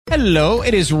Hello,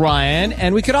 it is Ryan,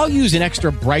 and we could all use an extra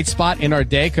bright spot in our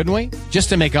day, couldn't we? Just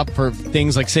to make up for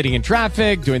things like sitting in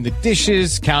traffic, doing the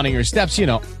dishes, counting your steps, you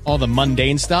know, all the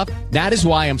mundane stuff. That is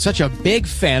why I'm such a big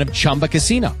fan of Chumba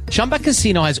Casino. Chumba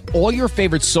Casino has all your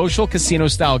favorite social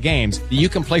casino-style games that you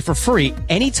can play for free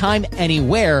anytime,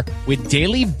 anywhere with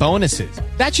daily bonuses.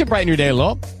 That should brighten your day a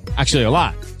little. Actually, a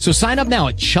lot. So sign up now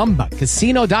at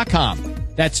ChumbaCasino.com.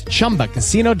 That's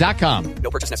ChumbaCasino.com.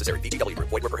 No purchase necessary. VGW Group.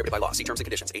 Void where prohibited by law. See terms and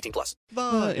conditions. 18 plus.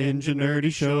 The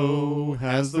Enginerdy Show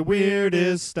has the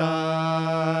weirdest style.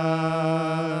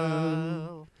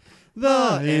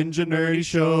 The Enginerdy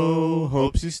Show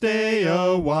hopes you stay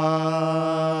a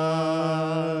while.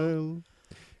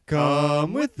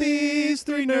 Come with these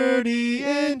three nerdy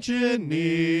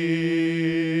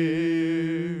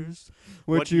engineers.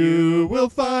 What you will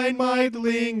find might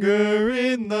linger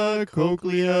in the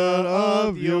cochlea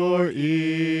of your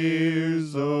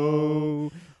ears.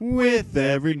 Oh, with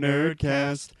every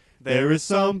nerdcast, there is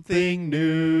something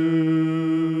new.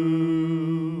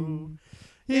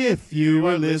 If you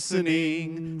are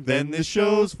listening, then this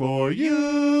show's for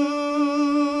you.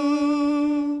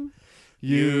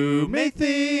 You may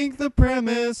think the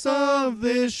premise of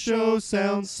this show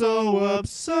sounds so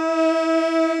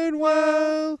absurd.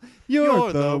 Well,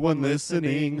 you're the one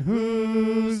listening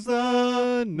who's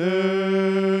the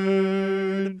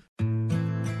nerd.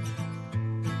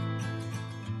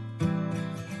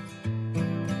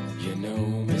 You know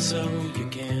me so you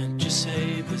can't just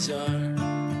say bizarre.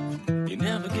 You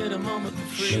never get a moment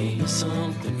for free. Show me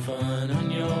something fun on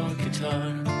your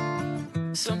guitar.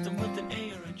 Something with an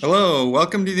A or a G. Hello,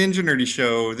 welcome to the Enginerdy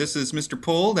Show. This is Mr.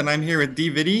 Pold, and I'm here with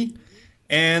DVD,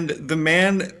 and the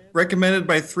man recommended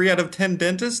by 3 out of 10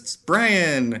 dentists,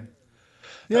 Brian.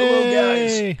 Hello,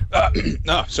 guys.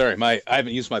 No, sorry, I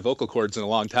haven't used my vocal cords in a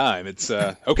long time. It's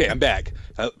okay. I'm back.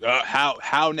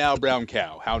 How now, brown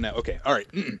cow? How now? Okay, all right.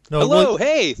 No, hello,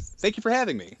 hey, thank you for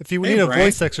having me. If you need a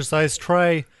voice exercise,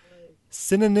 try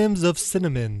synonyms of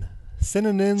cinnamon.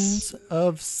 Synonyms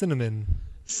of cinnamon.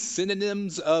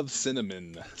 Synonyms of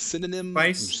cinnamon. Synonym.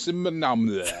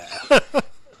 Synonym.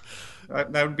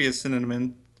 That would be a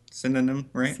synonym. Synonym,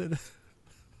 right?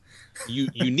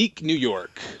 Unique New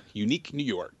York. Unique New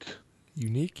York.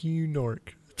 Unique New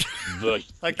York. The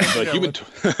human.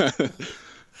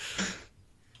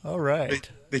 All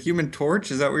right. The Human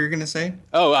Torch. Is that what you're gonna say?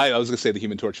 Oh, I was gonna say the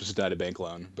Human Torch was not a bank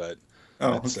loan, but.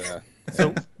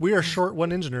 So we are short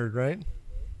one engineer, right?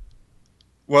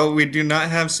 Well, we do not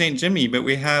have St. Jimmy, but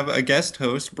we have a guest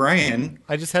host, Brian.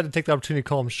 I just had to take the opportunity to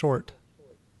call him short.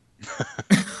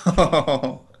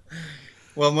 Oh.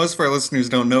 Well, most of our listeners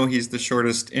don't know he's the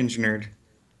shortest engineered.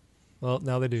 Well,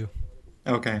 now they do.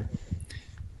 Okay.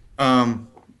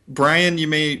 Brian, you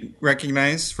may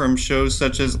recognize from shows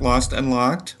such as Lost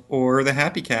Unlocked or the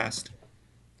Happy Cast.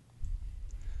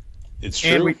 It's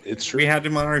true. It's true. We had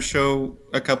him on our show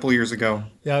a couple years ago.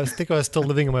 Yeah, I think I was still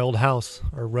living in my old house,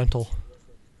 or rental.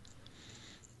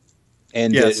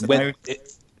 And yes,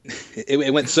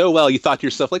 it went so well, you thought to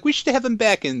yourself, like, we should have him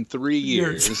back in 3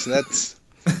 years. That's...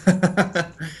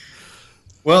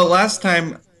 Well, last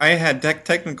time I had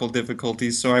technical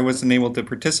difficulties, so I wasn't able to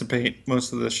participate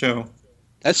most of the show.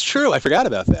 That's true. I forgot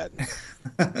about that.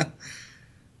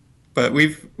 But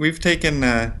we've taken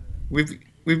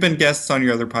we've been guests on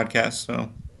your other podcasts, so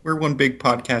we're one big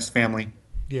podcast family.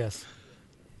 Yes.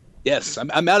 Yes,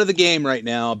 I'm out of the game right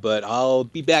now, but I'll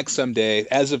be back someday.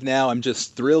 As of now, I'm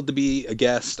just thrilled to be a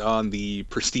guest on the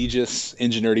prestigious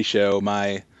Enginerdy Show,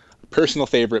 my personal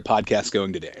favorite podcast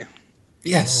going today.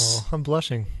 Yes. Oh, I'm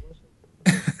blushing.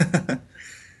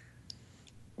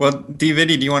 Well, DVD,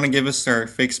 do you want to give us our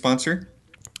fake sponsor?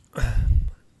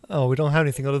 Oh, we don't have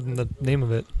anything other than the name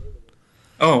of it.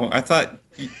 Oh, I thought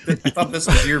this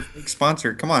was your fake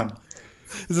sponsor. Come on.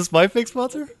 Is this my fake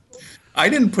sponsor? I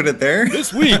didn't put it there.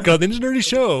 This week on the Enginerdy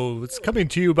Show, it's coming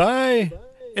to you by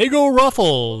Eggo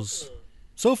Ruffles.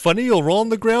 So funny you'll roll on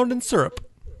the ground in syrup.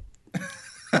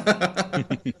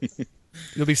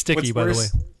 You'll be sticky, by the way.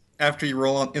 After you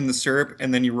roll in the syrup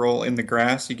and then you roll in the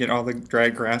grass, you get all the dry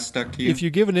grass stuck to you. If you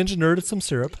give an engineer some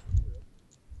syrup.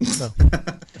 No.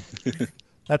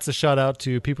 That's a shout out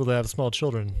to people that have small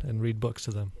children and read books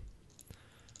to them.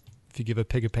 If you give a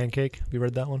pig a pancake, have you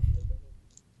read that one?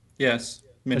 Yes.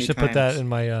 I should put that in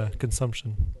my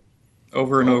consumption.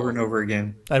 Over and over and over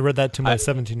again. I read that to my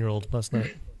 17-year-old last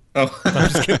night. Oh. No, I'm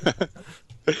just kidding.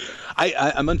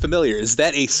 I'm unfamiliar. Is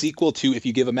that a sequel to If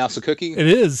You Give a Mouse a Cookie? It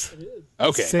is.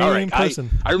 Okay, Same all right.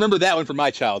 person. I remember that one from my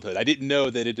childhood. I didn't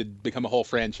know that it had become a whole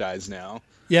franchise now.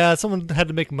 Yeah, someone had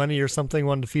to make money or something,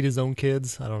 wanted to feed his own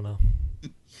kids. I don't know.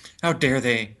 How dare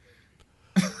they?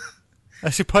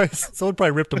 Someone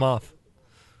probably ripped him off.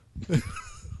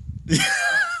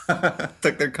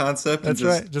 Took their concept. That's and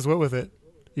just, right. Just went with it.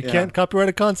 You Yeah. can't copyright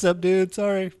a concept, dude.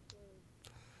 Sorry.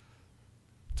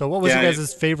 So, what was Yeah, your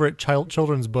guys' favorite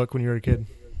children's book when you were a kid?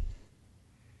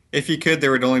 If you could,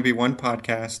 there would only be one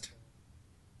podcast.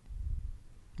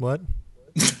 What?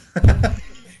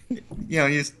 You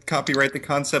just copyright the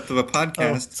concept of a Oh,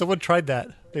 podcast. someone tried that.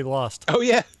 They lost. Oh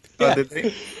yeah. Did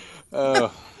they?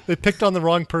 Oh, They picked on the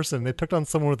wrong person. They picked on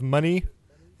someone with money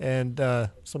and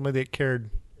somebody that cared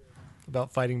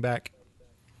about fighting back,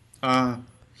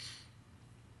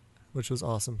 which was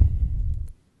awesome.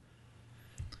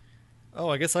 Oh,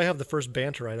 I guess I have the first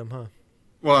banter item, huh?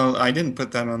 Well, I didn't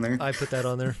put that on there. I put that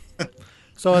on there.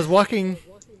 So I was walking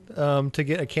to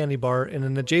get a candy bar in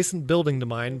an adjacent building to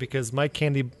mine because my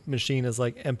candy machine is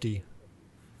like empty.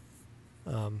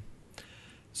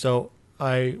 So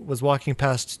I was walking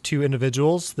past two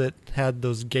individuals that had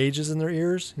those gauges in their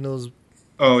ears, those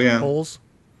Oh, yeah. holes.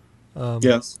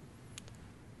 Yes.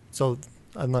 So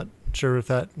I'm not sure if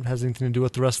that has anything to do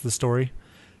with the rest of the story.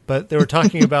 But they were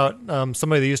talking about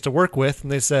somebody they used to work with,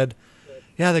 and they said,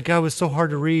 yeah, that guy was so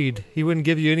hard to read. He wouldn't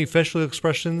give you any facial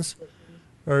expressions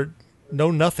or no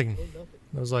nothing.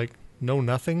 I was like, no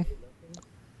nothing?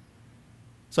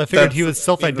 So I figured he was The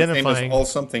self-identifying. same as all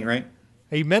something, right?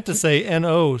 He meant to say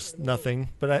N-O nothing,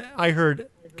 but I heard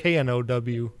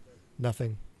K-N-O-W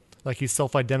nothing. Like he's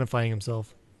self-identifying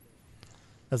himself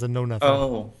as a know nothing.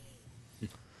 Oh.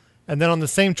 And then on the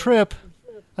same trip,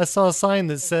 I saw a sign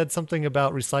that said something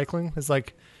about recycling. It's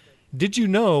like, did you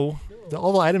know that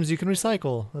all the items you can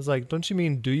recycle? I was like, don't you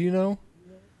mean, do you know?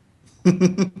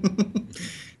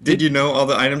 Did you know all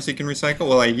the items you can recycle?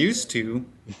 Well, I used to,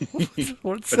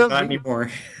 What's but that not mean?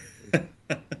 anymore.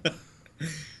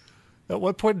 At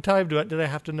what point in time did I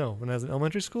have to know? When I was in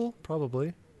elementary school?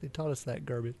 Probably. They taught us that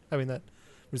garbage. I mean, that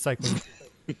recycling.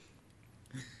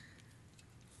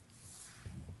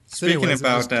 So Speaking anyways, it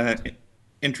was about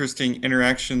interesting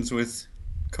interactions with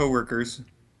coworkers,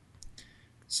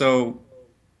 so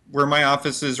where my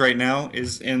office is right now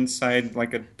is inside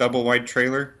like a double wide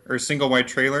trailer or single wide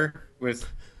trailer with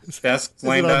desks Is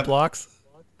lined it on up. blocks?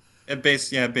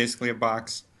 Basically a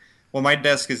box. Well, my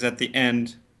desk is at the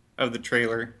end of the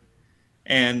trailer,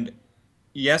 and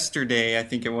yesterday I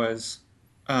think it was,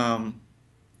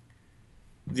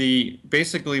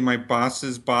 basically my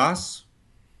boss's boss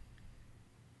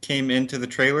came into the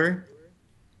trailer,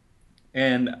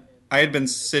 and I had been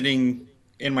sitting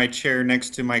in my chair next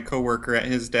to my coworker at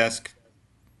his desk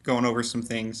going over some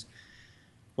things.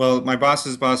 Well, my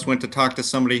boss's boss went to talk to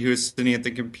somebody who was sitting at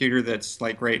the computer that's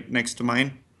like right next to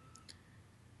mine.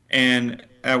 And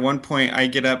at one point I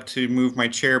get up to move my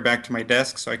chair back to my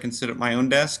desk so I can sit at my own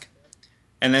desk.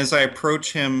 And as I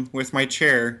approach him with my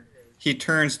chair, he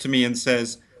turns to me and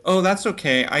says, "Oh, that's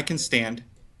okay. I can stand."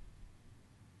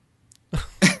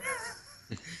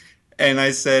 And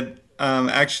I said,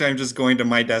 actually, I'm just going to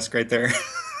my desk right there.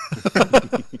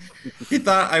 He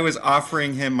thought I was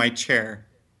offering him my chair.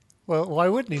 Well, why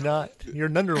wouldn't he not? You're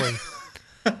an underling.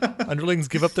 Underlings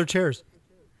give up their chairs.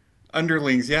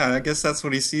 Underlings, yeah, I guess that's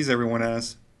what he sees everyone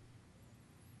as.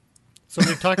 So when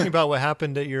you're talking about what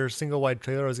happened at your single wide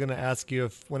trailer, I was going to ask you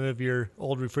if one of your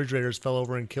old refrigerators fell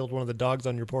over and killed one of the dogs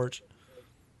on your porch.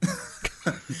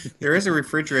 There is a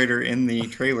refrigerator in the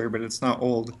trailer, but it's not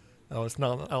old. Oh, it's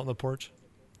not out on the porch?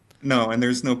 No, and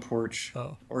there's no porch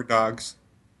Oh. or dogs.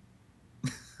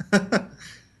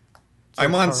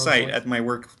 I'm on site at my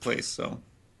workplace, so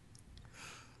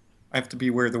I have to be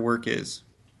where the work is.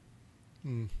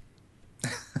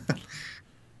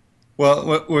 Well,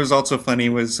 what was also funny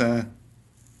was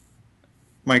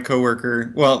my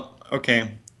coworker. Well,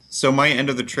 okay, so my end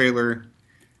of the trailer,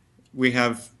 we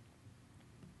have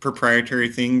proprietary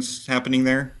things happening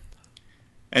there,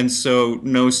 and so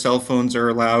no cell phones are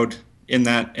allowed in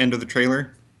that end of the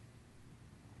trailer.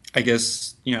 I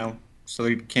guess, so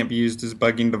they can't be used as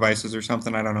bugging devices or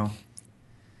something. I don't know.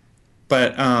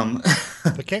 But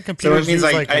But can't so computers it means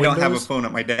use like I don't have a Windows? phone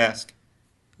at my desk.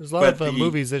 There's a lot but of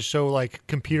movies that show like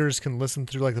computers can listen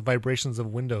through like the vibrations of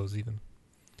Windows even.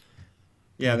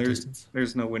 Yeah, Long there's distance.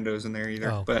 there's no windows in there either.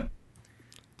 Oh. But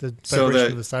The So vibration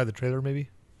the- of the side of the trailer maybe?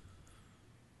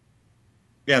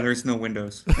 yeah, there's no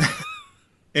windows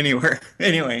anywhere.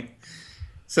 Anyway,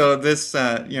 so this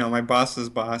my boss's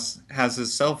boss has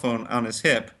his cell phone on his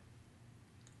hip,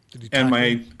 Did you and talk to my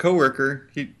him? coworker,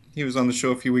 he was on the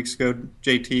show a few weeks ago.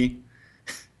 JT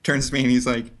turns to me and he's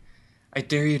like, "I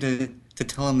dare you to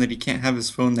tell him that he can't have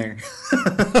his phone there."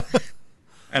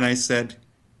 And I said,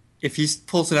 "If he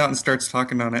pulls it out and starts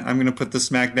talking on it, I'm going to put the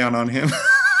smack down on him."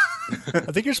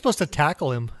 I think you're supposed to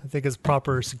tackle him. I think it's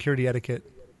proper security etiquette.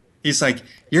 He's like,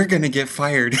 "You're going to get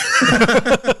fired."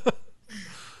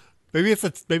 Maybe it's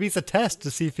a test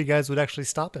to see if you guys would actually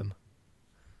stop him.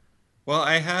 Well,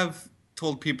 I have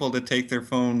told people to take their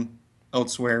phone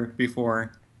elsewhere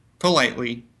before,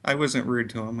 politely. I wasn't rude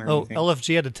to them or anything.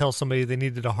 LFG had to tell somebody they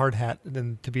needed a hard hat and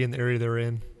then to be in the area they're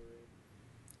in.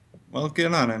 Well,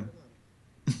 good on him.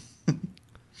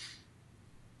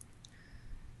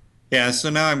 Yeah, so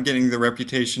now I'm getting the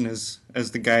reputation as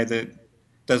the guy that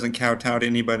doesn't kowtow to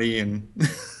anybody and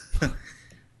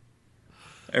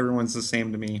everyone's the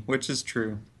same to me, which is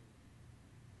true.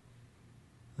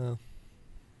 Oh.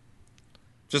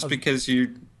 Just because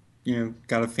you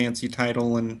got a fancy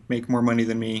title and make more money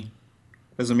than me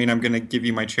doesn't mean I'm going to give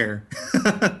you my chair.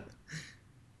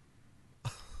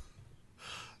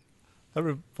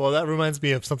 Well, that reminds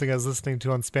me of something I was listening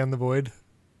to on Span the Void.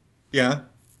 Yeah.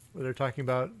 Where they're talking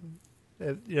about,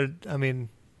 I mean,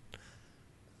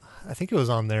 I think it was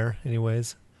on there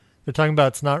anyways. They're talking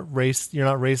about you're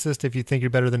not racist if you think you're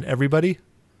better than everybody.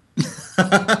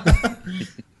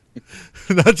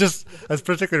 Not just as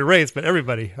particular race, but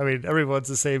everybody. I mean, everyone's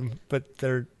the same, but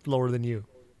they're lower than you.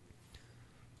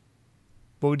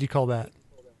 What would you call that?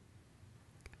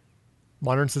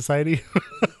 Modern society?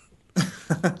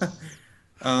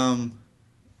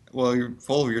 Well, you're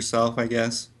full of yourself, I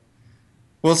guess.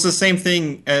 Well, it's the same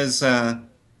thing as... A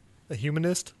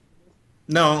humanist?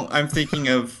 No, I'm thinking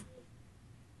of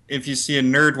if you see a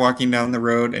nerd walking down the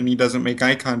road and he doesn't make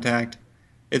eye contact,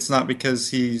 it's not because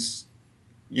he's,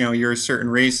 you're a certain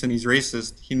race and he's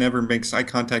racist. He never makes eye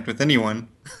contact with anyone.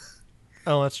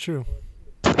 Oh, that's true.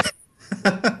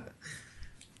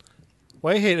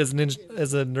 What I hate as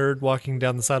a nerd walking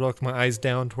down the sidewalk with my eyes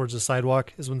down towards the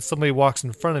sidewalk is when somebody walks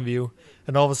in front of you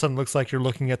and all of a sudden looks like you're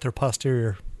looking at their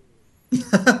posterior.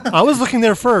 I was looking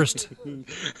there first.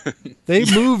 They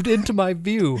moved into my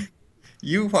view.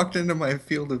 You walked into my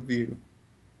field of view.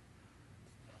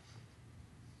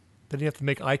 Then you have to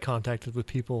make eye contact with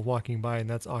people walking by, and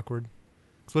that's awkward.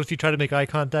 So what if you try to make eye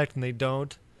contact and they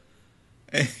don't?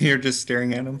 You're just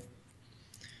staring at them.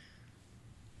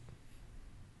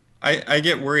 I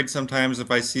get worried sometimes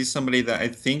if I see somebody that I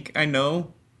think I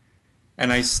know,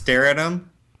 and I stare at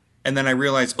them, and then I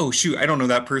realize, oh shoot, I don't know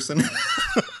that person,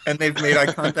 and they've made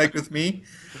eye contact with me.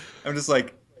 I'm just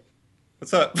like,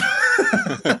 what's up?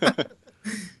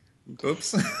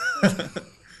 Oops.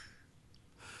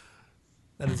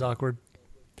 That is awkward.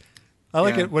 I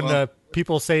like it when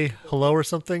people say hello or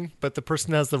something, but the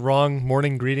person has the wrong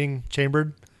morning greeting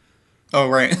chambered. Oh,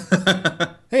 right.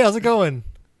 Hey, how's it going?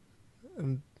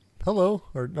 And hello,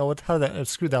 or no? How did that? I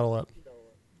screwed that all up.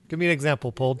 Give me an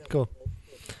example, Paul. Go.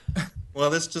 Well,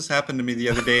 this just happened to me the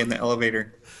other day in the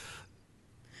elevator.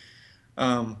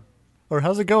 Or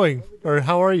how's it going? Or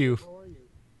how are you?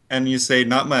 And you say,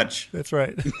 not much. That's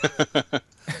right.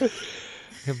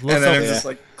 And then I'm just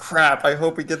like, crap, I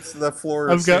hope he gets to the floor.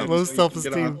 I've got low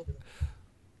self-esteem.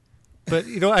 But,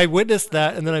 I witnessed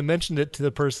that, and then I mentioned it to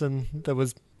the person that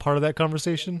was part of that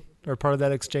conversation, or part of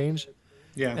that exchange.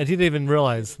 Yeah. And he didn't even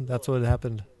realize that's what had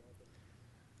happened.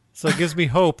 So it gives me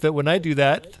hope that when I do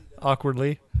that,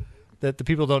 awkwardly, that the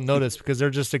people don't notice, because they're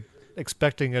just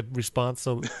expecting a response.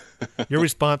 So your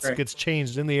response gets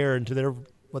changed in the air into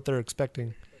what they're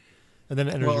expecting. And then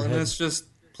it enters your head. It's just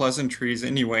pleasantries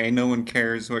anyway. No one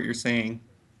cares what you're saying.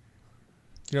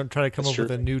 You don't try to come up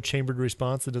with a new chambered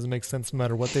response that doesn't make sense no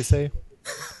matter what they say.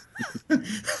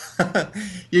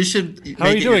 You should How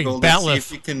are you doing, your goal to see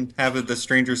if you can have the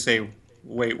stranger say,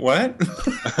 wait, what?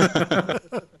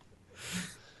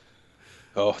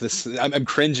 Oh, I'm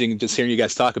cringing just hearing you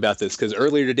guys talk about this, because just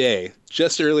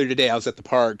earlier today, I was at the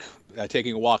park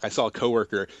taking a walk. I saw a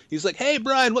coworker. He's like, "Hey,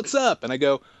 Brian, what's up?" And I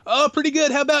go, "Oh, pretty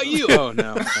good. How about you?" Oh,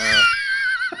 no.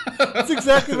 That's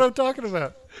exactly what I'm talking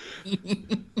about.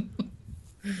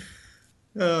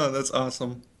 Oh, that's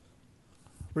awesome.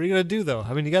 What are you going to do, though?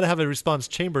 I mean, you got to have a response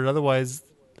chambered. Otherwise,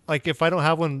 like, if I don't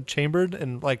have one chambered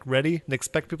and, like, ready and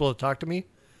expect people to talk to me,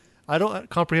 I don't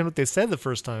comprehend what they said the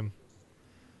first time.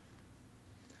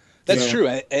 That's true.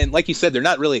 And like you said, they're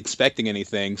not really expecting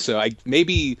anything. So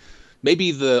maybe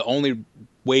the only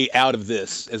way out of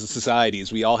this as a society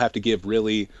is we all have to give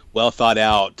really well thought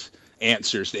out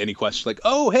answers to any question. Like,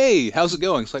 "Oh, hey, how's it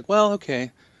going?" It's like, well,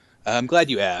 okay. I'm glad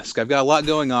you asked. I've got a lot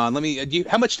going on.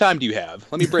 How much time do you have?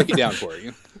 Let me break it down for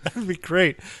you. That would be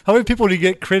great. How many people do you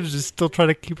get cringed and still try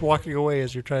to keep walking away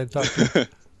as you're trying to talk to them?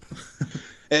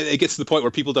 And it gets to the point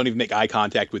where people don't even make eye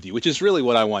contact with you, which is really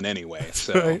what I want anyway.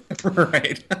 So.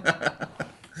 Right.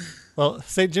 Well,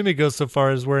 St. Jimmy goes so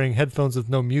far as wearing headphones with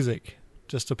no music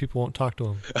just so people won't talk to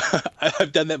him.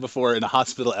 I've done that before in a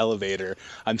hospital elevator.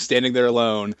 I'm standing there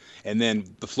alone, and then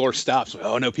the floor stops.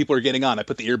 Oh no, people are getting on. I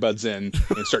put the earbuds in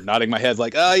and start nodding my head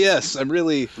like, "Ah, yes, I'm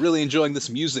really, really enjoying this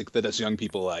music that us young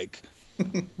people like."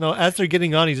 No, as they're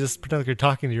getting on, you just pretend like you're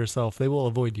talking to yourself. They will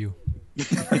avoid you.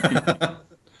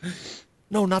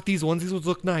 No, not these ones. These ones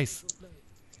look nice.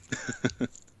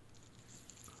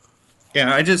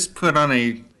 Yeah, I just put on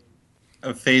a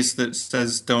face that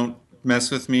says "Don't mess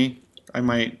with me." I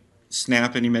might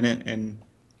snap any minute, and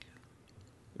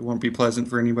it won't be pleasant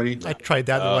for anybody. I tried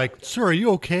that. They're like, "Sir, are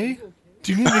you okay?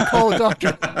 Do you need to call a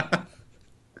doctor?"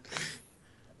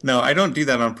 No, I don't do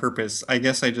that on purpose. I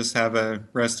guess I just have a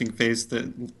resting face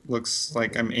that looks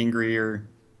like I'm angry or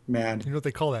mad. You know what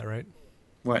they call that, right?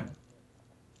 What?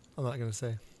 I'm not going to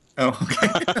say. Oh,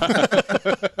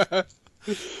 okay.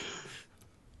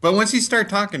 But once you start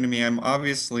talking to me, I'm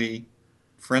obviously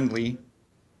friendly,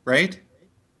 right?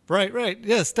 Right.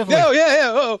 Yes, definitely. Oh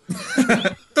yeah.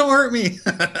 Oh. Don't hurt me.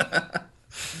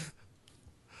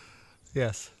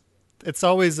 Yes. It's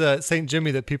always St. Jimmy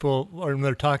that people are when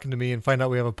they're talking to me and find out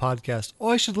we have a podcast. Oh,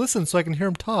 I should listen so I can hear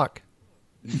him talk.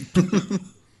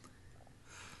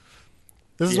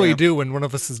 This is what you do when one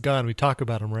of us is gone. We talk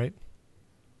about him, right?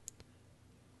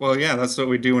 Well, yeah, that's what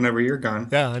we do whenever you're gone.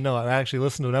 Yeah, I know. I actually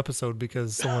listened to an episode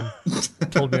because someone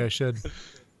told me I should.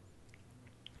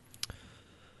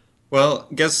 Well,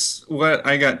 guess what?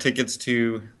 I got tickets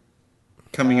to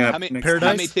coming up. How many, next Paradise?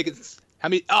 how many tickets? How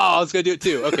many? Oh, I was gonna do it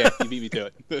too. Okay, you beat me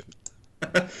to it.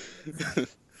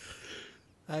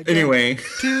 I got Anyway,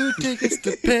 2 tickets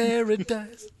to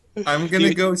paradise. I'm going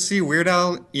to go see Weird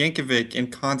Al Yankovic in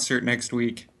concert next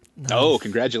week. Oh,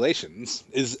 congratulations!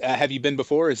 Have you been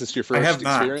before? Is this your first have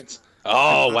not. experience?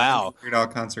 Oh, wow! Weird Al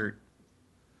concert.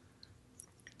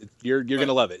 You're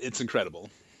gonna love it. It's incredible.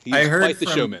 He's I heard quite the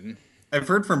from- showman. I've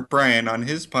heard from Brian on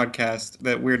his podcast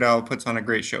that Weird Al puts on a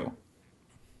great show.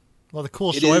 Well, the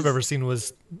coolest It show is- I've ever seen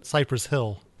was Cypress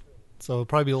Hill. So it'll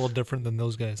probably be a little different than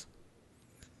those guys.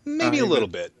 Maybe a little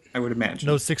bit. I would imagine.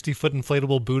 No 60-foot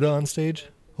inflatable Buddha on stage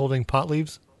holding pot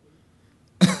leaves.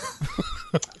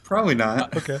 Probably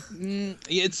not. Okay. Yeah,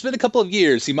 it's been a couple of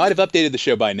years. He might have updated the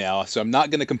show by now, so I'm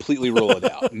not going to completely rule it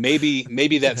out. Maybe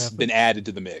that's been added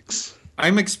to the mix.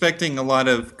 I'm expecting a lot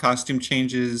of costume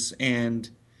changes and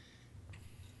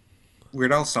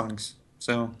Weird Al songs.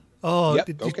 So, Oh,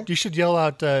 Yep, okay. you should yell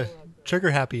out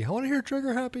Trigger Happy. I want to hear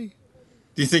Trigger Happy.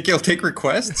 do you think he'll take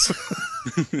requests?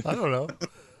 I don't know.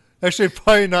 Actually,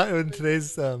 probably not in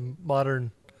today's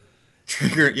modern.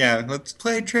 Trigger, yeah. Let's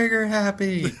play Trigger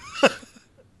Happy.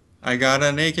 I got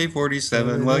an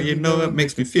AK-47. Well, you know it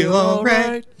makes me feel all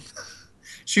right.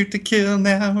 Shoot to kill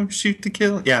now. Shoot to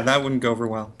kill. Yeah, that wouldn't go over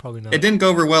well. Probably not. It didn't go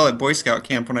over well at Boy Scout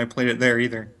camp when I played it there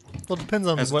either. Well, it depends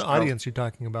on As a what child. audience you're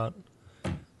talking about.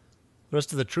 The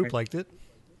rest of the troop liked it.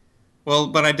 Well,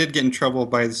 but I did get in trouble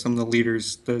by some of the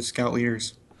leaders, the scout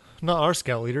leaders. Not our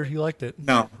scout leader. He liked it.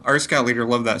 No, our scout leader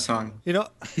loved that song. You know,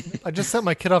 I just sent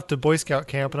my kid off to Boy Scout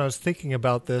camp, and I was thinking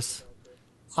about this.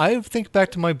 I think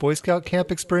back to my Boy Scout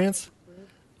camp experience.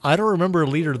 I don't remember a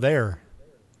leader there.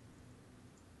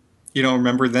 You don't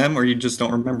remember them, or you just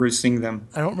don't remember seeing them?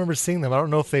 I don't remember seeing them. I don't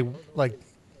know if they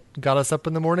got us up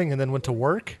in the morning and then went to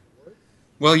work.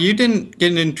 Well, you didn't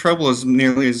get in trouble as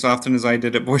nearly as often as I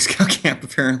did at Boy Scout camp,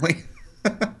 apparently.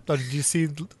 Oh, did you see?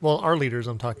 Well, our leaders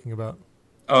I'm talking about.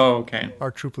 Oh, okay.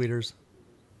 Our troop leaders.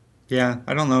 Yeah,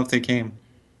 I don't know if they came.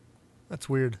 That's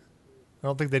weird. I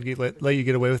don't think they'd let you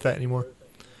get away with that anymore.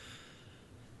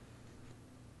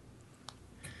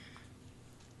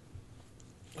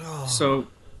 So,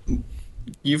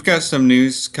 you've got some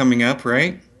news coming up,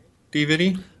 right,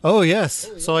 DVD? Oh, yes.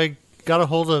 So I got a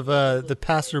hold of the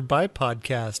Passerby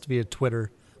podcast via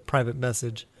Twitter private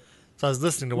message. So I was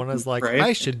listening to one. I was like, Right.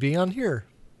 I should be on here.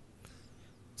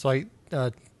 So I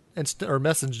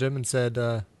messaged him and said,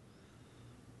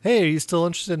 hey, are you still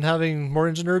interested in having more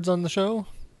Enginerds on the show?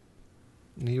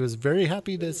 And he was very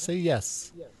happy to say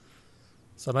yes.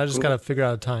 So I just Cool. got to figure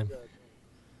out a time.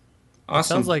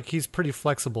 Awesome. Sounds like he's pretty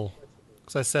flexible.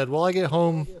 Because I said, well, I get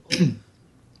home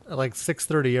at like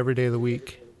 6:30 every day of the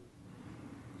week.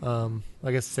 I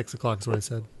guess 6 o'clock is what I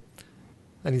said.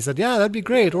 And he said, yeah, that'd be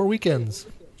great, or weekends.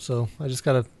 So I just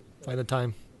got to find a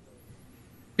time.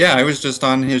 Yeah, I was just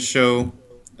on his show,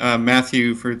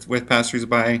 Matthew with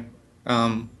Passersby,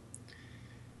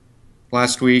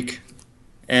 last week,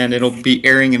 and it'll be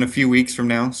airing in a few weeks from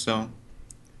now. So,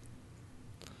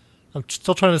 I'm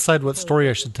still trying to decide what story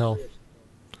I should tell.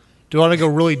 Do I want to go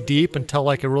really deep and tell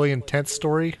like a really intense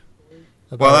story?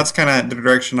 well, that's kind of the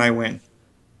direction I went.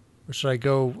 Or should I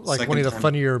go like Second one of the time.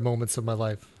 funnier moments of my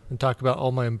life and talk about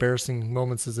all my embarrassing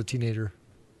moments as a teenager?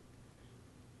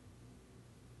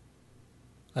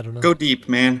 I don't know. Go deep,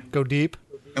 man. Go deep?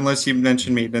 Unless you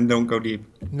mention me, then don't go deep.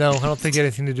 No, I don't think it had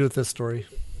anything to do with this story.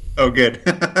 Oh, good.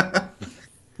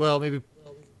 Well, maybe...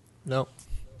 No.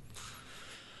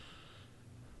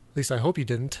 At least I hope you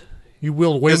didn't. You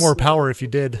wield way more power if you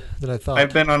did than I thought.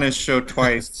 I've been on his show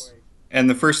twice. And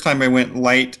the first time I went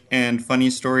light and funny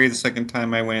story. The second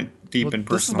time I went deep and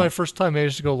personal. This is my first time. Maybe I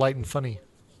should go light and funny.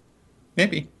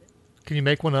 Maybe. Can you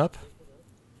make one up?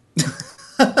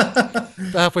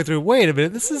 Halfway through. Wait a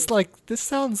minute. This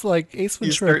sounds like Ace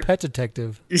Ventura: Pet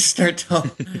Detective. You start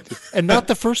telling. And not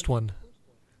the first one.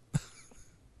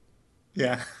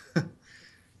 Yeah.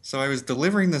 So I was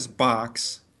delivering this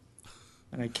box,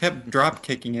 and I kept drop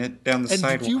kicking it down the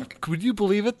sidewalk. Would you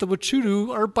believe it? The Wachudu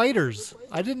are biters.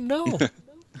 I didn't know.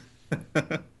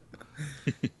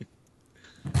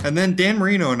 And then Dan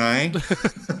Marino and I.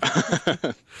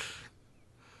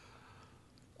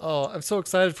 Oh, I'm so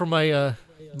excited for my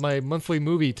my monthly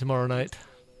movie tomorrow night.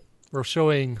 We're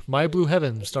showing My Blue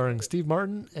Heaven, starring Steve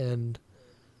Martin and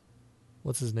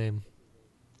what's his name?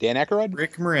 Dan Aykroyd?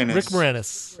 Rick Moranis. Rick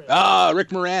Moranis. Ah, Rick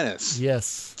Moranis.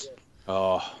 Yes.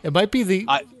 Oh. It might be the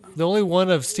only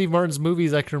one of Steve Martin's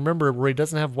movies I can remember where he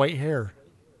doesn't have white hair.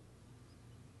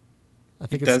 I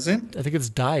think doesn't? I think it's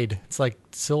dyed. It's like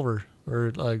silver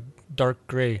or like dark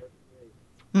gray.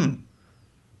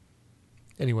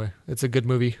 Anyway, it's a good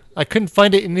movie. I couldn't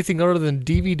find it anything other than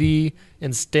DVD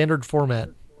in standard format.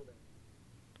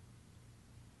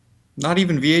 Not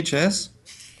even VHS?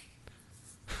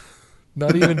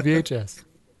 Not even VHS.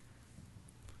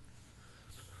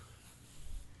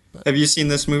 Have you seen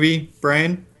this movie,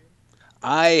 Brian?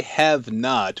 I have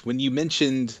not. When you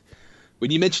mentioned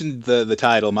the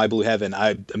title, My Blue Heaven,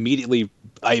 I immediately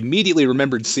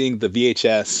remembered seeing the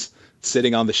VHS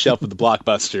sitting on the shelf of the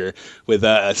Blockbuster with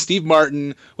Steve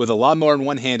Martin with a lawnmower in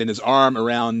one hand and his arm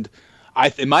around.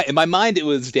 In my mind it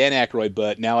was Dan Aykroyd,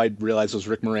 but now I realize it was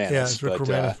Rick Moranis. Yeah, it's Rick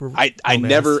Moranis.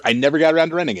 I never got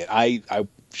around to renting it. I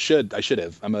should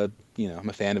have. I'm a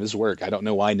fan of his work. I don't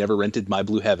know why I never rented My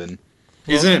Blue Heaven.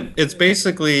 It's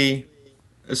basically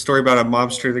a story about a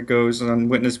mobster that goes on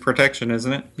witness protection,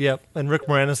 isn't it? Yep, and Rick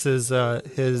Moranis is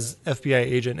his FBI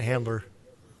agent handler.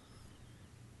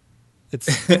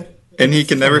 It's and he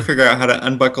can never figure out how to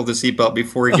unbuckle the seatbelt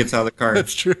before he gets out of the car.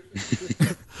 That's true.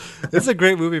 It's a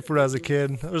great movie for when I was a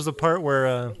kid. There's a part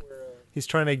where he's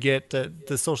trying to get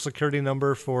the social security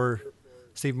number for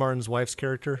Steve Martin's wife's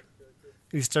character.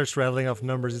 He starts rattling off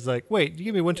numbers. He's like, "Wait, you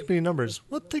give me one too many numbers.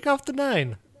 Well, take off the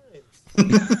 9."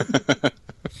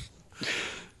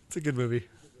 It's a good movie.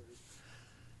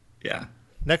 Yeah.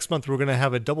 Next month we're going to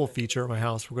have a double feature at my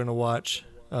house. We're going to watch.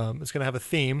 It's going to have a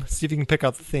theme. See if you can pick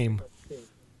out the theme.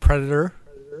 Predator.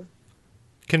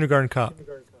 Kindergarten Cop.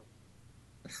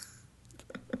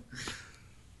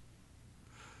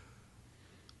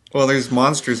 Well, there's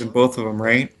monsters in both of them,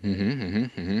 right?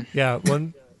 Yeah.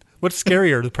 One. What's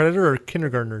scarier, the Predator or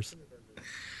kindergartners?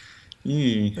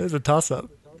 There's a toss-up.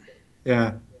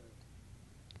 Yeah.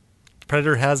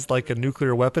 Predator has like a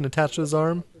nuclear weapon attached to his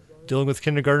arm. Dealing with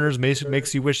kindergartners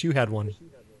makes you wish you had one.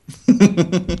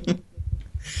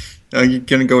 Oh, you're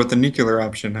going to go with the nuclear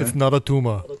option, huh? It's not a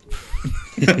tumor.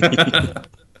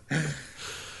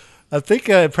 I think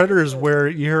Predator is where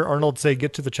you hear Arnold say,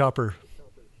 "Get to the chopper,"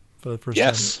 for the first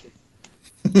time.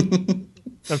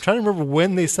 I'm trying to remember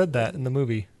when they said that in the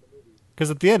movie. Because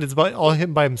at the end, it's all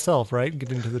him by himself, right?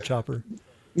 Getting to the chopper.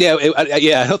 Yeah, I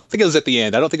don't think it was at the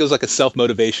end. I don't think it was like a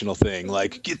self-motivational thing.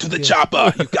 Like, get to the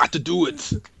chopper. You got to do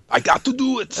it. I got to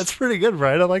do it. That's pretty good,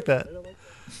 right? I like that.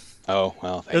 Oh,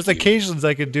 well, There's occasions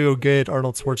I could do a good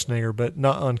Arnold Schwarzenegger, but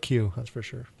not on cue, that's for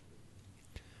sure.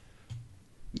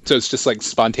 So it's just like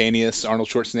spontaneous Arnold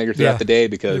Schwarzenegger throughout the day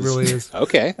because... It really is.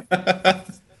 Okay.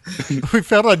 We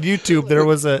found on YouTube there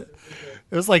was it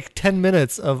was like 10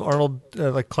 minutes of Arnold,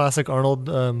 like classic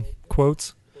Arnold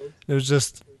quotes. It was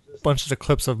just bunches of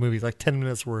clips of movies, like 10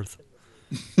 minutes worth.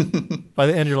 By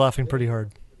the end, you're laughing pretty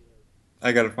hard.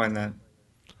 I got to find that.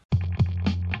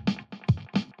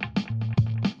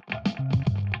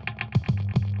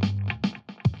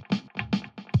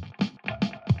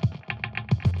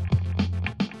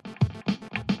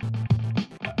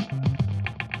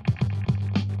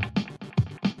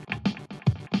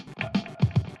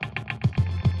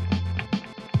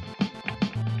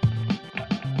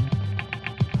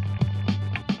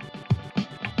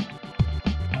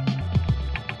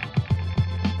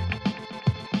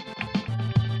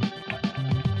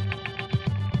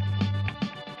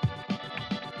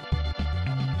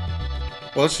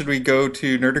 Well, should we go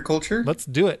to Nerdiculture? Let's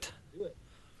do it.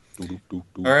 All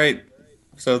right.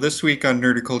 So this week on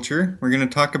Nerdiculture, we're going to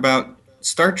talk about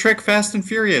Star Trek Fast and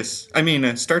Furious. I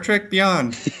mean, Star Trek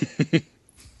Beyond.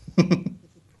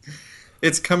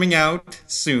 It's coming out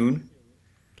soon.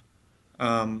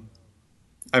 I've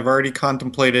already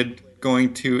contemplated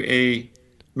going to a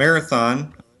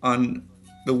marathon on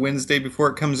the Wednesday before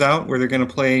it comes out, where they're going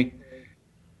to play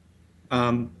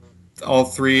um, all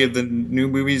three of the new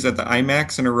movies at the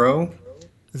IMAX in a row.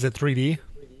 Is it 3D?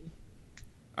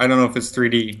 I don't know if it's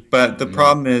 3D, but the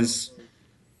problem is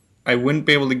I wouldn't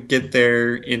be able to get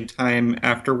there in time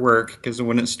after work because of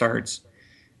when it starts,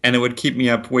 and it would keep me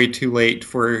up way too late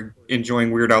for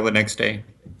enjoying Weird Al the next day.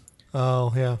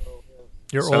 Oh, yeah.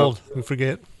 You're So- old. We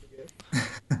forget.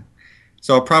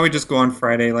 So I'll probably just go on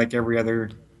Friday like every other.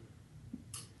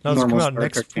 Now, does it come normal out Star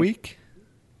next Trek fan. week?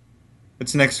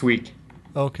 It's next week.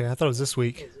 Okay, I thought it was this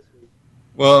week.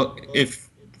 Well, if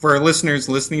for our listeners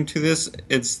listening to this,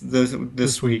 it's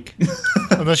this week.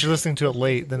 Unless you're listening to it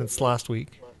late, then it's last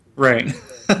week. Right.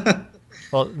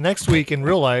 Well, next week in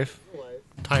real life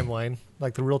timeline,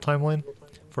 like the real timeline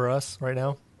for us right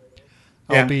now,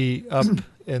 Yeah. I'll be up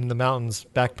in the mountains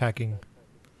backpacking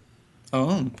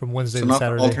Oh. from Wednesday So to not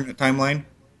Saturday. the alternate timeline?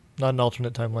 Not an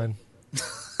alternate timeline.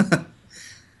 At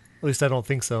least I don't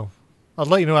think so. I'll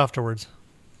let you know afterwards.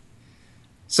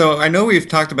 So I know we've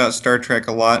talked about Star Trek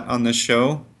a lot on this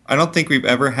show. I don't think we've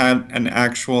ever had an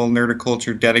actual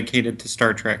nerdiculture dedicated to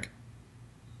Star Trek.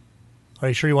 Are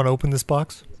you sure you want to open this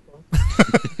box?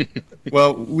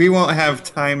 Well, we won't have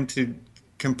time to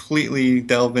completely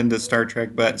delve into Star Trek,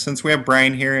 but since we have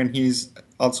Brian here and he's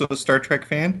also a Star Trek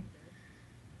fan,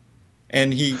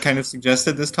 and he kind of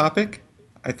suggested this topic,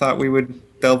 I thought we would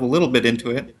delve a little bit into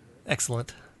it.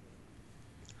 Excellent.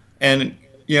 And,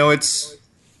 you know, it's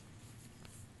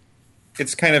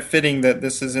kind of fitting that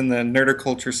this is in the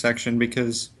nerdiculture section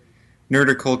because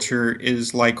nerdiculture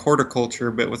is like horticulture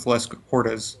but with less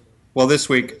hortas. Well, this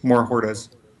week, more hortas.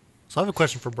 So I have a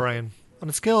question for Brian. On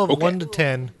a scale of Okay. 1 to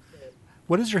 10,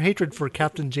 what is your hatred for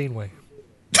Captain Janeway?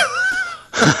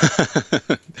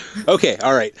 Okay,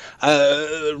 all right.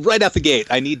 Right out the gate,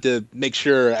 I need to make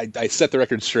sure I set the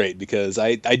record straight because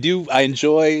I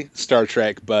enjoy Star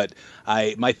Trek, but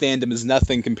my fandom is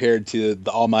nothing compared to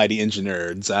the almighty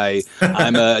Enginerds.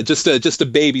 I'm just a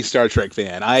baby Star Trek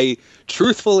fan.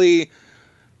 Truthfully,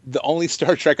 the only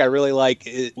Star Trek I really like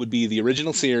would be the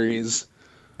original series,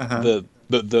 the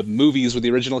movies with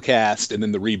the original cast, and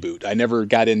then the reboot. I never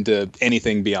got into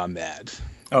anything beyond that.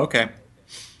 Okay.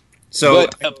 So,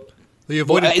 But You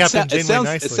avoided Captain Janeway it sounds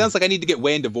nicely. it sounds like I need to get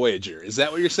way into Voyager. Is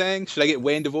that what you're saying? Should I get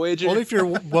way into Voyager? Only if you're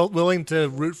willing to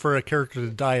root for a character to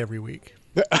die every week,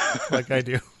 like I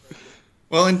do.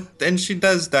 well, and she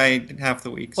does die in half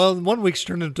the weeks. Well, in 1 week she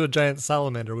turned into a giant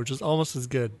salamander, which is almost as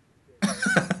good.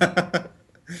 I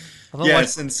don't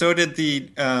yes, and so did the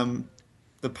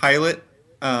pilot,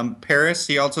 Paris.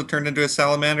 He also turned into a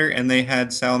salamander, and they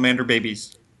had salamander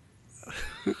babies.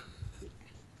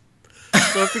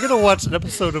 So if you're gonna watch an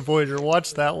episode of Voyager,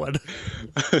 watch that one.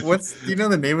 Do you know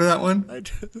the name of that one?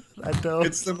 I don't.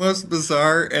 It's the most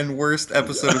bizarre and worst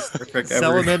episode of Star Trek ever.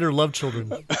 Salamander love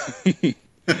children.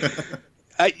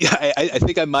 I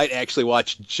think I might actually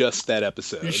watch just that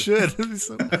episode. You should. In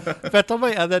fact, I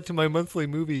might add that to my monthly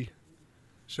movie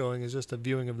showing. Is just a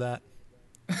viewing of that.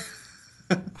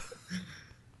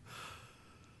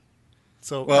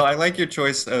 So Well, I like your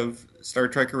choice of Star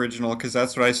Trek original because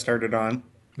that's what I started on.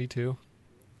 me too.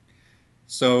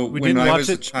 So We when didn't I watch was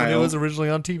a it when it child, was originally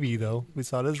on TV, though. We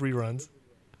saw it as reruns.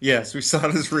 yes, we saw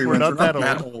it as reruns. We're not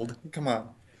that old. Come on.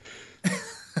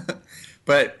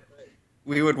 But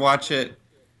we would watch it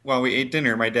while we ate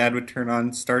dinner. My dad would turn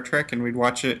on Star Trek, and we'd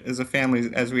watch it as a family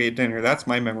as we ate dinner. That's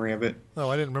my memory of it. Oh,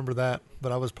 I didn't remember that,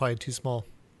 but I was probably too small.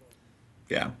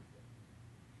 Yeah.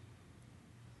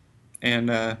 And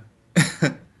I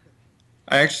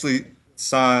actually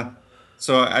saw.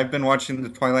 So I've been watching The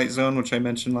Twilight Zone, which I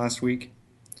mentioned last week.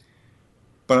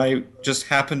 But I just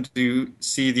happened to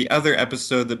see the other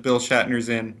episode that Bill Shatner's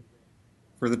in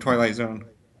for The Twilight Zone.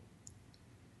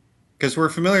 Because we're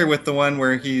familiar with the one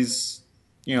where he's,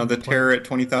 the terror at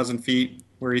 20,000 feet,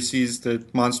 where he sees the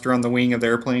monster on the wing of the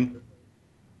airplane.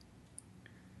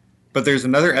 But there's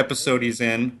another episode he's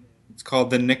in. It's called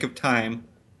The Nick of Time.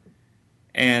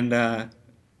 And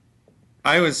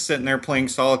I was sitting there playing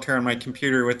solitaire on my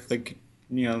computer with the,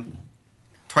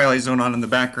 Twilight Zone on in the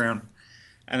background.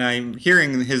 And I'm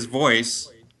hearing his voice,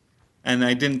 and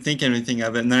I didn't think anything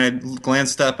of it. And then I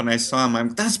glanced up and I saw him.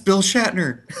 That's Bill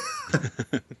Shatner.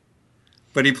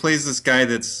 But he plays this guy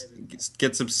that's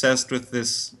gets obsessed with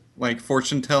this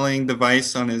fortune-telling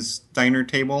device on his diner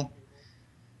table.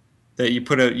 That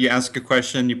you ask a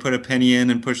question, you put a penny in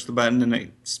and push the button, and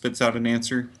it spits out an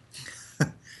answer.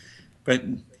 But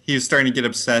he was starting to get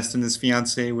obsessed, and his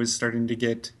fiancée was starting to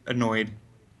get annoyed.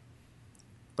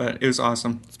 but it was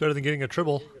awesome. It's better than getting a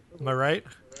tribble. Am I right?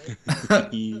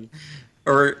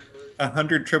 Or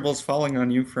 100 tribbles falling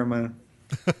on you from a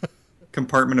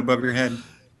compartment above your head.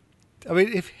 I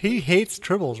mean, if he hates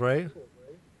tribbles, right?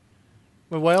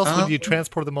 Well, why else would you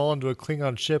transport them all into a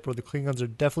Klingon ship where the Klingons are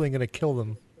definitely going to kill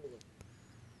them?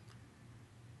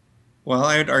 Well,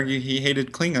 I would argue he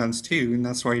hated Klingons too, and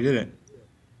that's why he did it.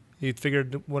 He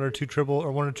figured one or two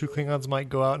Klingons might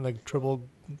go out in a tribble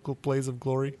blaze of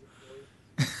glory.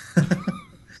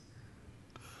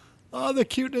 Oh, the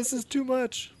cuteness is too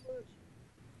much.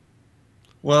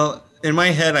 Well, in my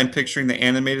head, I'm picturing the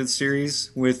animated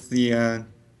series with the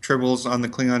tribbles on the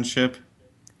Klingon ship.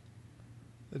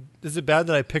 Is it bad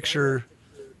that I picture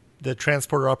the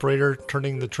transporter operator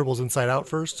turning the tribbles inside out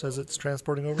first as it's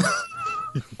transporting over?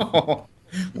 Oh,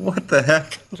 what the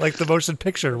heck? Like the motion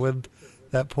picture when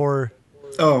that poor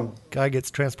guy gets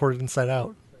transported inside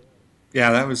out.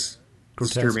 Yeah, that was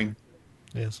Grotesque. disturbing.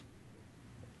 Yes.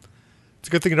 It's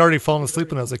a good thing I'd already fallen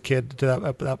asleep when I was a kid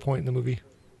at that point in the movie.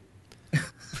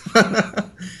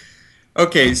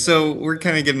 Okay, so we're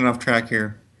kind of getting off track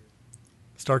here.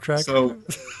 Star Trek? So,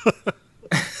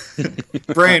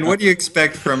 Brian, what do you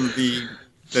expect from the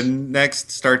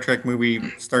next Star Trek movie,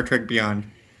 Star Trek Beyond?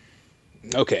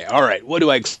 Okay, all right. What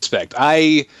do I expect?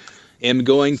 I am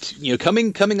going to,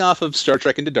 coming off of Star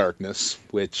Trek Into Darkness,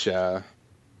 which from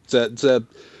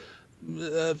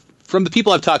the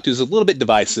people I've talked to is a little bit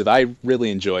divisive. I really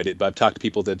enjoyed it, but I've talked to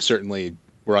people that certainly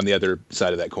were on the other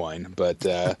side of that coin. But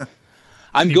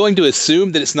I'm going to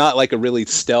assume that it's not like a really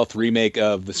stealth remake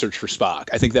of The Search for Spock.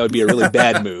 I think that would be a really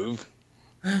bad move.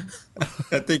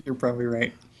 I think you're probably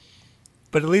right.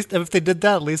 But at least if they did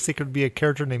that, at least there could be a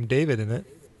character named David in it.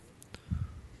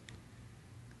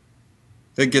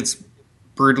 That gets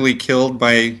brutally killed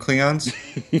by Klingons?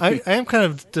 I am kind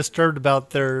of disturbed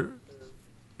about their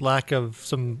lack of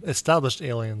some established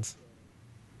aliens.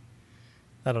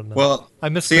 I don't know. Well, I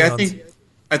miss see, Klingons.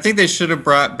 I think they should have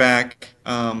brought back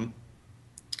John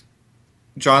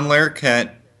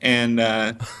Larroquette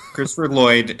and Christopher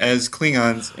Lloyd as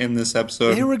Klingons in this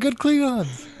episode. They were good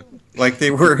Klingons. Like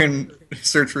they were in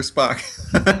Search for Spock.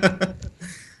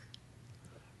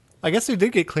 I guess we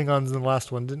did get Klingons in the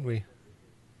last one, didn't we?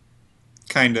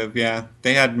 Kind of, yeah.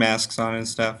 They had masks on and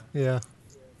stuff. Yeah.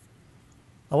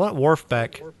 I want Worf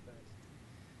back.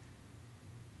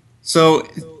 So,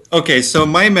 okay, so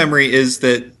my memory is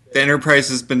that the Enterprise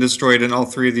has been destroyed in all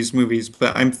three of these movies,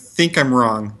 but I think I'm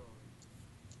wrong.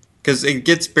 Because it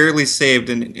gets barely saved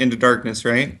Into Darkness,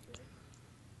 right?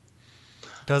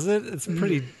 Does it? It's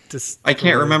pretty... I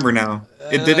can't remember now.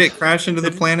 Did it crash into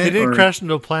the planet? They didn't crash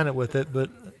into a planet with it, but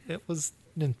it was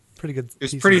in pretty good It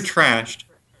was pieces. pretty trashed.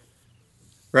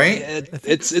 Right?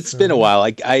 It's been a while.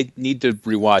 I need to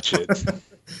rewatch it. At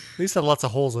least had lots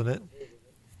of holes in it.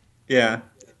 Yeah.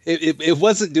 It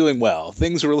wasn't doing well.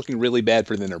 Things were looking really bad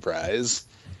for the Enterprise.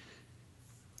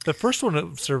 The first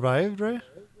one survived, right?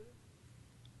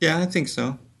 Yeah, I think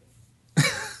so.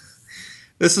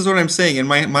 This is what I'm saying. In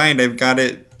my mind, I've got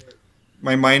it.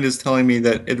 My mind is telling me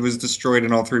that it was destroyed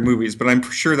in all three movies, but I'm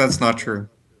sure that's not true.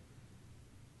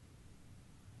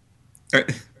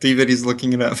 David, he's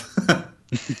looking it up.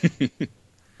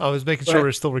 I was making sure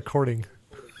we're still recording.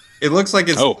 It looks like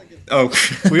it's... Oh.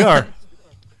 We are.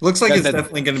 Looks like it's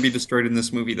definitely going to be destroyed in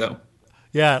this movie, though.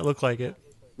 Yeah, it looked like it.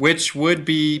 Which would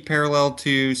be parallel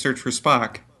to Search for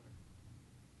Spock,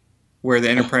 where the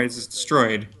Enterprise is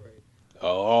destroyed.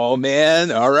 Oh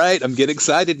man! All right, I'm getting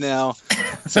excited now.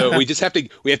 So we have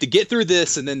to get through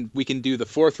this, and then we can do the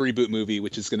fourth reboot movie,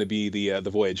 which is going to be the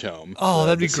Voyage Home. Oh,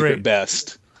 that'd be great.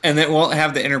 Best. And it won't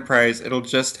have the Enterprise; it'll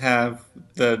just have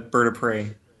the Bird of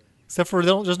Prey. Except for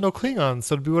there's no Klingons,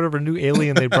 so it'd be whatever new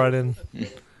alien they brought in.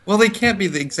 Well, they can't be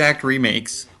the exact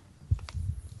remakes.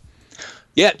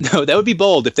 Yeah, no, that would be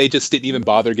bold if they just didn't even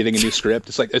bother getting a new script.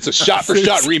 It's like it's a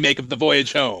shot-for-shot remake of The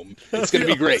Voyage Home. It's going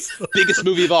to be great. Biggest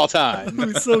movie of all time. It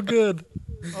would be so good.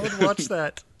 I would watch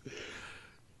that.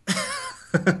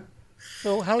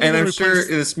 So And I'm sure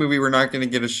in this movie we're not going to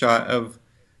get a shot of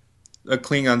a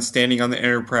Klingon standing on the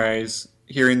Enterprise,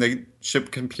 hearing the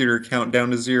ship computer count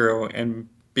down to 0 and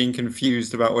being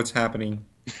confused about what's happening.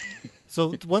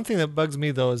 So one thing that bugs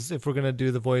me, though, is if we're going to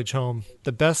do the Voyage Home,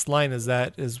 the best line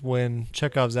is when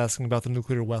Chekhov's asking about the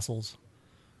nuclear vessels.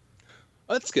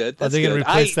 Oh, that's good. Are they going to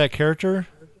replace that character?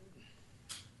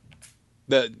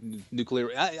 The nuclear...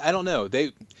 I don't know. In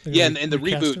the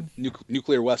reboot,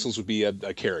 Nuclear Wessels would be a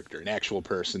character, an actual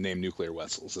person named Nuclear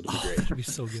Wessels. It'll be great. That'd be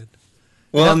so good.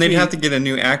 Well, and they'd have to get a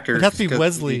new actor. It'd have to be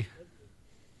Wesley.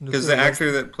 Because the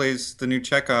actor that plays the new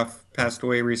Chekhov passed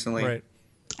away recently. Right.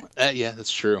 Yeah,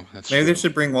 that's true. Maybe they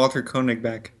should bring Walter Koenig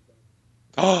back.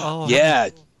 Oh, yeah,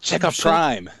 Chekhov sure.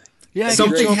 Prime. Yeah, he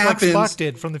Something can show up like happens, Spock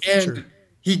did from the future. and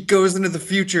he goes into the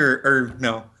future, or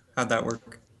no? How'd that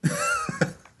work?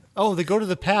 Oh, they go to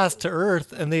the past to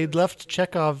Earth, and they left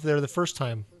Chekhov there the first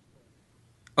time.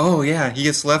 Oh yeah, he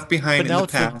gets left behind But in now the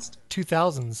it's past, the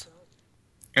 2000s.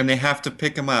 and they have to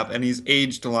pick him up, and he's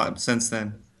aged a lot since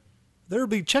then. There'll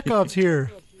be Chekhovs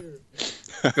here.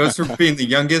 Goes from being the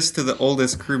youngest to the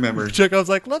oldest crew member. Chekhov's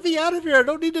like, let me out of here. I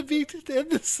don't need to be in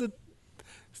this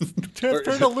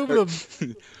transparent aluminum.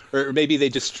 Or maybe they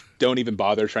just don't even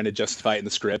bother trying to justify it in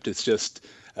the script. It's just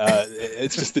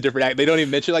the different act. They don't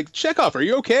even mention like Chekhov. Are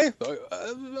you okay?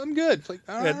 I'm good. It's like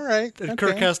all right. And okay.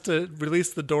 Kirk has to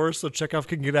release the door so Chekhov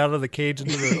can get out of the cage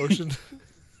into the ocean.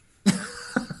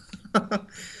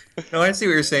 No, I see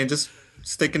what you're saying. Just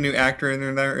stick a new actor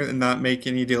in there and not make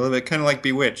any deal of it. Kind of like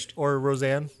Bewitched. Or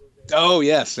Roseanne. Oh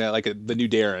yes, yeah, like the new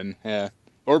Darren. Yeah.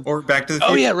 Or Back to the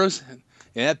Future. Oh yeah, Roseanne.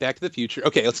 Yeah, Back to the Future.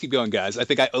 Okay, let's keep going, guys. I've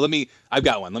got one.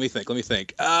 Let me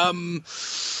think.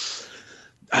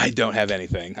 I don't have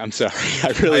anything. I'm sorry.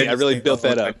 I really built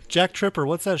that up. Jack Tripper.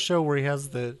 What's that show where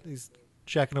he's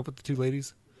jacking up with the two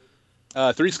ladies?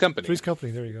 Three's Company. Three's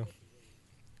Company. There you go.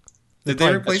 Did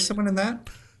they replace someone in that?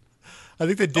 I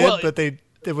think they did, but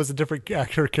it was a different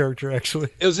actor character actually.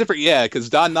 It was different, yeah, because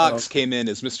Don Knotts came in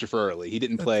as Mr. Furley. He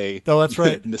didn't play. Oh, that's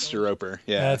right. Mr. Roper.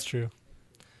 Yeah, that's true.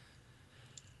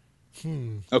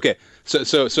 Okay,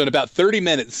 so in about 30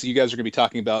 minutes, you guys are going to be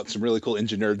talking about some really cool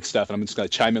Engineerd stuff, and I'm just going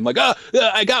to chime in like,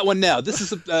 I got one now. This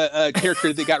is a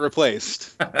character that got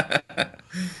replaced.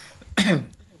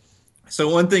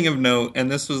 So one thing of note,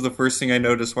 and this was the first thing I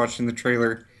noticed watching the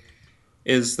trailer,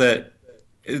 is that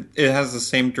it has the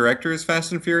same director as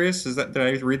Fast and Furious. Did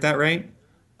I read that right?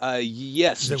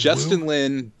 Yes, Justin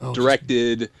Lin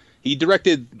directed. He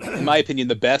directed, in my opinion,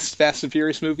 the best Fast and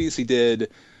Furious movies. He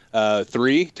did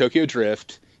 3, Tokyo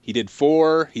Drift. He did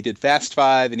 4. He did Fast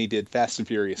 5, and he did Fast and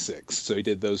Furious 6. So he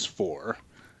did those 4.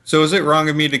 So is it wrong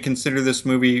of me to consider this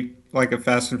movie like a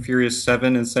Fast and Furious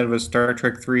 7 instead of a Star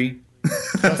Trek 3?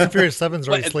 Fast and Furious 7's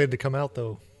already slated to come out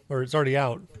though, or it's already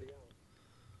out.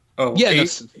 Oh yeah,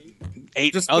 8.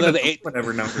 8. Just the 8.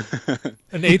 Whatever number.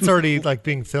 And 8's already like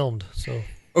being filmed. So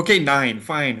okay, 9.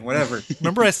 Fine, whatever.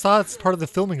 remember, I saw it's part of the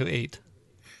filming of 8.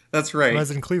 That's right. When I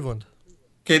was in Cleveland.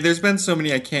 Okay, there's been so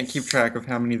many I can't keep track of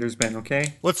how many there's been.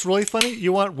 Okay. What's really funny?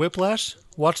 You want whiplash?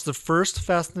 Watch the first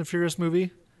Fast and Furious movie,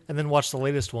 and then watch the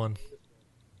latest one.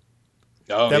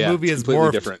 Oh, that movie is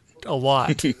morphed different. A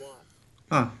lot.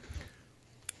 Huh.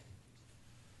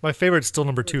 My favorite's still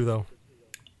number 2 though,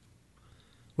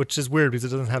 which is weird because it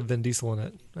doesn't have Vin Diesel in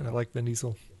it, and I like Vin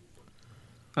Diesel.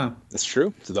 Huh. That's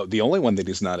true. It's the only one that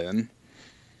he's not in.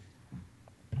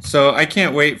 So I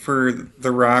can't wait for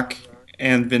The Rock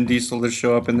and Vin Diesel to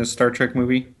show up in this Star Trek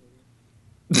movie.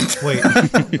 Wait, are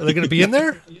they going to be in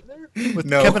there with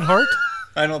Kevin Hart?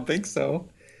 I don't think so.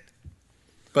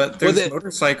 But there's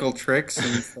motorcycle tricks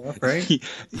and stuff, right?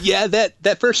 Yeah,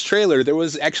 that first trailer, there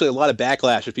was actually a lot of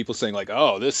backlash of people saying like,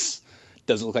 "Oh, this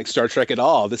doesn't look like Star Trek at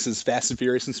all. This is Fast and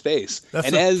Furious in space." I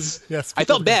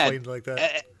felt bad. Like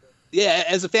that. Yeah,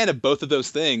 as a fan of both of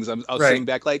those things, I was sitting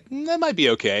back like, that might be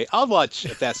okay. I'll watch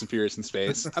Fast and Furious in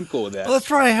space. I'm cool with that. Well,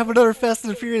 that's right. I have another Fast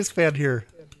and Furious fan here.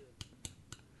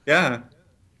 Yeah.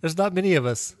 There's not many of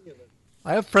us.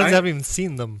 I have friends that haven't even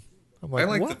seen them. I'm like, I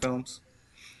like what? the films.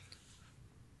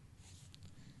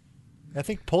 I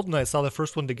think Polden and I saw the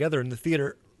first one together in the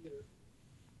theater.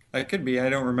 That could be. I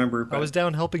don't remember. But I was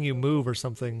down helping you move or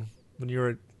something when you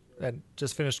were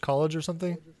just finished college or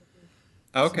something.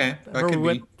 Okay. That could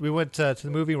be. We went to the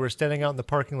movie. We were standing out in the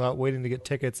parking lot waiting to get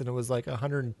tickets, and it was like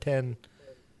 110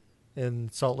 in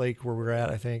Salt Lake where we were at,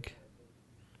 I think.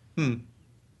 I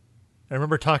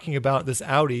remember talking about this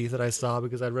Audi that I saw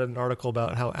because I'd read an article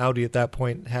about how Audi at that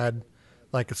point had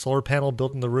like a solar panel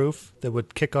built in the roof that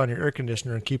would kick on your air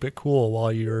conditioner and keep it cool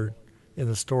while you're in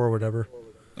the store or whatever.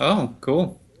 Oh,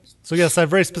 cool. So yes, I have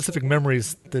very specific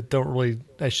memories that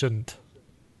I shouldn't.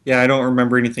 Yeah, I don't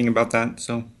remember anything about that,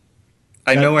 so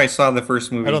I know I saw the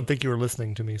first movie. I don't think you were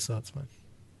listening to me, so that's fine.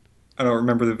 I don't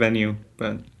remember the venue,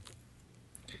 but...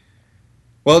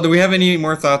 Well, do we have any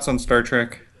more thoughts on Star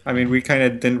Trek? I mean, we kind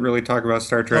of didn't really talk about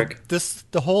Star Trek.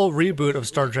 The whole reboot of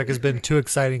Star Trek has been too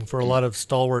exciting for a lot of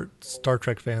stalwart Star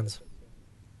Trek fans.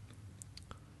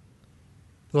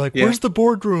 They're like, where's the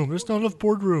boardroom? There's not enough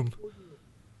boardroom.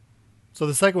 So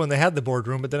the second one, they had the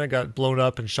boardroom, but then it got blown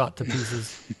up and shot to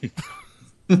pieces.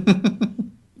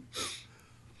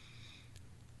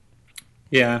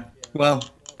 Yeah. Well,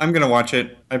 I'm going to watch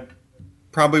it. I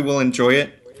probably will enjoy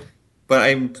it, but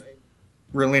I'm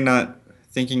really not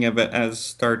thinking of it as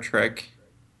Star Trek.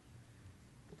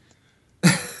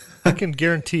 I can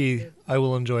guarantee I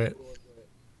will enjoy it.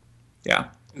 Yeah.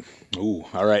 Ooh,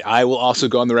 all right. I will also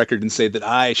go on the record and say that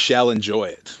I shall enjoy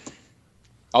it.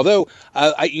 Although,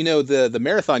 the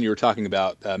marathon you were talking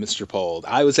about, Mr. Pold,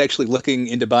 I was actually looking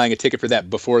into buying a ticket for that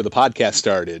before the podcast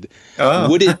started. Oh.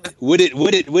 Would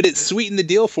it sweeten the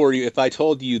deal for you if I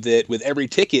told you that with every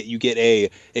ticket you get a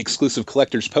exclusive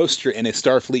collector's poster and a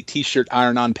Starfleet T-shirt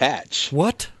iron-on patch?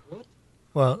 What?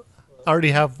 Well, I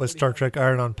already have a Star Trek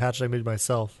iron-on patch I made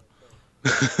myself.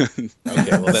 Okay,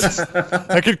 well that's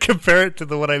I could compare it to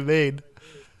the one I made.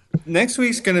 Next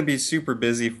week's going to be super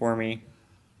busy for me.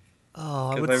 Oh,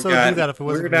 I 'Cause would I've so got do that if it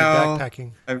wasn't Weird me Al,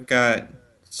 backpacking. I've got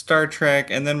Star Trek,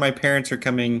 and then my parents are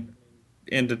coming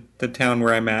into the town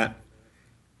where I'm at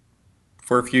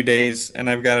for a few days, and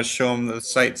I've got to show them the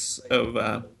sights of,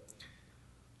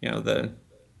 the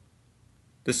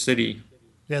city.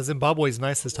 Yeah, Zimbabwe's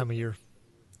nice this time of year.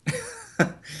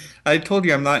 I told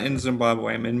you I'm not in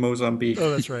Zimbabwe. I'm in Mozambique. Oh,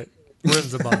 that's right. We're in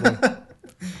Zimbabwe.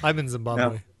 I'm in Zimbabwe.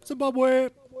 No. Zimbabwe!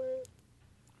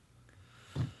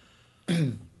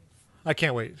 I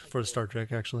can't wait for Star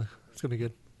Trek, actually. It's going to be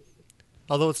good.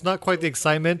 Although it's not quite the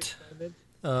excitement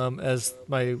as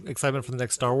my excitement for the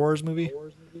next Star Wars movie.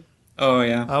 Oh,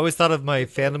 yeah. I always thought of my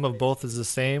fandom of both as the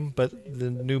same, but the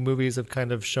new movies have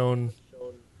kind of shown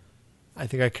I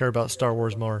think I care about Star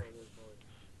Wars more.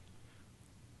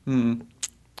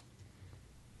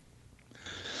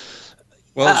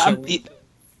 Well,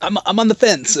 I'm on the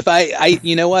fence. If I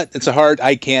you know what? It's a hard.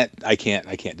 I can't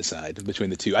decide between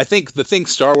the two. I think the thing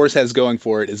Star Wars has going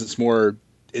for it is it's more,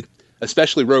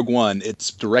 especially Rogue One.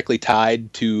 It's directly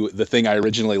tied to the thing I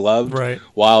originally loved. Right.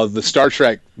 While the Star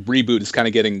Trek reboot is kind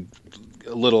of getting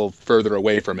a little further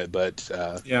away from it, but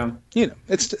yeah.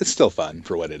 It's still fun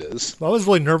for what it is. Well, I was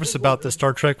really nervous about the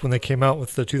Star Trek when they came out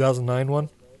with the 2009 one.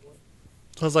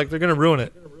 So I was like, they're going to ruin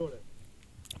it.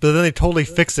 But then they totally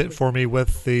fixed it for me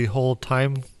with the whole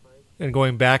time and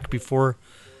going back before.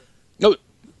 No,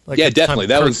 yeah, definitely.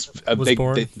 That was a was big.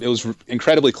 born. It was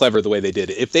incredibly clever the way they did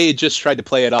it. If they had just tried to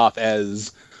play it off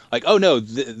as like, oh no,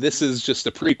 this is just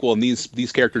a prequel, and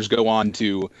these characters go on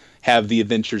to have the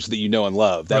adventures that you know and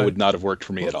love, that would not have worked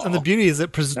for me at all. And the beauty is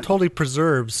it totally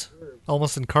preserves,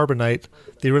 almost in carbonite,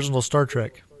 the original Star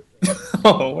Trek.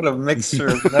 Oh, what a mixture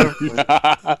of metaphors.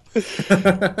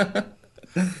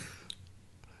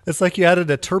 It's like you added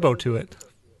a turbo to it.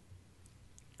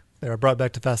 There, I brought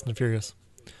back to Fast and Furious.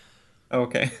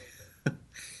 Okay. I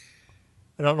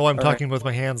don't know why I'm All talking with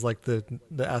my hands like the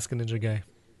Ask a Ninja guy.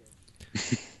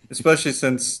 Especially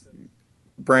since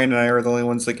Brian and I are the only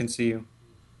ones that can see you.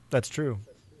 That's true.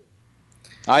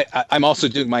 I'm also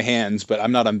doing my hands, but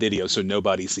I'm not on video, so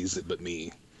nobody sees it but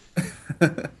me.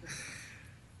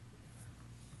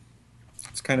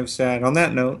 It's kind of sad. On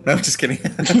that note, no, I'm just kidding.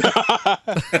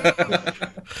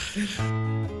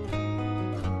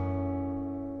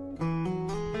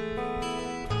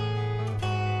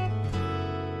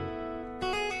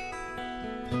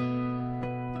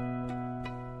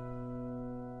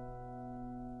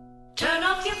 Turn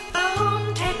off your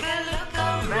phone, take a look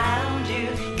around you.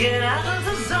 Get out of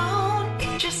the zone,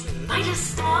 it just might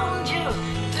astound you.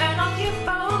 Turn off your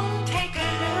phone, take a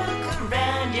look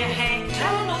around you. Hey,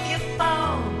 turn off your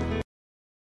phone.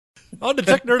 On to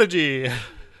Technerdy.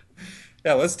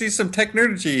 Yeah, let's do some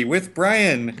Technergy with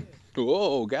Brian.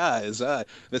 Whoa, guys,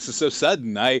 this is so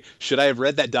sudden. Should I have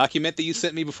read that document that you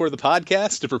sent me before the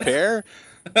podcast to prepare?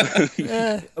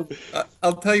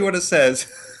 I'll tell you what it says.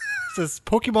 It says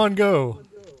Pokemon Go.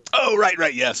 Oh,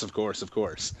 right. Yes, of course.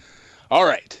 All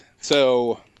right.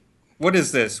 So, What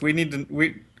is this?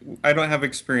 I don't have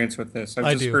experience with this.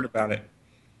 I've just heard about it.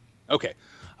 okay.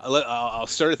 I'll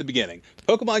start at the beginning.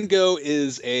 Pokemon Go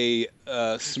is a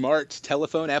smart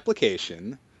telephone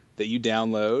application that you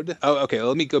download. Oh, okay.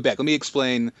 Let me go back. Let me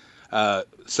explain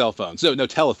cell phones. No,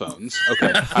 telephones.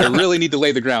 Okay. I really need to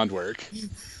lay the groundwork.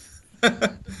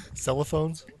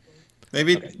 Celophones?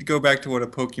 Maybe go back to what a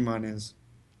Pokemon is.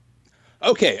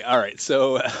 Okay. All right.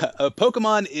 So, a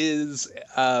Pokemon is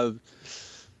a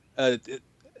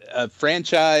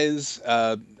franchise,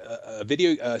 a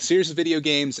series of video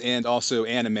games, and also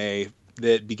anime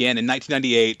that began in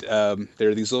 1998. There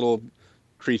are these little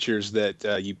creatures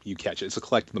that you catch. It's a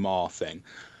collect them all thing.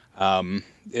 I'm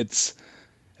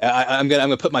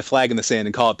gonna put my flag in the sand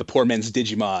and call it the poor man's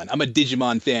Digimon. I'm a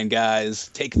Digimon fan, guys.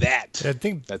 Take that. I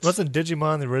think wasn't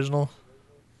Digimon the original?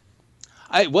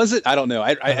 Was it? I don't know.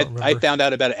 I remember. found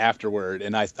out about it afterward,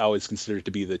 and I always considered it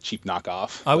to be the cheap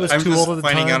knockoff. I was I'm too just old at the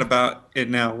finding time. out about it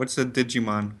now. What's a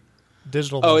Digimon?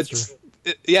 Digital Oh, monster.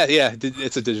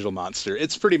 it's a digital monster.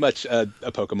 It's pretty much a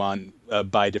Pokemon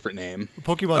by a different name.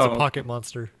 Pokemon's Oh. a pocket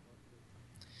monster.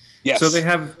 Yes. So they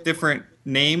have different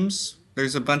names.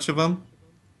 There's a bunch of them.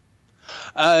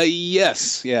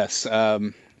 Yes.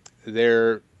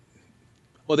 They're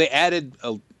well. They added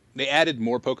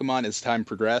more Pokemon as time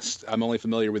progressed. I'm only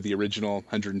familiar with the original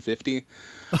 150.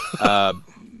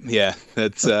 Yeah,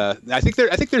 that's. I think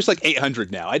there's like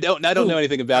 800 now. I don't know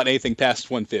anything about anything past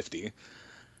 150.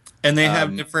 And they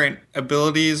have different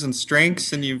abilities and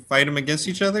strengths, and you fight them against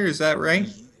each other. Is that right?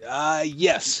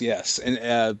 Yes.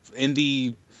 And in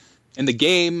the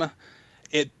game,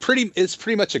 it's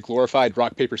pretty much a glorified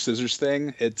rock paper scissors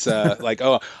thing. It's like,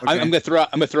 oh, Okay. I'm gonna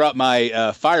throw out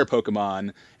my fire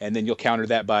Pokemon, and then you'll counter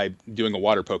that by doing a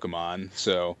water Pokemon.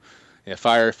 So yeah,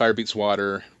 fire beats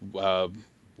water.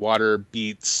 Water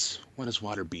beats, what does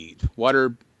water beat?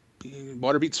 Water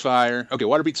beats fire. Okay,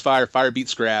 water beats fire. Fire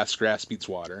beats grass. Grass beats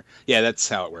water. Yeah, that's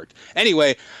how it worked.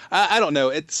 Anyway, I don't know.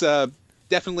 It's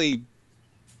definitely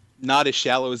not as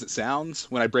shallow as it sounds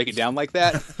when I break it down like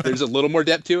that. There's a little more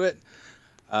depth to it.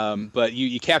 But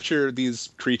you capture these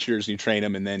creatures, you train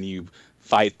them, and then you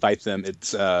fight them.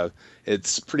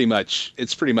 It's pretty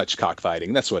much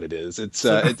cockfighting. That's what it is.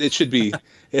 It should be.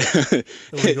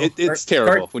 It's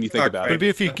terrible when you think about Maybe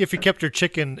it. if you kept your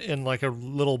chicken in like a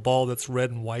little ball that's red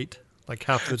and white, like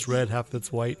half of it's red, half of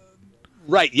it's white.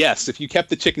 Right. Yes. If you kept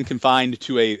the chicken confined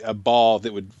to a ball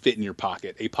that would fit in your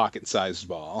pocket, a pocket-sized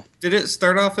ball. Did it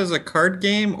start off as a card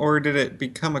game, or did it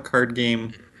become a card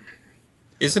game?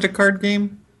 Is it a card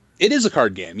game? It is a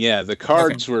card game. Yeah, the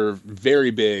cards were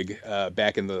very big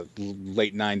back in the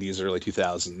late '90s, early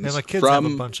 2000s. And my kids have a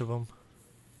bunch of them.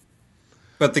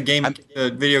 But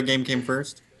the video game came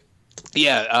first?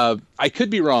 Yeah, I could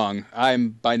be wrong. I'm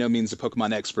by no means a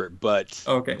Pokemon expert, but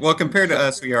Okay. Well, compared to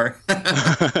us, we are.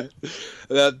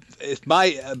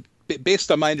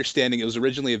 Based on my understanding, it was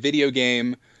originally a video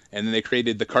game, and then they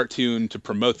created the cartoon to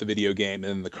promote the video game,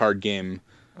 and then the card game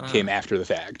came after the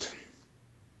fact.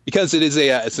 Because it's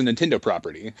a Nintendo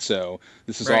property, so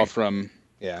this is all from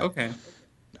Okay.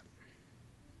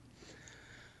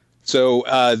 So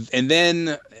and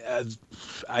then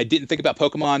I didn't think about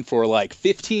Pokemon for like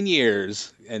 15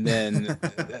 years, and then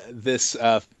this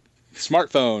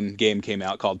smartphone game came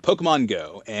out called Pokemon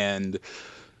Go, and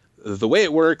the way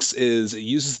it works is it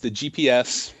uses the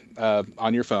GPS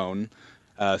on your phone.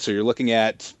 So you're looking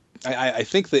at. I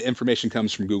think the information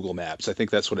comes from Google Maps. I think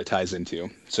that's what it ties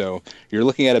into. So you're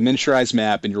looking at a miniaturized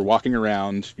map, and you're walking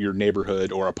around your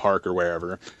neighborhood or a park or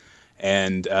wherever,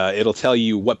 and it'll tell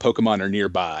you what Pokemon are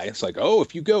nearby. It's like, oh,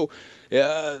 if you go,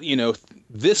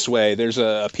 this way, there's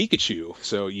a Pikachu.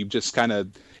 So you just kind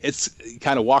of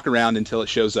walk around until it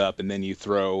shows up, and then you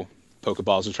throw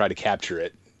Pokeballs and try to capture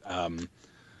it.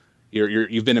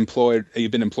 You've been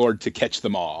implored to catch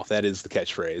them all. That is the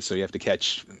catchphrase. So you have to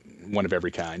catch one of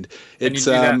every kind. And you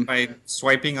do that by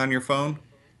swiping on your phone?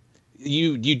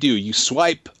 You do. You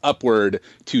swipe upward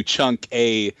to chunk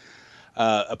a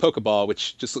Pokeball,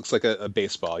 which just looks like a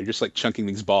baseball. You're just like chunking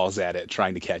these balls at it,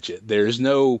 trying to catch it. There's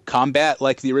no combat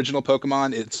like the original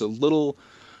Pokemon. It's a little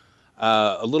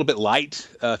bit light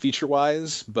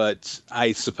feature-wise, but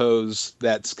I suppose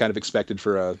that's kind of expected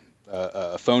for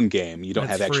a phone game. You don't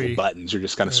have actual buttons. You're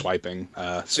just kind of swiping.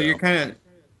 So you're kind of...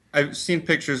 I've seen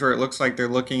pictures where it looks like they're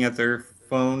looking at their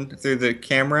phone through the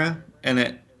camera, and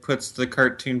it puts the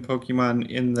cartoon Pokemon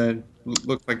in the...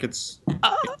 Look like it's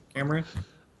camera.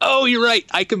 Oh, you're right.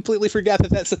 I completely forgot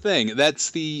that that's a thing.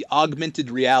 That's the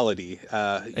augmented reality.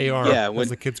 AR, as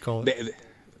the kids call it.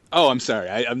 Oh, I'm sorry.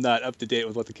 I'm not up to date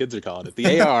with what the kids are calling it.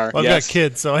 The AR. Well, I've got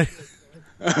kids, so I...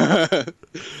 I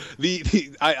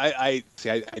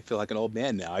feel like an old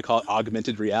man now. I call it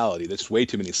augmented reality. There's way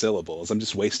too many syllables. I'm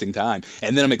just wasting time,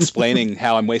 and then I'm explaining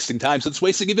how I'm wasting time, so it's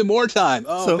wasting even more time.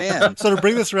 Man! So to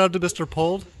bring this around to Mr.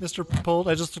 Pold,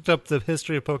 I just looked up the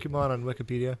history of Pokemon on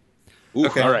Wikipedia. Ooh,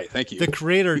 okay. All right, thank you. The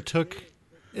creator took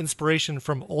inspiration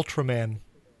from Ultraman.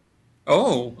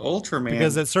 Oh, Ultraman!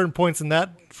 Because at certain points in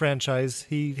that franchise,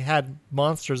 he had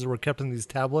monsters that were kept in these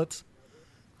tablets.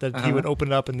 That he would open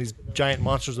it up and these giant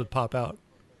monsters would pop out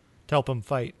to help him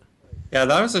fight. Yeah,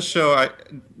 that was a show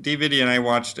DVD and I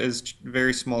watched as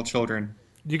very small children.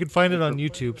 You can find it on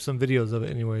YouTube, some videos of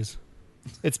it anyways.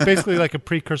 It's basically like a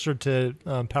precursor to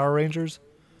Power Rangers.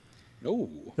 Oh.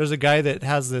 There's a guy that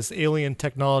has this alien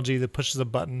technology that pushes a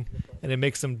button and it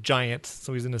makes him giant.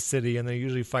 So he's in a city and he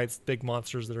usually fights big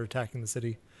monsters that are attacking the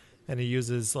city. And he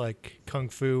uses like kung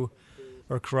fu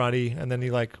or karate, and then he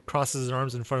like crosses his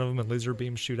arms in front of him and laser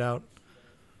beams shoot out.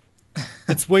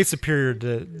 It's way superior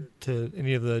to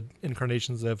any of the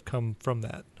incarnations that have come from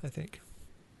that, I think.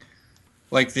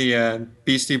 Like the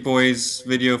Beastie Boys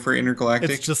video for Intergalactic?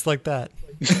 It's just like that.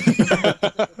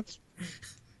 I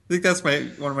think that's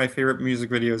one of my favorite music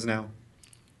videos now.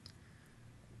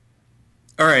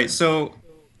 All right, so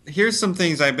here's some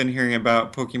things I've been hearing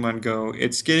about Pokemon Go.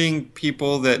 It's getting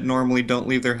people that normally don't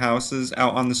leave their houses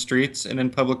out on the streets and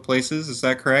in public places. Is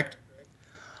that correct?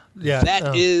 Yeah,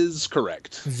 That is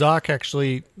correct. Zoc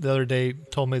actually the other day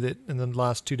told me that in the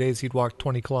last 2 days he'd walked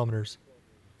 20 kilometers.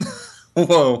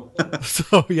 Whoa.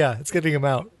 So yeah, it's getting him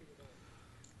out.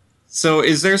 So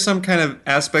is there some kind of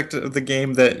aspect of the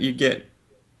game that you get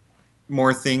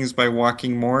more things by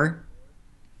walking more?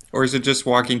 Or is it just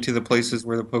walking to the places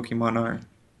where the Pokemon are?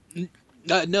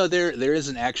 No, there is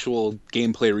an actual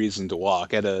gameplay reason to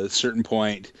walk. At a certain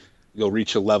point, you'll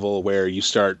reach a level where you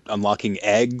start unlocking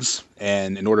eggs,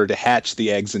 and in order to hatch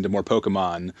the eggs into more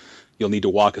Pokemon, you'll need to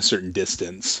walk a certain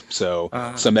distance. So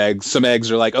some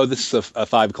eggs are like, oh, this is a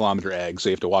 5 kilometer egg, so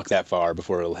you have to walk that far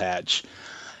before it'll hatch.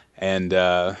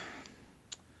 And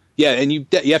yeah, and you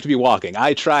have to be walking.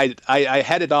 I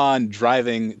had it on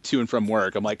driving to and from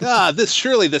work. I'm like,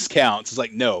 surely this counts. It's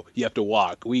like, no, you have to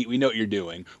walk. We know what you're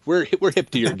doing. We're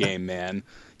hip to your game, man.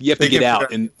 You have to get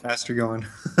out and faster going.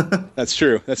 That's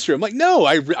true. I'm like, no,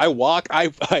 I walk.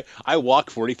 I walk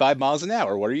 45 miles an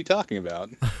hour. What are you talking about?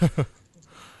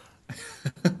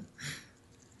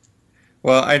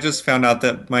 Well, I just found out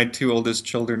that my 2 oldest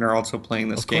children are also playing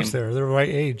this game. Of course they're the right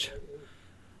age.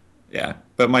 Yeah,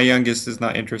 but my youngest is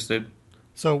not interested.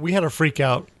 So we had a freak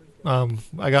out. I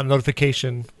got a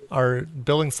notification. Our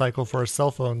billing cycle for our cell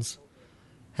phones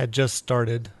had just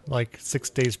started, like 6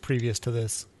 days previous to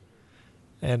this.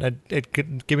 And it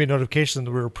could give me a notification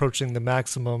that we were approaching the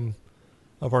maximum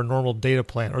of our normal data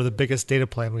plan, or the biggest data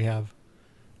plan we have.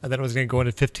 And then it was going to go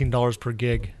into $15 per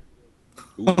gig.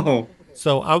 Oh.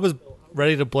 So I was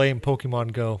ready to blame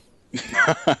Pokemon Go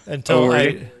until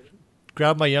I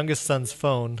grabbed my youngest son's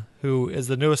phone, who is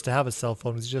the newest to have a cell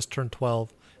phone. He's just turned 12.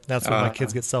 And that's when my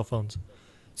kids get cell phones.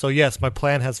 So yes, my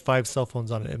plan has 5 cell phones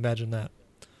on it. Imagine that.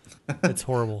 It's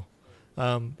horrible.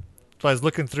 So I was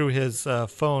looking through his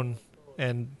phone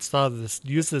and saw this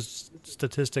usage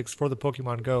statistics for the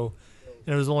Pokemon Go,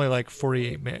 and it was only like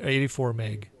 84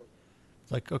 meg.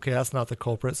 It's like, okay, that's not the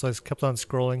culprit. So I just kept on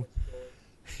scrolling.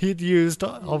 He'd used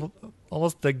almost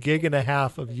 1.5 gigs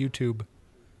of YouTube.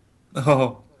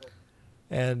 Oh.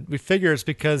 And we figure it's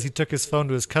because he took his phone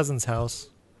to his cousin's house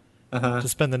to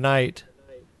spend the night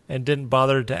and didn't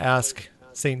bother to ask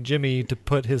St. Jimmy to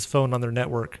put his phone on their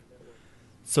network.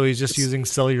 So he's just using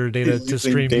cellular data to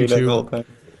stream YouTube.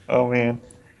 Oh, man.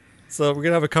 So we're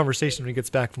going to have a conversation when he gets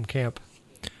back from camp.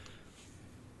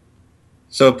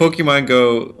 So Pokemon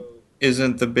Go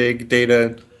isn't the big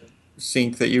data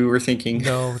sink that you were thinking.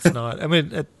 No, it's not. I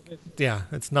mean,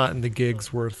 it's not in the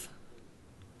gigs worth.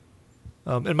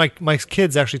 And my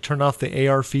kids actually turned off the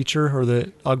AR feature, or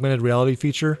the augmented reality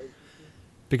feature,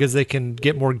 because they can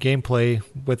get more gameplay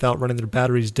without running their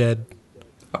batteries dead.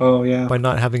 Oh, yeah. By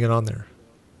not having it on there.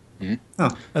 Mm-hmm. Oh.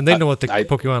 And they know what the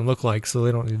Pokemon look like, so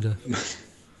they don't need to.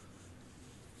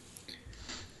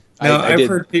 Now, I've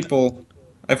heard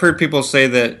people say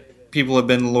that people have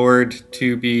been lured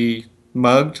to be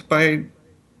mugged by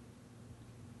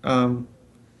in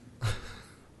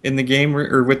the game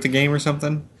or with the game or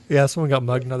something. Yeah, someone got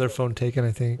mugged and had their phone taken,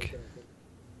 I think.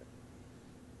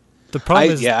 The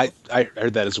problem is... Yeah, I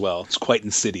heard that as well. It's quite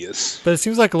insidious. But it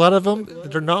seems like a lot of them,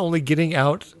 they're not only getting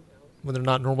out when they're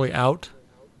not normally out,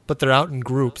 but they're out in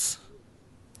groups.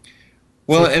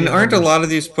 Well, and aren't a lot of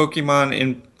these Pokemon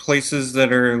in places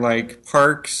that are like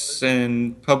parks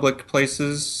and public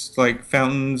places, like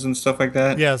fountains and stuff like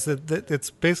that? Yes, it's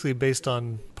basically based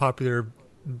on popular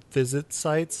visit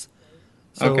sites.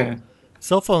 So okay.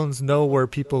 Cell phones know where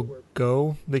people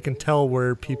go. They can tell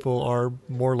where people are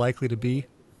more likely to be.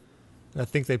 I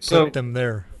think they put them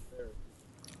there.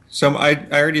 So I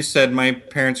already said my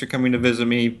parents are coming to visit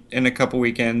me in a couple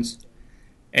weekends,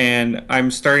 and I'm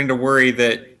starting to worry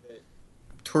that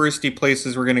touristy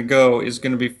places we're going to go is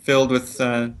going to be filled with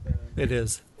it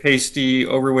is pasty,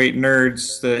 overweight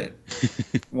nerds that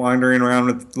wandering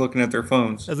around looking at their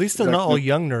phones. At least they're not all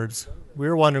young nerds. We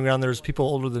were wandering around. There's people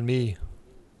older than me.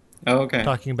 Oh, okay.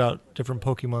 Talking about different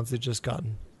Pokemons they've just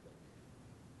gotten.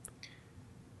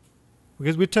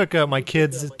 Because we took my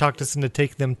kids, talked us into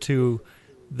taking them to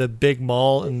the big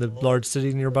mall in the large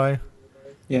city nearby.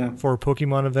 Yeah. For a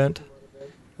Pokemon event.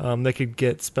 They could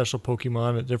get special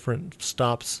Pokemon at different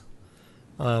stops.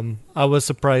 I was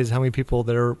surprised how many people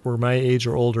there were my age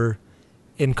or older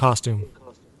in costume.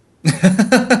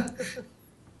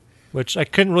 Which I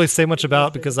couldn't really say much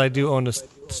about because I do own a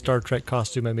Star Trek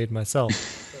costume I made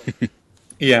myself.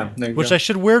 Yeah, there you Which go. I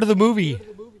should wear to the movie.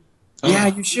 Yeah,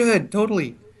 you should.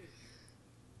 Totally.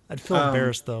 I'd feel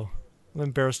embarrassed, though. I'm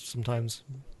embarrassed sometimes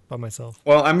by myself.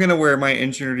 Well, I'm going to wear my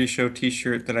Enginerdy Show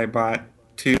t-shirt that I bought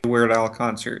to the Weird Al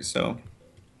concert, so...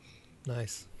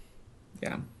 Nice.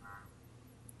 Yeah.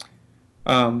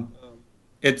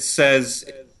 It says,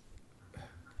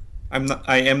 I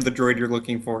am the droid you're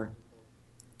looking for,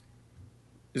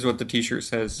 is what the t-shirt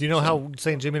says. Do you know So- how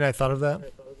St. Jimmy and I thought of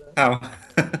that? How?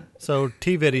 So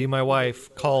T-Viddy, my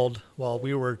wife, called while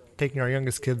we were taking our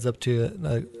youngest kids up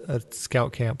to a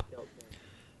scout camp.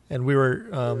 And we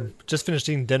were just finished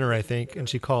eating dinner, I think, and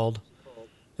she called.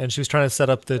 And she was trying to set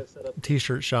up the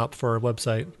T-shirt shop for our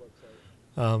website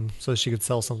so she could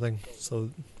sell something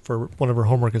for one of her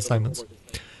homework assignments.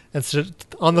 And so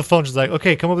on the phone, she's like,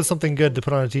 okay, come up with something good to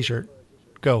put on a T-shirt.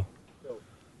 Go.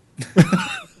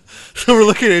 So we're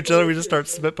looking at each other. We just start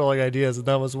spitballing ideas. And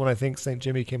that was one I think St.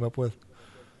 Jimmy came up with.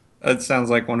 That sounds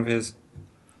like one of his.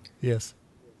 Yes.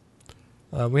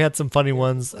 We had some funny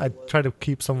ones. I try to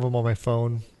keep some of them on my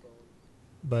phone.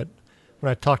 But when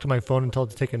I talk to my phone and tell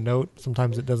it to take a note,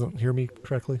 sometimes it doesn't hear me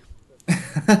correctly.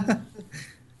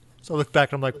 So I look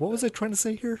back and I'm like, what was I trying to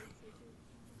say here?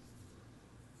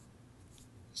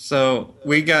 So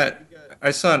I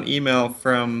saw an email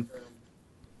from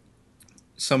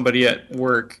somebody at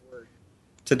work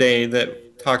today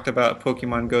that talked about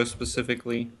Pokemon Go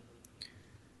specifically.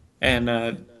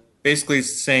 And basically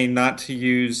saying not to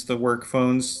use the work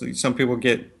phones. Some people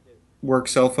get work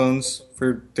cell phones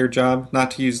for their job,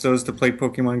 not to use those to play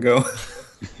Pokemon Go.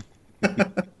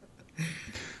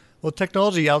 Well,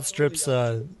 technology outstrips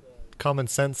common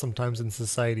sense sometimes in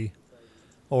society,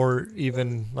 or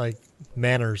even like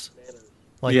manners,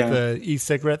 like the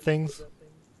e-cigarette things.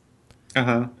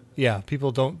 Uh-huh. Yeah,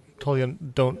 people don't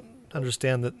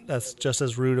understand that that's just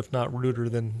as rude, if not ruder,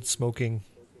 than smoking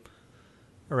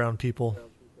around people.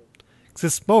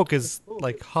 Because smoke is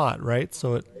like hot, right?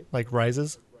 So it like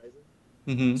rises.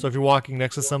 Mm-hmm. So if you're walking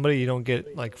next to somebody, you don't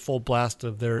get like full blast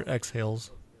of their exhales.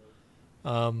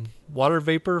 Water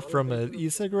vapor from an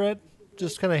e-cigarette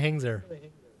just kind of hangs there.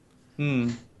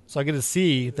 Hmm. So I get to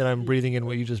see that I'm breathing in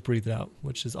what you just breathed out,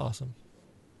 which is awesome.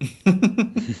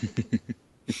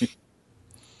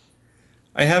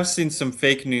 I have seen some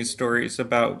fake news stories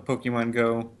about Pokemon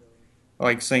Go,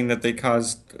 like saying that they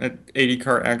caused an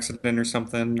 80-car accident or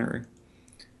something, or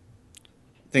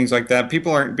things like that.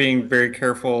 People aren't being very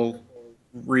careful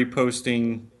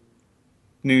reposting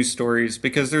news stories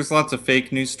because there's lots of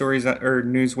fake news stories or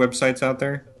news websites out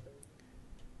there.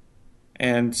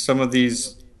 And some of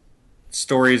these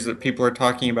stories that people are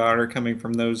talking about are coming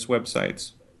from those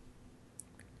websites.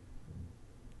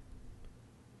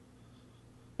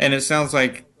 And it sounds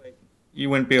like you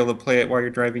wouldn't be able to play it while you're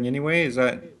driving anyway.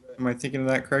 Am I thinking of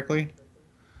that correctly?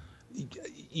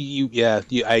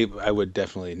 I would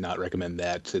definitely not recommend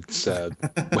that.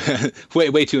 It's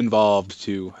way too involved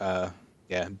to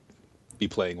be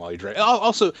playing while you're driving.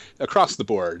 Also, across the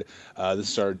board, this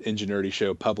is our Enginerdy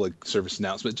show public service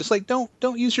announcement. Just like don't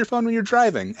use your phone when you're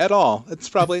driving at all. It's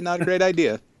probably not a great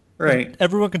idea. Right.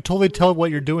 Everyone can totally tell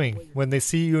what you're doing when they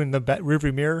see you in the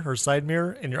rearview mirror or side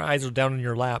mirror, and your eyes are down in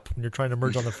your lap when you're trying to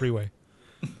merge on the freeway.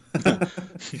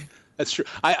 That's true.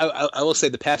 I will say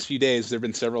the past few days there have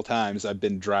been several times I've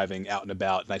been driving out and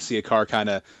about and I see a car kind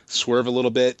of swerve a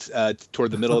little bit toward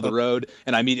the middle of the road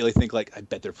and I immediately think like I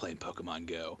bet they're playing Pokemon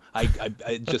Go. I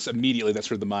just immediately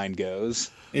that's where the mind goes.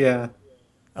 Yeah.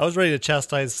 I was ready to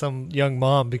chastise some young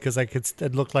mom because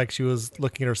it looked like she was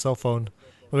looking at her cell phone.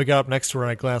 When we got up next to her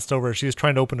and I glanced over, she was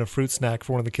trying to open a fruit snack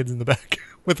for one of the kids in the back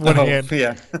with one hand.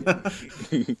 Yeah.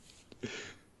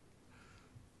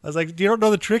 I was like, you don't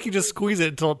know the trick? You just squeeze it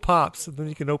until it pops, and then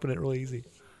you can open it really easy.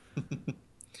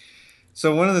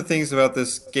 So one of the things about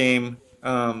this game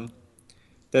that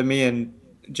me and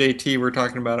JT were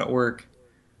talking about at work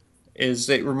is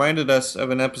it reminded us of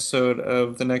an episode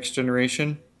of The Next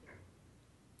Generation.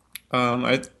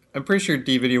 I'm pretty sure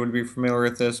DVD would be familiar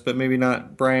with this, but maybe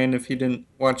not Brian if he didn't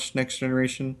watch Next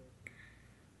Generation.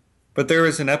 But there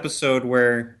was an episode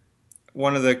where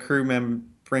one of the crewmen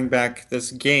bring back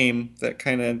this game that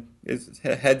kind of is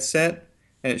a headset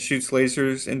and it shoots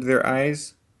lasers into their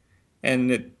eyes,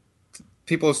 and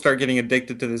people start getting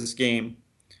addicted to this game,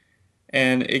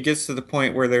 and it gets to the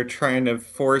point where they're trying to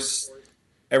force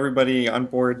everybody on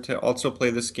board to also play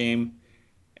this game,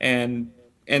 and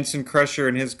Ensign Crusher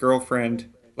and his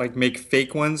girlfriend like make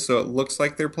fake ones so it looks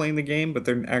like they're playing the game, but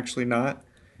they're actually not,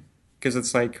 because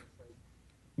it's like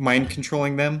mind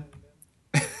controlling them.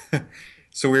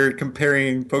 So we're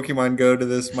comparing Pokemon Go to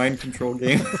this mind control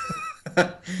game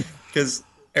because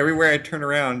everywhere I turn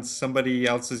around, somebody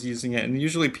else is using it, and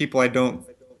usually people I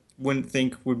wouldn't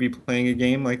think would be playing a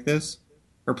game like this,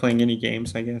 or playing any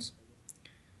games, I guess.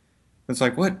 It's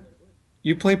like, what?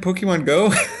 You play Pokemon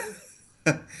Go?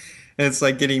 And it's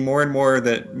like getting more and more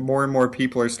that more and more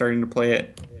people are starting to play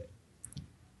it.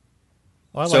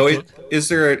 I So, like it. is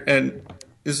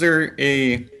there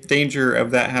a danger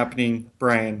of that happening,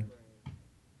 Brian?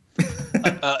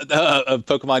 Of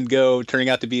Pokemon Go turning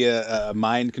out to be a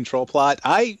mind control plot.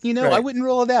 I Right. wouldn't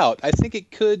rule it out. I think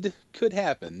it could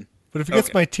happen. But if it gets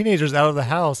Okay. my teenagers out of the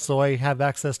house, so I have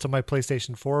access to my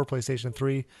PlayStation 4, PlayStation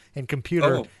 3, and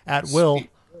computer Oh, at will, sweet.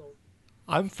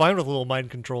 I'm fine with a little mind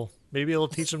control. Maybe it'll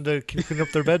teach them to clean up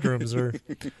their bedrooms or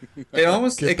It kind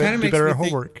of do makes better me at think.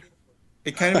 homework.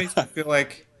 It kind of makes me feel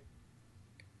like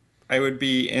I would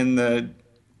be in the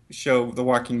show The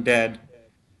Walking Dead.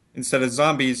 Instead of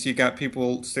zombies, you got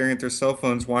people staring at their cell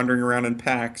phones, wandering around in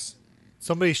packs.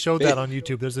 Somebody showed that on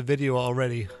YouTube. There's a video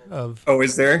already of Oh,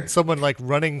 is there? someone like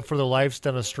running for their lives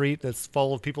down a street that's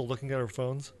full of people looking at their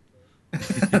phones.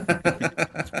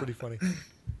 It's pretty funny.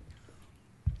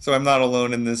 So I'm not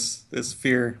alone in this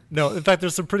fear. No, in fact,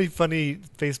 there's some pretty funny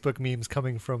Facebook memes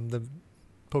coming from the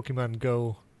Pokemon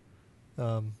Go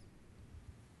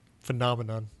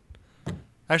phenomenon.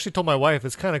 I actually told my wife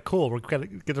it's kind of cool. We're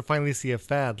going to finally see a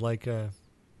fad like you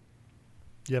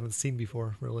haven't seen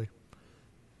before, really.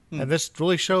 And this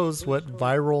really shows what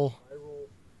viral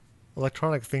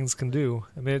electronic things can do.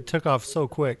 I mean, it took off so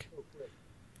quick.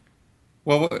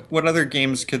 Well, what other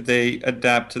games could they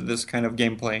adapt to this kind of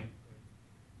gameplay?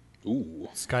 Ooh.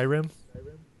 Skyrim.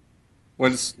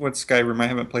 What's Skyrim? I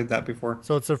haven't played that before.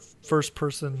 So it's a first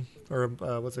person, or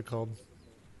what's it called?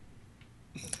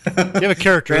 You have a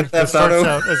character Grand that Theft starts Auto?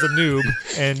 out as a noob,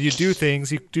 and you do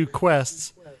things, you do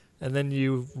quests, and then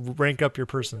you rank up your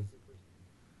person.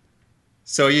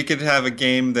 So you could have a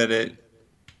game that it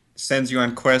sends you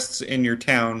on quests in your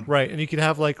town. Right, and you could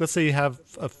have, like, let's say you have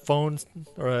a phone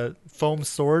or a foam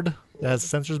sword that has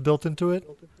sensors built into it.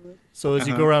 So as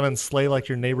you go around and slay, like,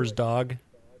 your neighbor's dog,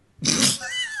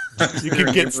 you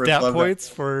can get stat points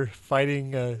for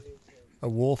fighting a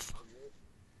wolf.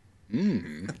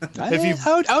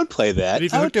 I would play that. And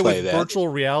if you I would hooked it play with that. virtual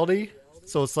reality,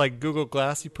 so it's like Google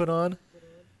Glass you put on,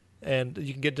 and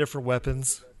you can get different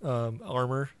weapons,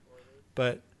 armor,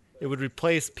 but it would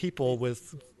replace people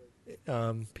with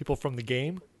people from the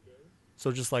game.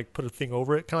 So just like put a thing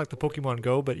over it, kind of like the Pokemon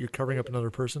Go, but you're covering up another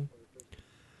person.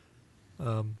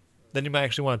 Then you might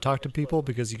actually want to talk to people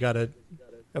because you got to.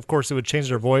 Of course, it would change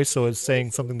their voice, so it's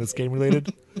saying something that's game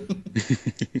related.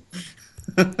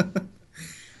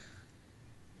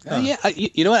 Yeah,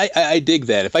 you know what? I dig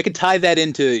that. If I could tie that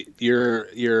into your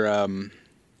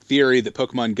theory that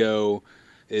Pokemon Go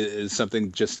is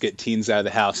something just to get teens out of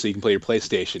the house so you can play your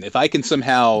PlayStation. If I can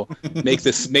somehow make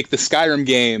the Skyrim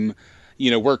game,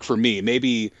 work for me,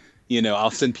 maybe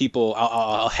I'll send people.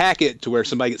 I'll hack it to where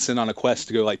somebody gets sent on a quest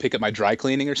to go like pick up my dry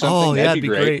cleaning or something. Oh, yeah, That'd that'd be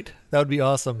great. That would be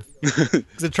awesome.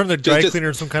 Because it turn the dry cleaner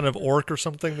into some kind of orc or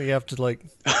something that you have to like.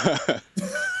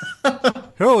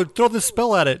 Oh, throw this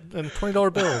spell at it and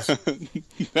 $20 bills.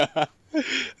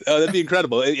 Oh, that'd be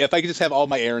incredible. If I could just have all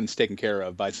my errands taken care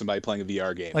of by somebody playing a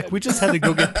VR game. Like we just had to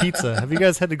go get pizza. Have you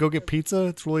guys had to go get pizza?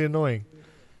 It's really annoying.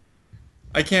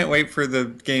 I can't wait for the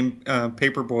game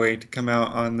Paperboy to come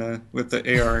out with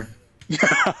the AR. You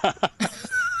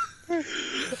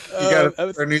got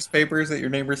our newspapers at your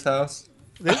neighbor's house.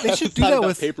 They should do Thought that about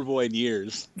with. Paperboy in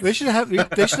years. They should have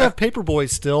Paperboy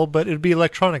still, but it'd be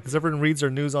electronic because everyone reads their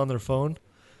news on their phone.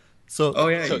 So, Oh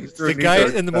yeah, you throw the news guy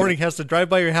articles in the at morning it. has to drive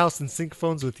by your house and sync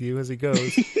phones with you as he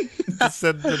goes to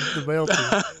send the mail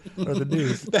to or the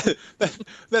news.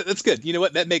 That's good. You know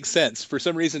what? That makes sense. For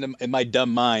some reason, in my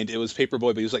dumb mind, it was Paperboy,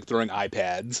 but he was like throwing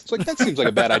iPads. It's like that seems like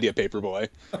a bad idea, Paperboy.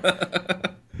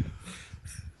 I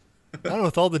don't know.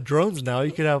 With all the drones now,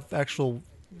 you could have actual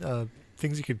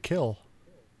things you could kill.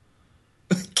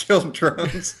 Kill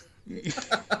drones.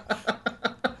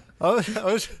 I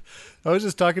was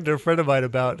just talking to a friend of mine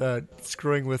about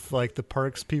screwing with like the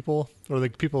parks people or the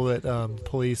people that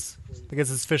police. I guess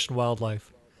it's Fish and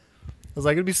Wildlife. I was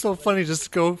like, it'd be so funny just to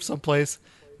go someplace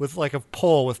with like a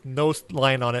pole with no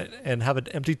line on it and have an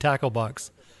empty tackle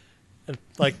box, and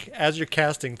like as you're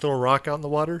casting, throw a rock out in the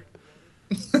water,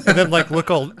 and then like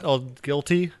look all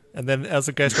guilty, and then as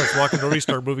the guy starts walking over, you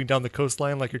start moving down the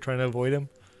coastline like you're trying to avoid him.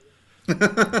 And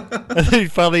then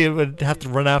finally it would have to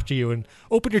run after you and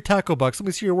open your tackle box. Let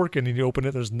me see you're working. And you open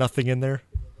it. There's nothing in there.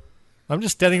 I'm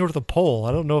just standing over with a pole.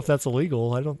 I don't know if that's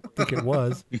illegal. I don't think it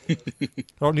was. I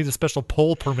don't need a special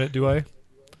pole permit, do I?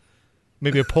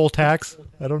 Maybe a poll tax?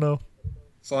 I don't know.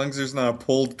 As long as there's not a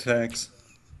pulled tax.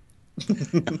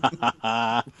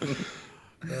 All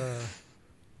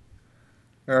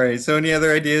right. So, any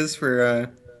other ideas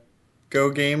for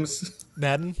Go games?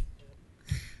 Madden?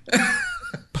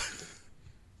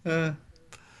 I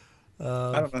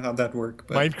don't know how that'd work.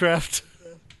 But Minecraft?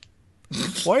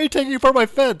 Why are you taking apart my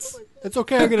fence? It's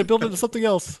okay. I'm going to build it into something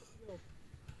else.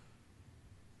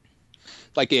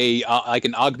 like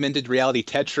an augmented reality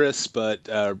Tetris, but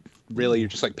really you're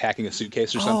just like packing a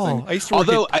suitcase or something. I used to work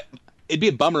Although it'd be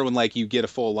a bummer when like you get a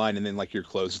full line and then like your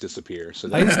clothes disappear. So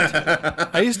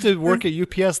I used to work at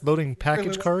UPS loading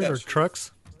package cars or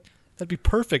trucks. That'd be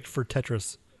perfect for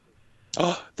Tetris.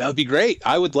 Oh, that would be great.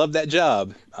 I would love that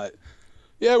job.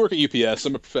 Yeah, I work at UPS.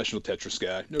 I'm a professional Tetris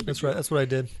guy. No big That's deal. right. That's what I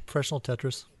did. Professional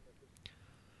Tetris.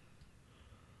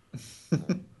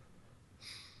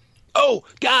 Oh,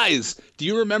 guys, do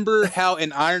you remember how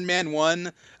in Iron Man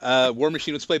 1, War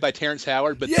Machine was played by Terrence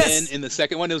Howard, but then in the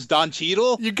second one it was Don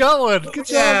Cheadle? You got one. Good job,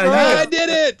 Yeah, Brian. I did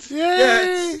it! Yay!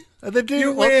 Yes. And they did,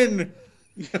 You win.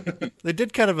 They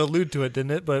did kind of allude to it,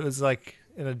 didn't it? But it was like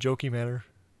in a jokey manner.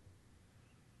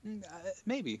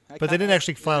 Maybe. But they didn't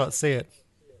actually flat out say it.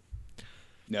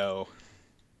 No.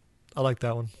 I like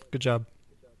that one. Good job.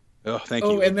 Oh, thank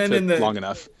Oh, you. and then It in took the- long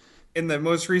enough. In the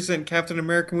most recent Captain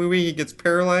America movie, he gets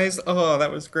paralyzed. Oh, that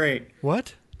was great.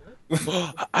 What?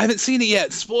 I haven't seen it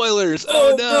yet. Spoilers.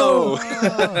 Oh,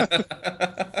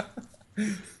 no.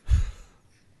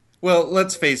 Well,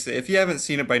 let's face it. If you haven't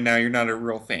seen it by now, you're not a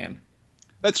real fan.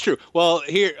 That's true. Well,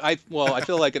 I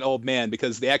feel like an old man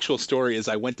because the actual story is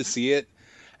I went to see it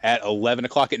at 11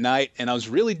 o'clock at night, and I was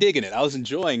really digging it. I was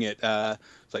enjoying it.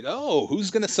 It's like, oh,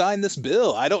 who's going to sign this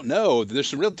bill? I don't know. There's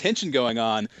some real tension going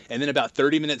on. And then about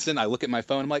 30 minutes in, I look at my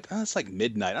phone. I'm like, oh, it's like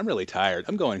midnight. I'm really tired.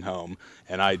 I'm going home.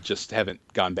 And I just haven't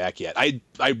gone back yet. I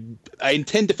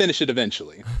intend to finish it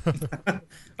eventually.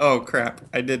 Oh, crap.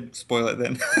 I did spoil it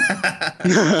then.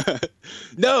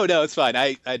 No, it's fine.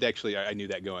 I knew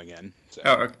that going in. So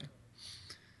Oh, okay.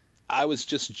 I was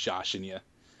just joshing you.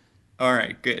 All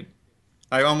right, good.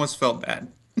 I almost felt bad.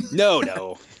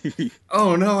 No.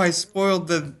 Oh, no, I spoiled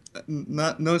the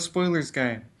no spoilers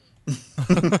guy.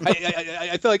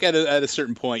 I feel like at a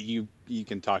certain point you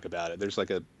can talk about it. There's like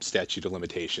a statute of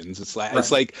limitations. It's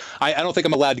like I don't think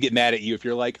I'm allowed to get mad at you if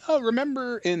you're like, oh,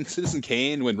 remember in Citizen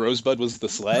Kane when Rosebud was the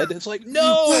sled? It's like,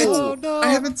 no. Oh, no. I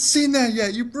haven't seen that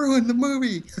yet. You ruined the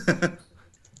movie.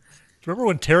 Remember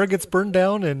when Tara gets burned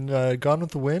down in Gone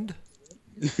with the Wind?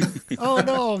 Oh,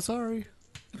 no. Sorry.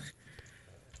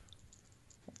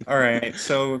 All right,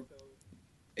 so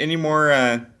any more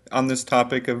on this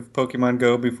topic of Pokemon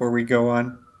Go before we go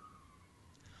on?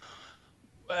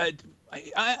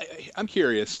 I'm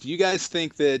curious. Do you guys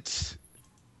think that?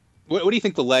 What do you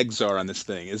think the legs are on this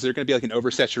thing? Is there going to be like an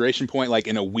oversaturation point? Like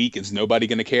in a week, is nobody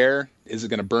going to care? Is it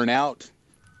going to burn out?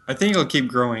 I think it'll keep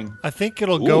growing. I think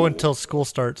it'll go Ooh. until school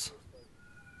starts.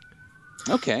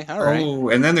 Okay, all right. Oh,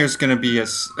 and then there's going to be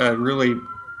a really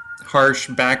harsh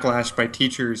backlash by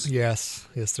teachers Yes,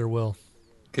 there will.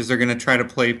 because they're going to try to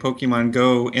play Pokemon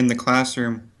Go in the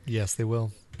classroom, Yes, they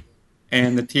will.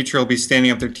 and the teacher will be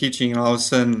standing up there teaching, and all of a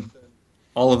sudden,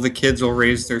 all of the kids will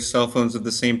raise their cell phones at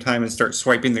the same time and start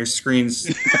swiping their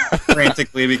screens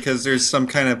frantically because there's some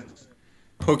kind of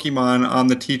Pokemon on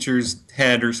the teacher's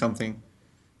head or something.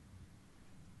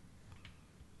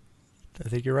 I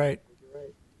think you're right.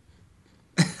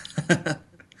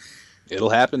 It'll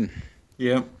happen.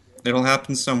 Yep. It'll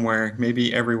happen somewhere,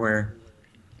 maybe everywhere.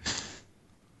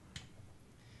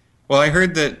 Well, I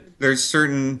heard that there's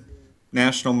certain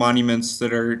national monuments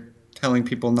that are telling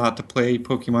people not to play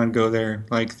Pokemon Go there,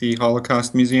 like the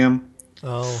Holocaust Museum.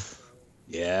 Oh.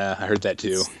 Yeah, I heard that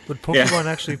too. Would Pokemon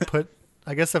actually put,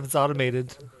 I guess if it's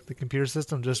automated, the computer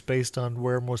system just based on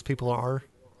where most people are,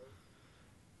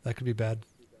 that could be bad.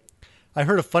 I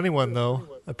heard a funny one, though.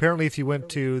 Apparently, if you went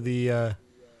to the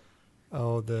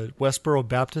Westboro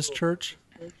Baptist Church,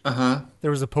 Uh-huh.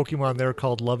 there was a Pokemon there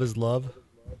called Love is Love,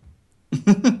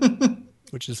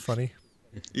 which is funny.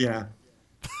 Yeah.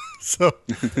 So,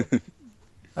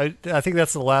 I think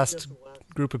that's the last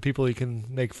group of people you can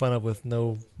make fun of with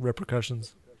no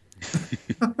repercussions.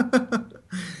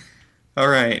 All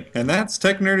right. And that's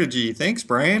Technerdy. Thanks,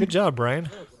 Brian. Good job, Brian.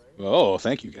 Oh,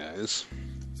 thank you guys.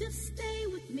 Just stay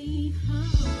with me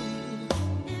home.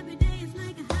 Every day is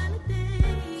like a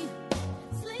holiday.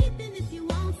 Sleeping if you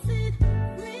want, sit,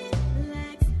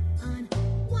 relax,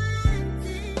 unwind,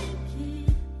 and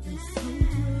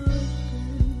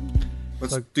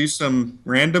Let's do some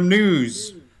random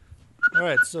news. All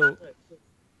right, so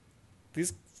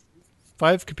these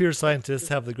 5 computer scientists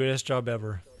have the greatest job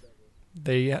ever.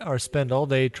 They are spend all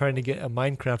day trying to get a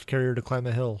Minecraft carrier to climb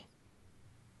a hill.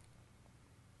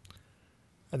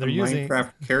 And they're A using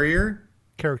Minecraft carrier?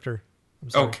 character. I'm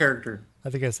Oh, sorry. character. I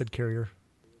think I said carrier.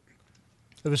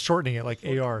 I was shortening it like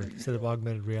AR instead of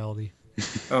augmented reality.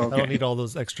 Oh, I don't okay. need all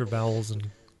those extra vowels and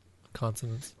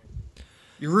consonants.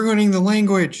 You're ruining the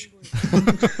language.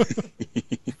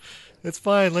 It's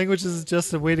fine. Language is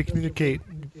just a way to communicate.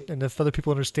 And if other people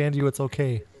understand you, it's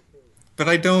okay. But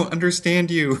I don't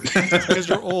understand you. Because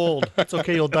you're old. It's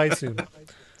okay, you'll die soon.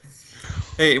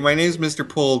 Hey, my name's Mr.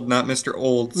 Pulled, not Mr.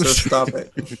 Old, so stop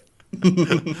it.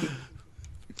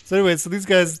 So anyway, so these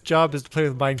guys' job is to play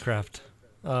with Minecraft.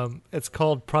 It's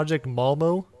called Project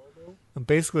Malmo. And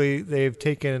basically, they've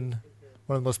taken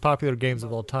one of the most popular games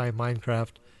of all time,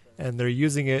 Minecraft, and they're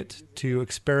using it to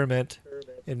experiment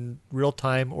in real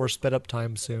time or sped up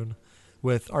time soon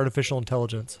with artificial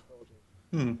intelligence.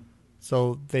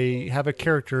 So they have a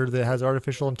character that has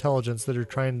artificial intelligence that are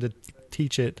trying to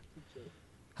teach it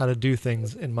how to do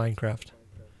things in Minecraft.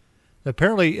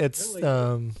 Apparently, it's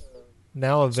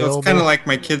now available. So it's kind of like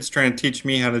my kids trying to teach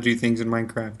me how to do things in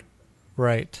Minecraft.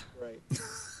 Right.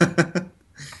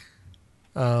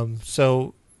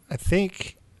 So I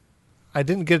think I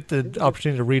didn't get the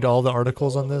opportunity to read all the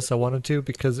articles on this. I wanted to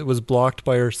because it was blocked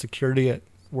by our security at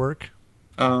work.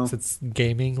 Oh, It's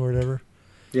gaming or whatever.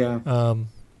 yeah.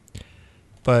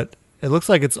 But it looks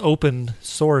like it's open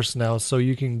source now, so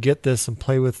you can get this and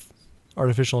play with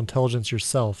artificial intelligence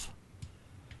yourself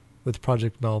with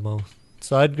Project Malmo.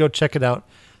 So I'd go check it out.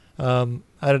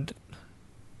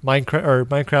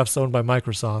 Minecraft's owned by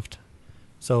Microsoft,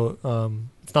 so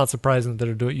it's not surprising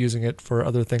that they're using it for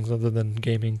other things other than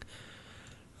gaming.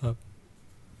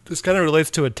 This kind of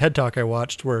relates to a TED Talk I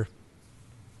watched where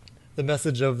the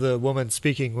message of the woman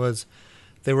speaking was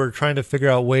they were trying to figure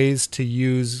out ways to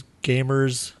use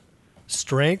gamers'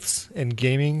 strengths in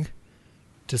gaming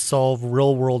to solve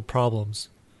real-world problems.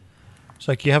 It's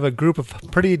like you have a group of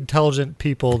pretty intelligent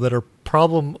people that are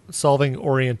problem-solving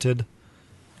oriented.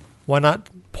 Why not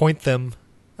point them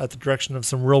at the direction of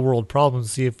some real-world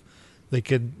problems, see if they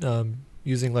could,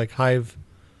 using like Hive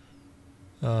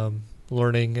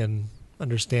learning and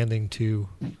understanding to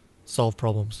solve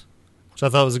problems. Which I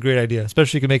thought was a great idea,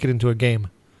 especially if you can make it into a game.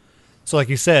 So like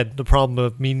you said, the problem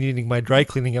of me needing my dry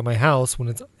cleaning at my house when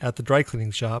it's at the dry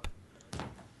cleaning shop,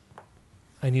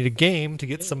 I need a game to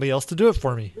get somebody else to do it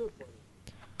for me.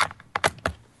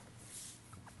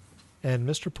 And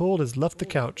Mr. Poole has left the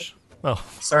couch. Oh,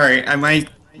 Sorry, my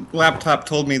laptop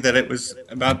told me that it was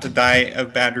about to die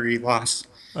of battery loss,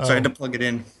 so I had to plug it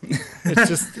in. it's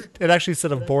just, it actually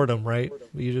said of boredom, right?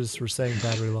 You just were saying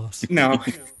battery loss No,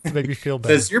 to make me feel it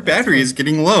better. says your battery is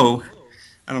getting low.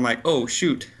 And I'm like, oh,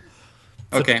 shoot.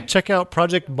 Okay. Check out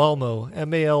Project Malmo,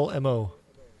 M-A-L-M-O.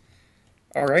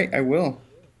 All right, I will.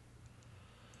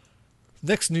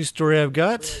 Next news story I've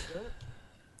got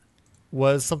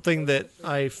was something that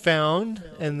I found,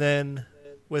 and then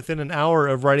within an hour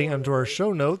of writing onto our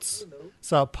show notes,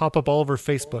 saw it pop up all over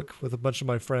Facebook with a bunch of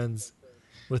my friends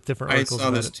with different I articles saw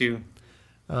about this it. too.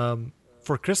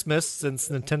 For Christmas, since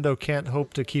Nintendo can't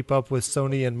hope to keep up with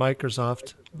Sony and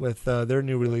Microsoft with their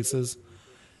new releases,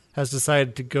 has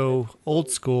decided to go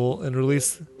old school and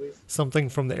release something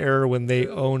from the era when they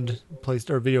owned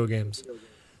video games.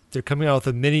 They're coming out with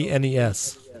a mini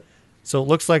NES. So it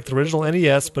looks like the original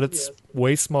NES, but it's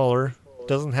way smaller.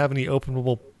 Doesn't have any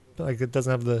openable, like it doesn't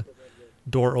have the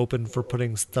door open for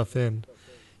putting stuff in.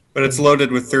 But it's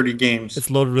loaded with 30 games. It's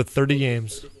loaded with 30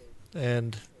 games.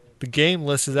 And the game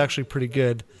list is actually pretty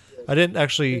good. I didn't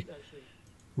actually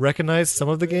recognize some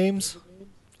of the games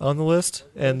on the list,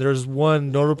 and there's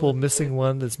one notable missing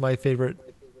one that's my favorite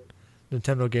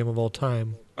Nintendo game of all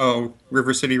time. Oh,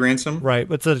 River City Ransom? Right,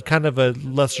 but it's a kind of a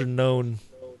lesser known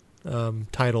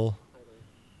title.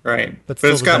 Right. But But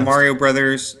still it's the got best. Mario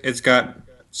Brothers. It's got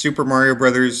Super Mario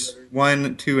Brothers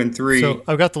 1, 2, and 3. So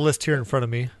I've got the list here in front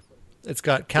of me. It's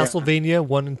got Castlevania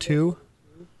 1 and 2.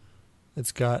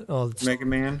 It's got Mega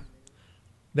Man.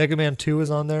 Mega Man 2 is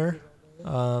on there.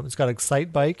 It's got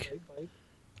Excite Bike.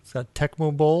 It's got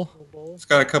Tecmo Bowl. It's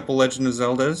got a couple Legend of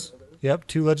Zeldas. Yep,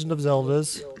 2 Legend of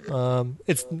Zeldas.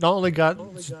 It's not only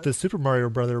got the Super Mario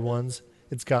Brother ones,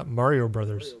 it's got Mario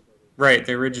Brothers. Right,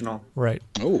 the original. Right.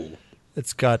 Oh,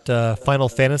 It's got Final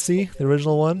Fantasy, the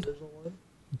original one.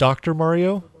 Dr.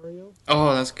 Mario.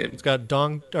 Oh, that's good. It's got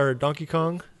Donkey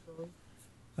Kong.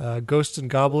 Ghosts and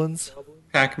Goblins.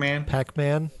 Pac-Man.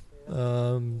 Pac-Man.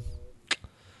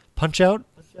 Punch-Out.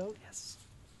 Yes.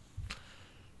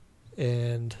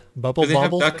 And Bubble Do they have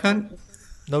Bobble. Duck Hunt?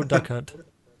 No Duck Hunt.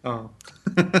 Oh.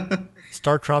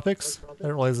 Star Tropics. I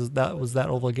didn't realize that was that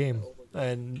old a game.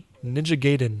 And Ninja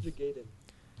Gaiden.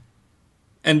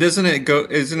 And isn't it going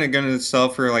to sell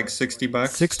for like $60?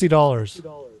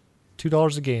 $60.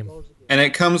 $2 a game. And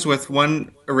it comes with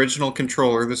one original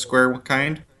controller, the square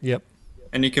kind, Yep.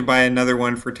 and you can buy another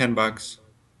one for $10.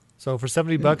 So for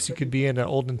 $70, you could be in an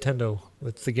old Nintendo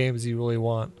with the games you really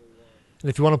want. And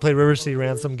if you want to play River City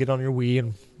Ransom, get on your Wii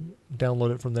and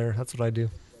download it from there. That's what I do.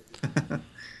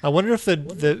 I wonder if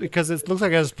because it looks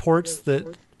like it has ports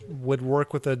that would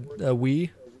work with a Wii.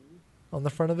 on the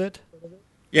front of it.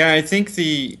 Yeah, I think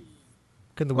the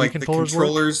Can the Wii like the controllers work?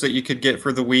 controllers that you could get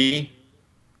for the Wii,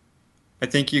 I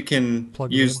think you can Plug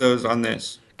them use in. those on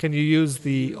this. Can you use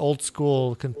the old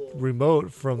school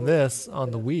remote from this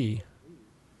on the Wii?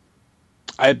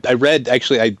 I read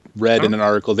in an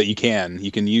article that you can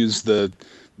use the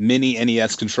mini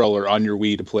NES controller on your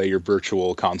Wii to play your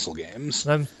virtual console games.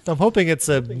 And I'm hoping it's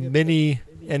a mini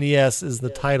NES is the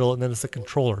title, and then it's a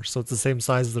controller, so it's the same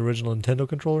size as the original Nintendo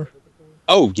controller.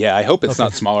 Oh yeah, I hope it's Okay.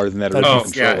 not smaller than that That'd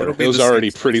original be- yeah, controller. it'll be It was the same already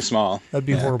size. pretty small. That'd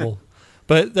be horrible.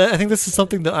 But I think this is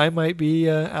something that I might be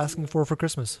asking for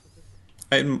Christmas.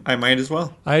 I might as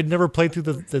well. I had never played through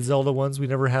the Zelda ones. We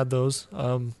never had those.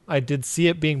 I did see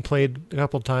it being played a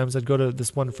couple of times. I'd go to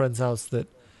this one friend's house that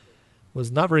was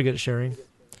not very good at sharing.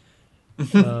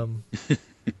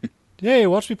 Yay,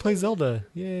 watch me play Zelda.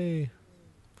 Yay.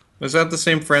 Was that the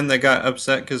same friend that got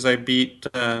upset because I beat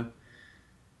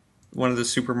one of the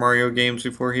Super Mario games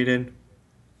before he did?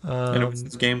 And it was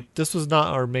his game? This was not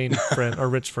our main friend, our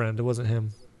rich friend. It wasn't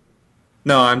him.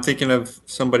 No, I'm thinking of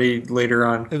somebody later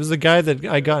on. It was the guy that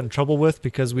I got in trouble with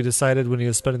because we decided when he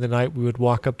was spending the night we would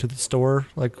walk up to the store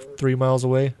like 3 miles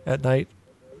away at night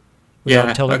without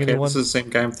Yeah, telling okay, anyone. this is the same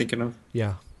guy I'm thinking of.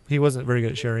 Yeah, he wasn't very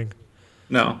good at sharing,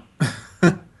 No.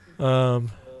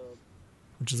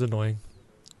 which is annoying.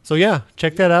 So yeah,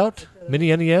 check that out.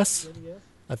 Mini NES.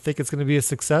 I think it's going to be a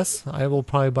success. I will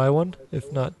probably buy one,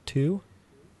 if not two.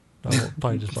 No, I will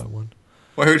probably just buy one.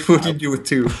 What did you do with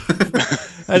two?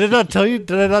 I did not tell you.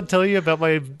 Did I not tell you about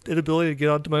my inability to get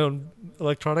onto my own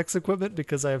electronics equipment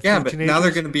because I have Yeah, three but teenagers now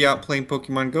they're going to be out playing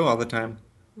Pokemon Go all the time.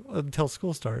 until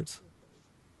school starts?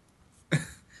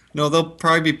 No, they'll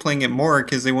probably be playing it more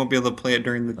because they won't be able to play it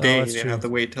during the day. that's They true. have to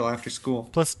wait till after school.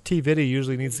 Plus, T-Vidi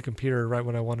usually needs the computer right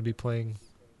when I want to be playing.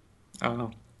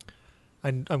 Oh.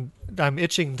 I'm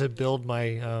itching to build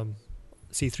my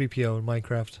C-3PO in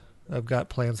Minecraft. I've got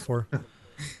plans for,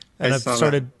 and I I've saw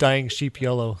started dyeing sheep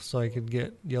yellow so I can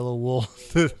get yellow wool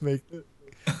to make.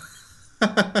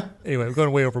 Anyway, I'm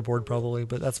going way overboard probably,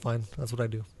 but that's fine. That's what I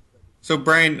do. So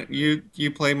Brian, you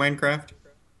play Minecraft?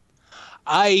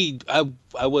 I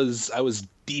was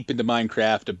deep into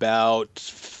Minecraft about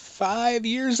 5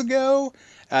 years ago.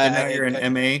 And now you're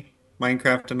an MA,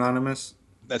 Minecraft Anonymous?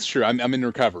 That's true. I'm in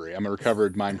recovery. I'm a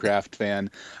recovered Minecraft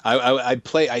fan.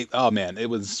 Oh man, it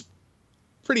was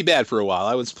pretty bad for a while.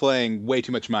 I was playing way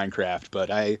too much Minecraft, but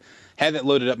I haven't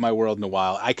loaded up my world in a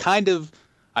while. I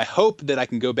hope that I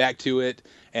can go back to it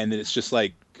and that it's just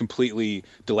like completely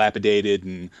dilapidated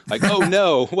and like, oh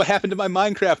no, what happened to my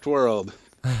Minecraft world?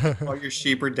 All your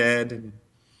sheep are dead. And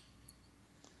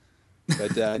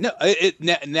But no,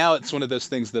 now it's one of those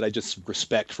things that I just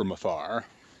respect from afar.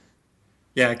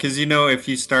 yeah, because if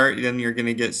you start, then you're going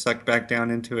to get sucked back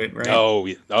down into it, right?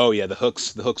 Oh yeah, the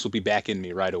hooks will be back in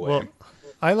me right away. Well,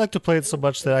 I like to play it so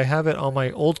much that I have it on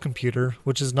my old computer,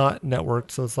 which is not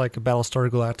networked, so it's like a Battlestar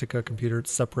Galactica computer.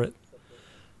 It's separate,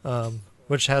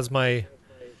 which has my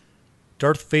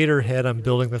Darth Vader head I'm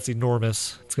building that's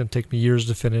enormous. It's going to take me years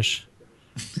to finish.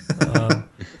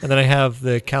 And then I have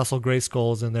the Castle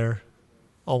Grayskulls in there,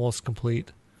 almost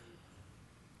complete.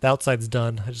 The outside's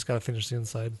done. I just got to finish the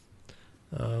inside.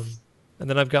 And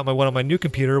then I've got one on my new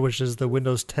computer, which is the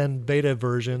Windows 10 beta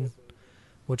version,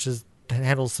 which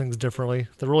handles things differently.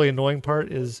 The really annoying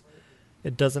part is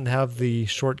it doesn't have the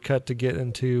shortcut to get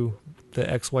into the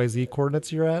XYZ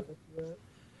coordinates you're at,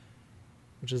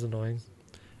 which is annoying.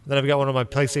 And then I've got one on my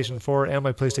PlayStation 4 and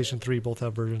my PlayStation 3, both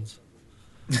have versions.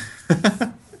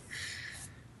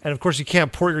 And of course, you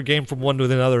can't port your game from one to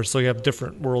another, so you have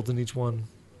different worlds in each one.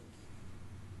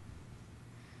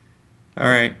 All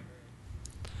right.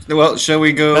 Well, shall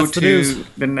we go That's the news. to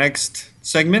the next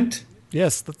segment?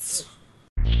 Yes, that's.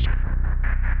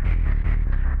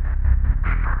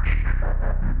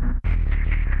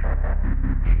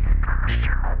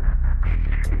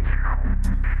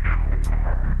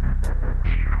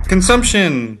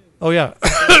 Consumption. Oh, yeah.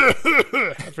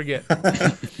 I forget.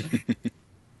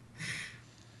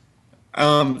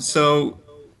 So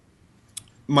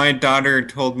my daughter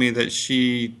told me that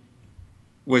she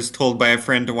was told by a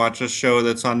friend to watch a show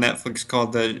that's on Netflix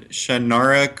called the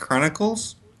Shannara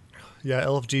Chronicles. Yeah,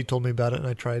 LFG told me about it, and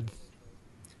I tried.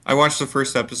 I watched the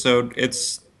first episode.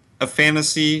 It's a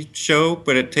fantasy show,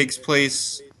 but it takes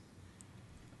place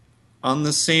on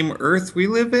the same Earth we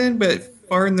live in, but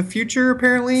far in the future,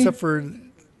 apparently. Except for,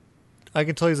 I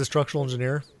can tell he's a structural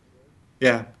engineer.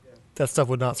 Yeah, That stuff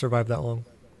would not survive that long.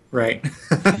 right.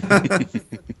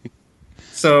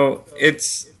 So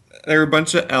they're a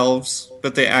bunch of elves,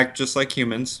 but they act just like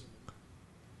humans.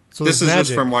 So This is there's just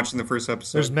magic. from watching the first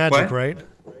episode. There's magic, What? right?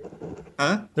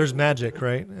 Huh? There's magic,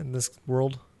 right, in this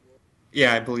world?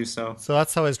 Yeah, I believe so. So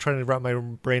that's how I was trying to wrap my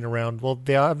brain around. Well,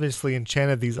 they obviously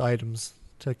enchanted these items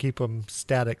to keep them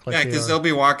static like Yeah, they because are. they'll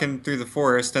be walking through the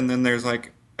forest, and then there's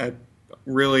like a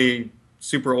really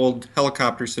super old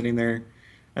helicopter sitting there,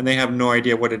 and they have no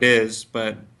idea what it is,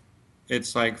 but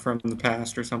it's like from the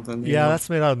past or something, you Yeah, know? that's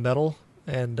made out of metal,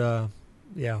 and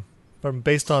yeah, from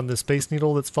based on the Space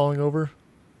Needle that's falling over. I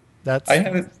That's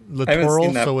haven't seen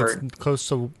littoral, that so it's part. close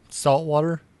to salt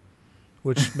water,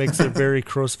 which makes it a very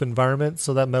corrosive environment.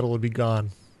 So that metal would be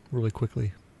gone really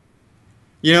quickly.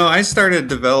 You know, I started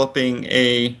developing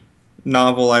a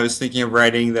novel I was thinking of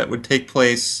writing that would take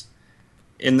place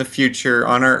in the future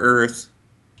on our Earth,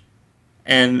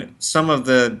 and some of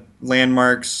the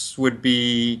landmarks would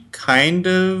be kind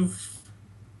of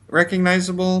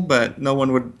recognizable, but no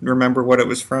one would remember what it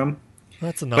was from.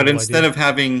 That's a But novel instead idea. of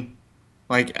having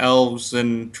like elves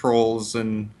and trolls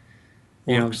and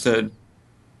Orcs. the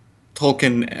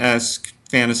Tolkien-esque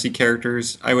fantasy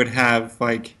characters, I would have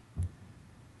like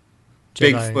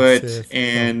Jedi and Bigfoot Sith. Oh,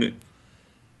 and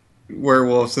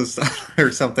werewolves and stuff,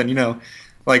 or something,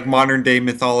 like modern day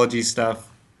mythology stuff.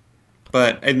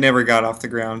 But it never got off the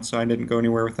ground, so I didn't go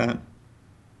anywhere with that.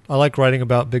 I like writing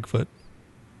about Bigfoot.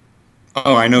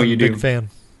 Oh, I know I'm you a big do. fan. In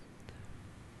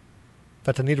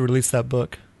fact, I need to release that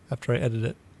book after I edit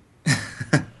it.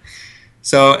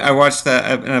 So I watched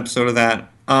an episode of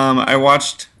that. I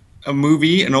watched a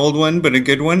movie, an old one, but a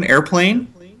good one,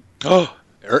 Airplane. Oh,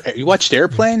 you watched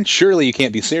Airplane? Surely you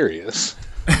can't be serious.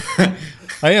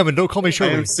 I am, and don't call me I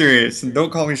Shirley. am serious, and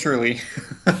don't call me Shirley.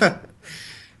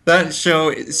 That show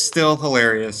is still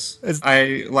hilarious.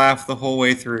 I laughed the whole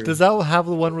way through. Does that have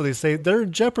the one where they say they're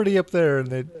in jeopardy up there, and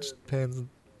they just pans,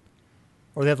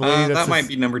 or they have the lady that that sits, might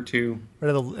be number 2.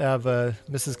 or they have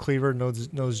Mrs. Cleaver knows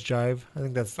jive. I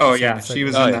think that's. Oh the same yeah, she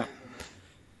was segment.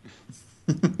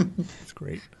 in that. It's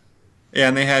great. Yeah,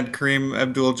 and they had Kareem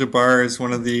Abdul-Jabbar as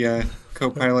one of the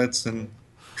co-pilots, and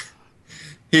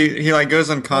he like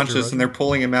goes unconscious, Roger. and they're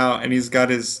pulling him out, and he's got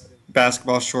his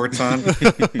basketball shorts on.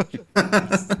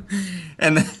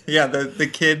 And yeah, the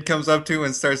kid comes up to him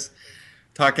and starts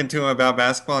talking to him about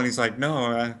basketball, and he's like,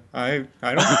 "No, I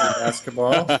don't play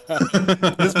basketball."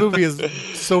 This movie is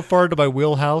so far to my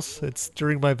wheelhouse. It's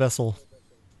during my vessel.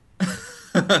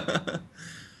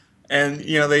 And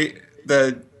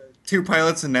the two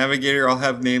pilots and navigator all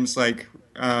have names like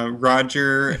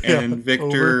Roger and Yeah, Victor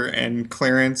over. and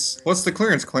Clarence. What's the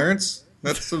clearance? Clarence?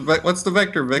 What's the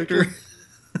vector? Victor?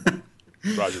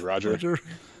 Roger. Roger.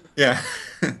 Yeah.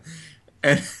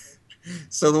 And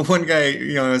so the one guy,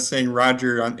 is saying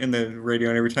Roger in the radio,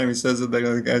 and every time he says it, the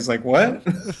other guy's like, "What?"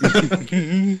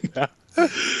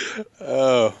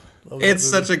 Oh, It's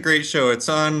such a great show. It's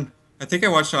on. I think I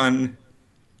watched it on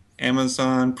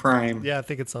Amazon Prime. Yeah, I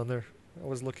think it's on there. I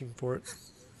was looking for it.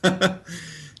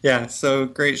 Yeah, so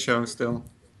great show still.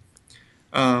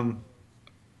 One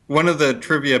of the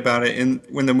trivia about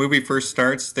it, when the movie first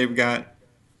starts, they've got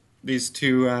these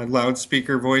two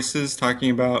loudspeaker voices talking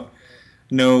about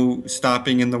no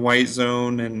stopping in the white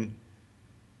zone and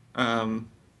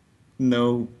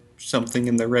no something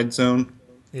in the red zone.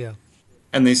 Yeah.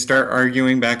 And they start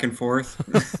arguing back and forth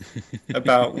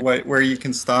about where you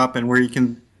can stop and where you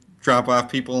can drop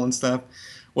off people and stuff.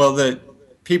 Well, the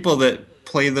people that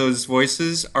play those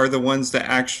voices are the ones that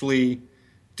actually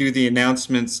do the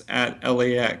announcements at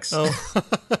LAX. Oh.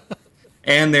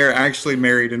 And they're actually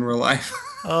married in real life.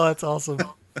 Oh, that's awesome.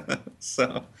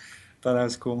 So, thought that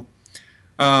was cool.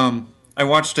 I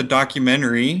watched a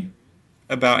documentary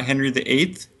about Henry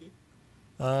VIII.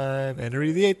 I'm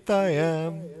Henry the Eighth. I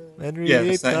am Henry Yeah, the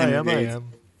it's Eighth. that I Henry am. I VIII.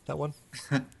 am. That one.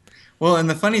 Well, and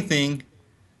the funny thing,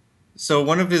 so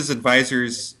one of his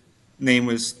advisors' name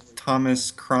was Thomas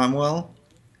Cromwell.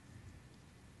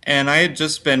 And I had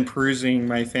just been perusing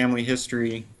my family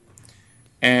history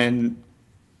and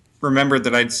remembered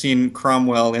that I'd seen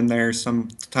Cromwell in there some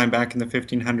time back in the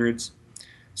 1500s.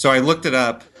 So I looked it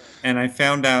up, and I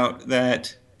found out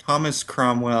that Thomas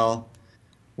Cromwell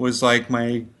was like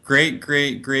my great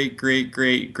great great great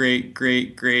great great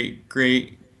great great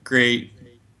great great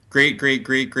great great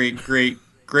great great great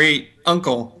great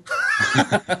uncle.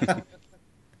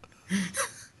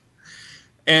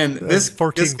 And That's this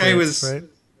 14 guy greats, right?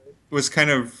 was kind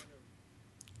of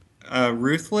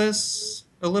ruthless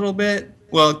a little bit.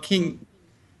 Well, King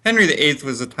Henry VIII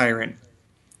was a tyrant,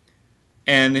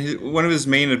 and one of his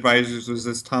main advisors was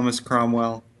this Thomas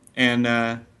Cromwell. And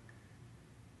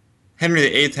Henry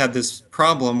VIII had this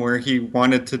problem where he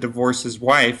wanted to divorce his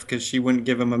wife because she wouldn't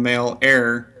give him a male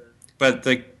heir, but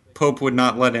the Pope would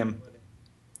not let him.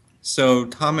 So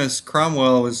Thomas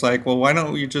Cromwell was like, "Well, why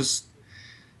don't you just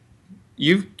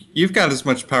you've got as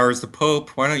much power as the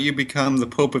Pope. Why don't you become the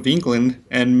Pope of England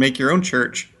and make your own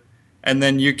church, and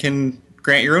then you can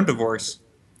grant your own divorce?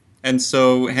 And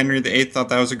so Henry VIII thought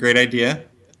that was a great idea.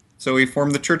 So he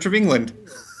formed the Church of England.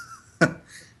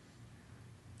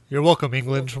 You're welcome,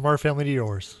 England, from our family to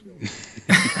yours.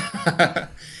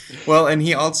 Well, and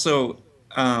he also,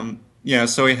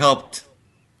 so he helped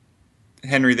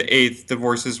Henry VIII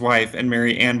divorce his wife and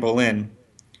marry Anne Boleyn.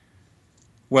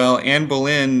 Well, Anne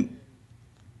Boleyn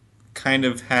kind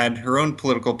of had her own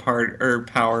political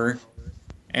power,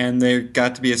 and there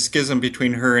got to be a schism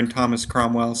between her and Thomas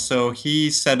Cromwell. So he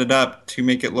set it up to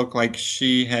make it look like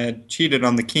she had cheated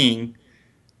on the king,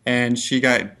 and she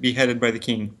got beheaded by the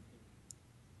king.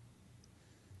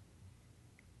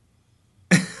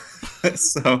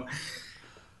 So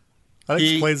That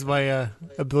explains my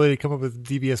ability to come up with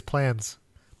devious plans.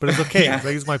 But it's okay, Yeah. 'cause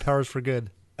I use my powers for good.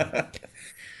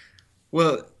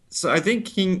 Well, so I think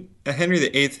King Henry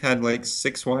VIII had like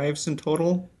 6 wives in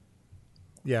total.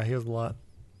 Yeah, he has a lot.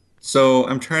 So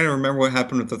I'm trying to remember what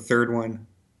happened with the third one.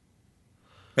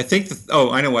 I think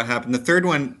I know what happened. The third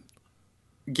one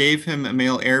gave him a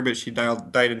male heir, but she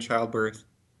died in childbirth.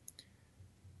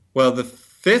 Well, the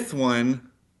fifth one.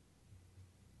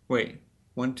 Wait,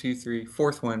 1, 2, 3,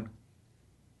 fourth one.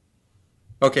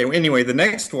 Okay, anyway, the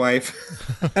next wife,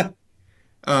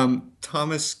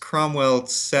 Thomas Cromwell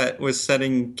was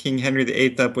setting King Henry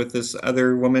VIII up with this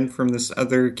other woman from this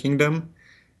other kingdom,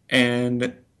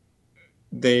 and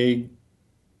they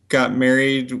got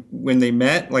married when they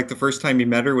met. Like the first time he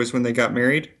met her was when they got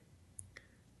married.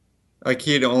 Like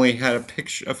he had only had a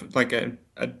picture of like a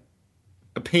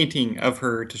painting of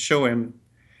her to show him,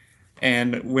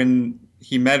 and when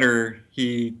he met her,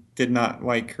 he did not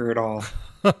like her at all.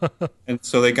 And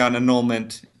so they got an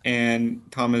annulment, and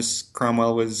Thomas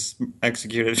Cromwell was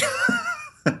executed.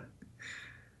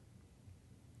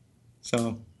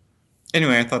 So,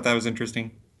 anyway, I thought that was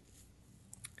interesting.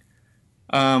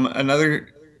 Another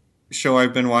show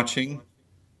I've been watching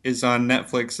is on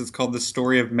Netflix. It's called The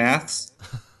Story of Maths.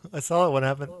 I saw it when I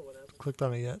haven't clicked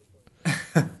on it yet.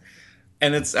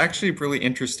 And it's actually really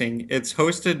interesting. It's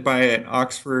hosted by an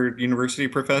Oxford University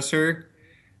professor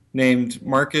named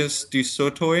Marcus du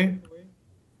Sautoy,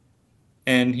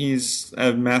 and he's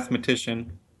a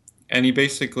mathematician. And he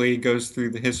basically goes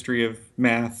through the history of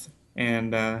math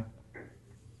and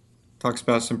talks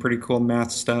about some pretty cool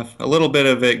math stuff. A little bit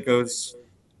of it goes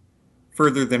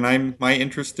further than my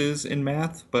interest is in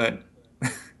math, but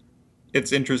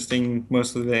it's interesting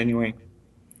most of it anyway.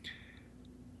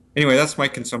 Anyway, that's my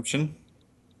consumption.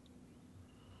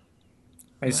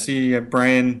 I see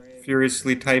Brian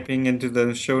furiously typing into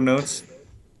the show notes.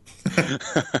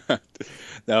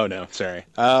 No, sorry.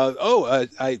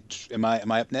 Am I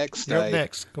up next? You're up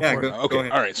next. Go Yeah, for go- it. Okay.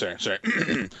 ahead. All right. Sorry.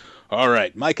 All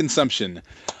right. My consumption.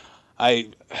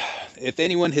 If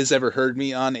anyone has ever heard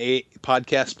me on a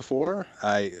podcast before,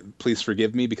 please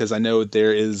forgive me, because I know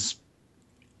there is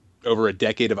over a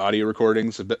decade of audio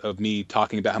recordings of me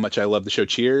talking about how much I love the show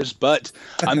Cheers, but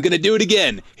I'm going to do it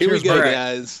again. Here Cheers, we go, Brett.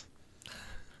 guys.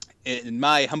 In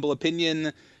my humble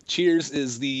opinion, Cheers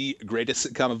is the greatest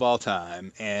sitcom of all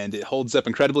time, and it holds up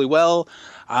incredibly well.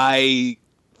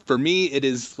 For me, it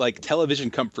is like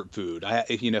television comfort food.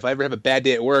 If I ever have a bad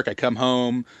day at work, I come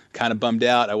home kind of bummed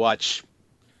out. I watch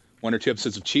 1 or 2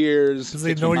 episodes of Cheers. 'Cause they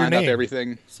Gets my know your mind off name.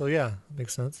 everything. So yeah,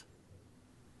 makes sense.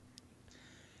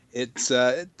 It's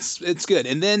good.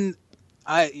 And then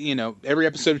every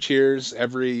episode of Cheers,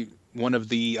 every one of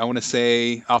the, I want to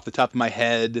say off the top of my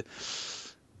head,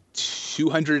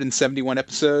 271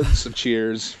 episodes of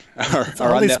Cheers are on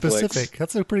Oddly Netflix. specific.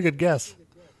 That's a pretty good guess.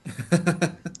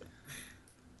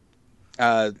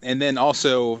 And then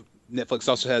also Netflix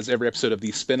also has every episode of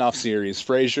the spin-off series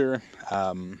Frasier,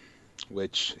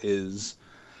 which is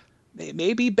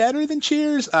maybe better than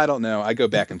Cheers. I don't know. I go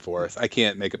back and forth. I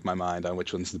can't make up my mind on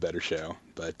which one's the better show.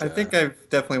 But I think I've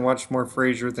definitely watched more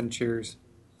Frasier than Cheers.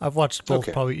 I've watched both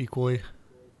Okay. probably equally.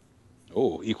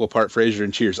 equal part Frasier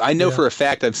and Cheers. I know Yeah. for a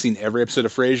fact I've seen every episode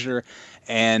of Frasier,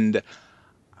 and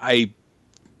I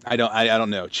don't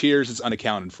know. Cheers is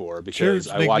unaccounted for because Cheers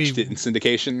I make watched me- it in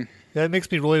syndication. Yeah, it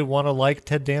makes me really want to like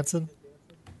Ted Danson.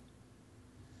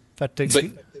 In fact,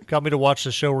 But- got me to watch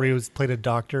the show where he played a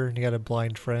doctor and he had a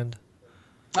blind friend.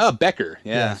 Oh, Becker,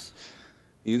 yeah. Yes.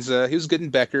 He was good in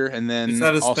Becker, and then Is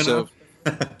that a also,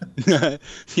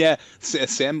 yeah,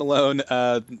 Sam Malone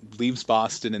leaves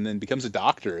Boston and then becomes a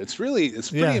doctor. It's pretty Yeah,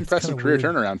 it's impressive kinda career weird.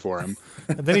 turnaround for him.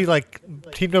 And then he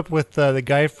teamed up with the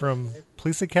guy from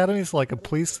Police Academy, so like a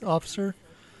police officer,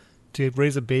 to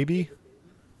raise a baby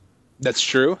That's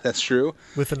true.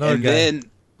 with another And guy.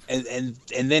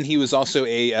 and then he was also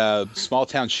a small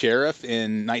town sheriff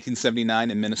in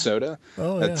 1979 in Minnesota.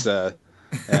 Oh, That's yeah.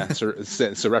 so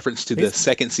it's a reference to the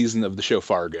second season of the show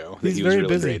Fargo that He's he was very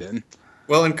really busy. great in.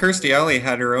 Well, and Kirstie Alley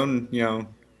had her own,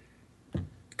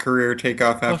 career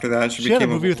takeoff after that. She had a became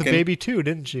movie with a Vulcan. baby too,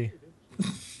 didn't she?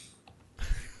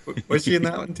 Was she in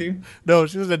that one too? No,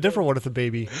 she was in a different one with a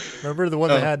baby. Remember the one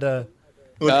that had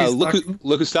Look who's talking.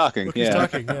 Look Who's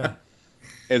Talking, yeah.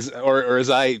 As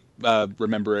I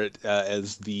remember it,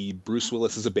 as the Bruce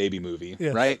Willis is a baby movie,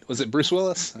 Yeah. right? Was it Bruce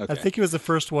Willis? Okay. I think it was the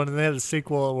first one, and they had a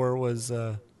sequel where it was,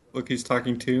 Look Who's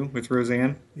Talking Too with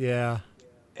Roseanne. yeah.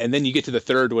 And then you get to the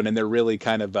third one, and they're really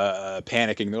kind of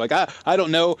panicking. They're like, I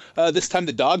don't know. This time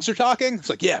the dogs are talking? It's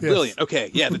like, yeah, brilliant.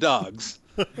 Okay, yeah, the dogs.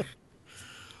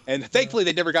 And thankfully,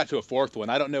 they never got to a fourth one.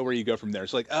 I don't know where you go from there.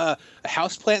 It's like,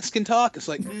 houseplants can talk? It's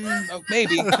like,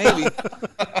 maybe.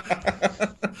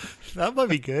 That might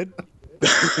be good.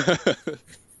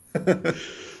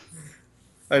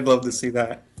 I'd love to see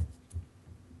that.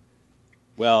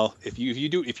 Well, if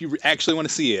you actually want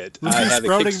to see it, Look I who's have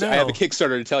sprouting I have a now.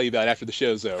 Kickstarter to tell you about after the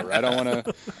show's over. I don't want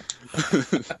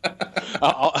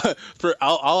to.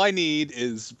 All I need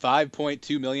is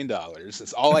 $5.2 million.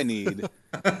 That's all I need.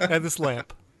 And this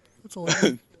lamp. That's all I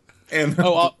need. And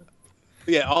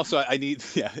Also I need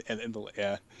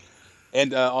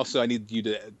and also I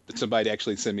need somebody to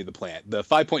actually send me the plant. The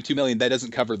 5.2 million that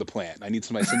doesn't cover the plant. I need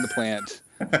somebody to send the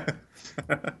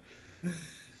plant.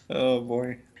 oh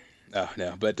boy. Oh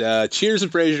no, but Cheers and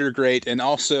Frasier are great, and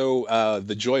also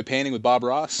The Joy Painting with Bob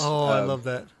Ross. Oh, I love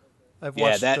that. I've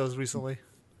watched those recently.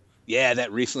 Yeah,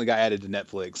 that recently got added to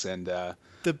Netflix, and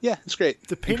it's great.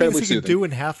 The Incredibly paintings he can soothing. do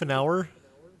in half an hour.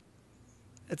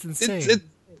 It's insane.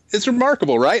 It's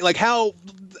remarkable, right? Like how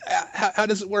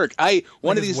does it work?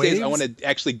 One of his these days I waves? want to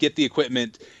actually get the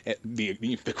equipment. The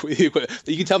equipment.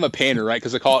 You can tell I'm a painter, right?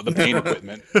 Because I call it the paint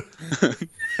equipment.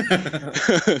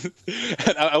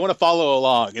 And I want to follow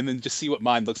along and then just see what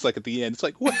mine looks like at the end. It's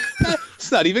like, what?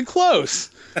 It's not even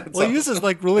close. Well, he uses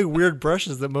like really weird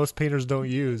brushes that most painters don't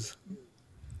use,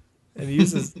 and he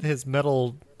uses his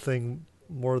metal thing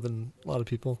more than a lot of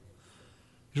people.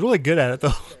 He's really good at it,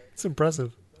 though. It's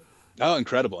impressive. Oh,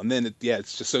 incredible! And then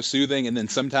it's just so soothing. And then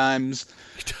sometimes,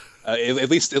 at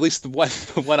least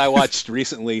the one I watched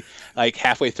recently, like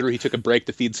halfway through, he took a break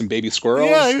to feed some baby squirrels.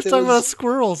 Yeah, he was talking about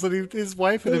squirrels, and his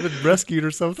wife had been rescued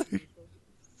or something.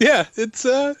 Yeah, it's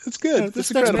good. Yeah, It's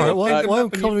this next incredible. part, why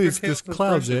and come use your these tail to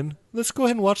clouds brush it. in? Let's go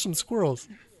ahead and watch some squirrels.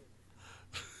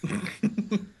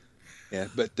 Yeah,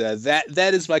 but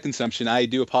that is my consumption. I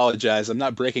do apologize. I'm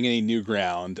not breaking any new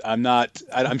ground.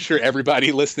 I'm sure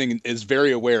everybody listening is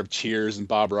very aware of Cheers and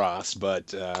Bob Ross, but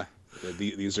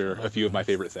these are a few of my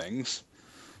favorite things.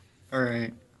 All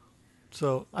right.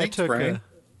 So Thanks, Brian.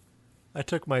 I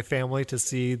took my family to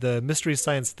see the Mystery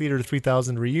Science Theater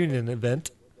 3000 reunion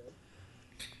event.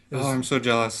 I'm so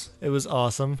jealous. It was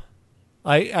awesome.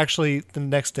 I actually, the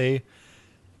next day,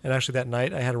 and actually that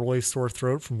night, I had a really sore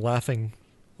throat from laughing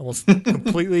almost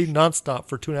completely nonstop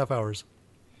for 2.5 hours.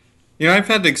 I've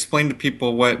had to explain to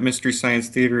people what Mystery Science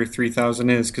Theater 3000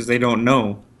 is because they don't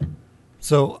know.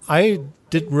 So I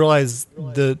didn't realize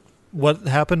what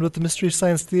happened with the Mystery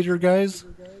Science Theater guys.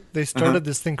 They started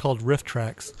this thing called Riff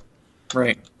Tracks,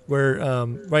 Right. where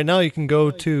right now you can go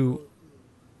to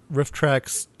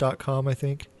rifftracks.com, I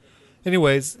think.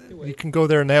 Anyways, you can go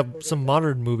there and they have some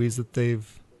modern movies that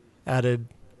they've added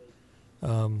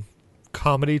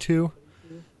comedy to.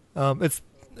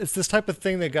 It's this type of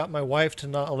thing that got my wife to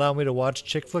not allow me to watch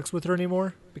chick flicks with her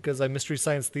anymore because I Mystery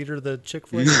Science Theater the chick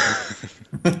flick.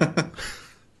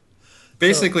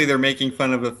 Basically, they're making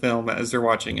fun of a film as they're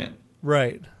watching it.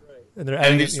 Right. And they're And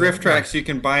adding these riff tracks, you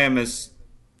can buy them as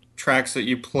tracks that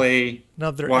you play Now,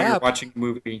 their while you're app- watching a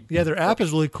movie. Yeah, their app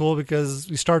is really cool because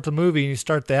you start the movie and you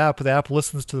start the app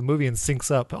listens to the movie and syncs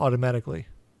up automatically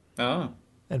Oh.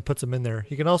 and puts them in there.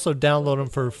 You can also download them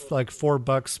for like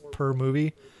 $4 per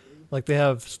movie. Like they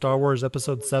have Star Wars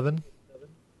Episode 7.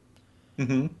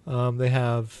 Mm-hmm. They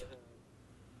have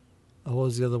what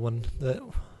was the other one?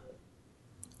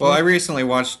 Well, I recently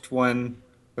watched one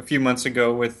a few months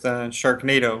ago with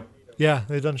Sharknado. Yeah,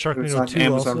 they've done It's Sharknado on 2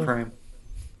 Amazon also. Prime.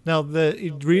 Now,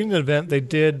 the reading event, they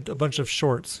did a bunch of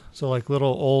shorts. So, like little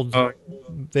old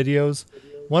videos.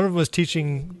 One of them was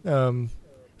teaching,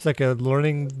 it's like a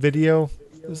learning video.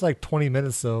 It was like 20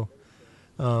 minutes, though,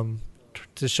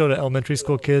 to show to elementary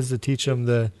school kids to teach them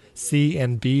the C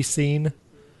and B scene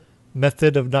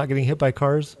method of not getting hit by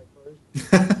cars.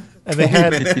 And they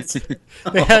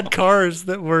had cars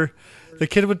that were, the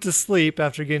kid went to sleep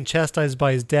after getting chastised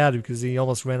by his dad because he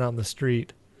almost ran out in the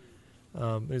street.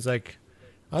 He's like,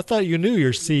 I thought you knew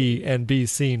your C and B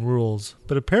scene rules,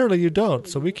 but apparently you don't.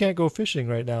 So we can't go fishing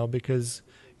right now because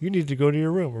you need to go to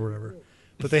your room or whatever.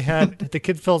 But they had the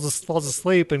kid falls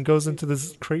asleep and goes into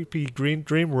this creepy green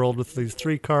dream world with these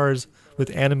 3 cars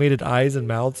with animated eyes and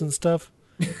mouths and stuff.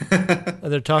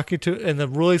 And they're talking to in the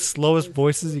really slowest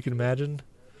voices you can imagine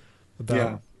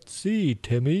about C,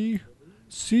 Timmy,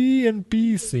 C and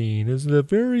B scene is a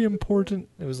very important.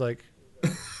 It was like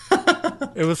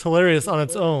it was hilarious on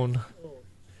its own.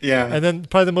 Yeah. And then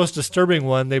probably the most disturbing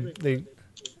one, they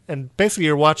and basically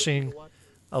you're watching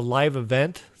a live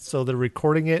event, so they're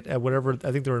recording it at whatever,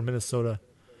 I think they were in Minnesota.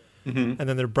 And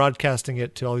then they're broadcasting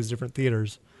it to all these different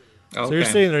theaters. Okay. So you're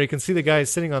sitting there, you can see the guys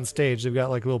sitting on stage. They've got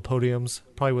like little podiums,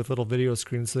 probably with little video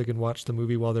screens so they can watch the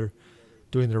movie while they're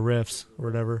doing their riffs or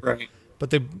whatever. Right. But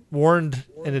they warned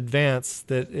in advance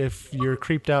that if you're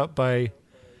creeped out by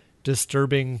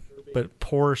disturbing but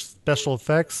poor special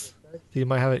effects, you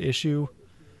might have an issue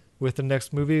with the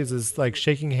next movies is like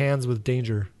shaking hands with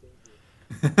danger.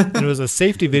 And it was a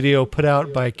safety video put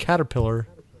out by Caterpillar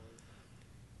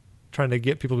trying to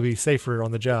get people to be safer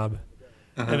on the job.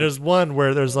 And there's one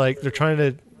where there's like they're trying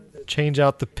to change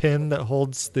out the pin that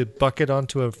holds the bucket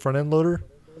onto a front end loader.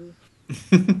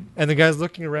 And the guy's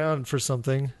looking around for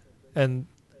something, and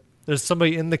there's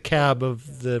somebody in the cab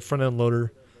of the front end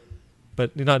loader,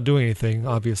 but you're not doing anything,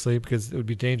 obviously, because it would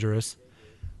be dangerous.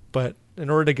 But in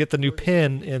order to get the new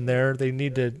pin in there, they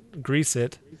need to grease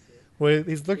it. Well,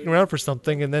 he's looking around for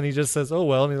something, and then he just says, "Oh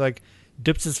well," and he like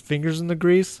dips his fingers in the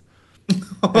grease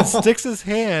and sticks his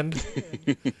hand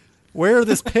where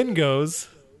this pin goes,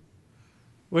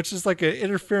 which is like an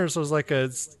interference. So it's like a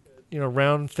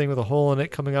round thing with a hole in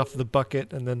it coming off of the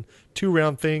bucket, and then 2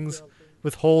 round things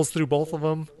with holes through both of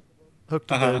them hooked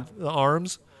to the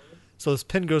arms. So this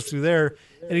pin goes through there,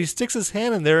 and he sticks his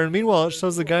hand in there, and meanwhile it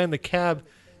shows the guy in the cab,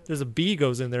 there's a bee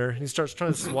goes in there, and he starts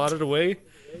trying to swat it away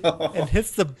and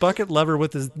hits the bucket lever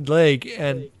with his leg,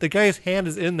 and the guy's hand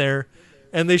is in there,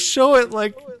 and they show it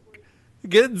like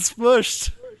getting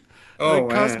smushed. Oh,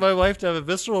 it caused my wife to have a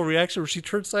visceral reaction where she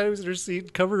turned sideways in her seat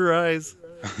and covered her eyes.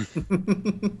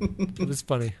 It was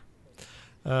funny.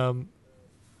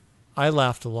 I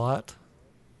laughed a lot,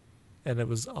 and it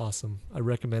was awesome. I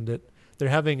recommend it. They're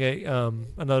having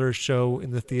another show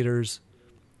in the theaters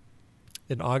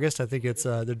in August. I think it's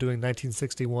they're doing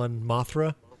 1961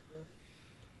 Mothra,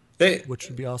 which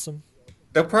would be awesome.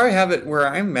 They'll probably have it where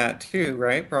I'm at too,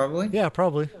 right? Probably. Yeah,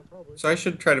 probably. So I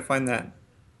should try to find that.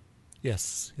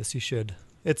 Yes, you should.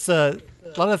 It's a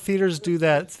lot of theaters do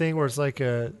that thing where it's like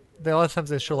a lot of times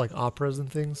they show like operas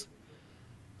and things.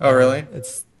 Oh, really?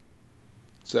 It's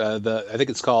I think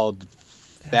it's called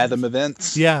Fathom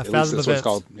Events. Yeah, At least Fathom that's Events. what it's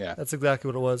called. Yeah. That's exactly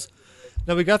what it was.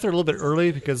 Now, we got there a little bit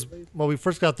early because, we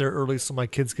first got there early so my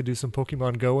kids could do some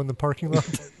Pokemon Go in the parking lot.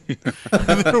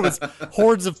 And there was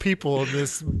hordes of people in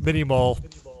this mini mall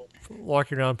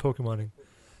walking around Pokemoning.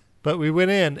 But we went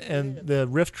in, and the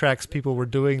Rift Tracks people were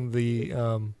doing the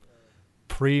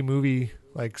pre-movie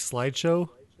like slideshow,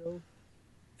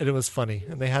 and it was funny.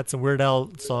 And they had some Weird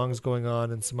Al songs going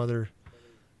on and some other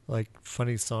like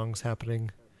funny songs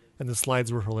happening, and the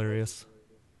slides were hilarious.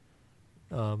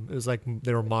 It was like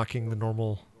they were mocking the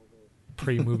normal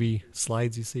pre-movie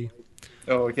slides you see.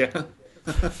 Oh, yeah.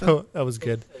 So that was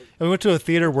good. And we went to a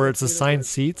theater where it's assigned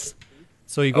seats.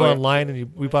 So you go online,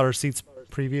 and we bought our seats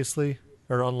previously,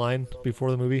 or online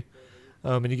before the movie.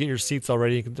 And you get your seats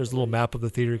already. There's a little map of the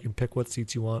theater. You can pick what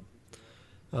seats you want.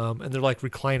 And they're like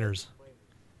recliners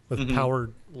with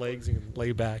powered legs. You can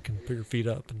lay back and put your feet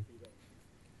up. And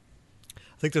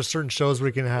I think there's certain shows where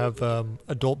you can have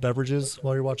adult beverages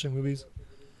while you're watching movies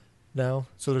now.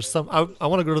 So there's some. I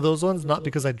want to go to those ones, not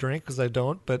because I drink, because I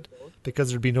don't, but because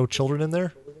there'd be no children in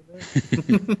there,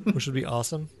 which would be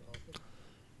awesome.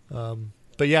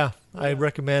 But yeah, I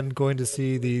recommend going to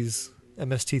see these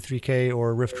MST3K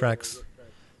or Rift Tracks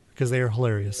because they are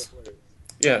hilarious.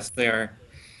 Yes, they are.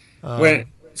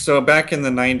 So back in the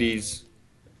 90s,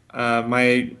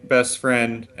 my best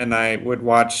friend and I would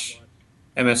watch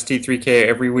MST3K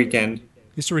every weekend.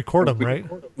 Used to record them, right?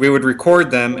 We would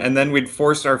record them, and then we'd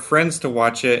force our friends to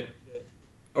watch it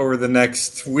over the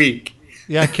next week.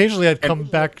 Yeah, occasionally I'd come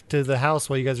back to the house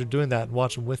while you guys are doing that and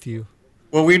watch them with you.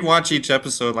 Well, we'd watch each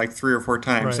episode like 3 or 4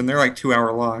 times, Right. and they're like 2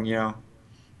 hour long,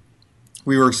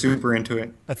 We were super into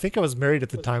it. I think I was married at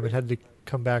the time and had to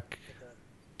come back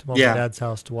to Mom Yeah. and Dad's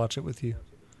house to watch it with you.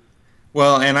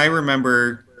 Well, and I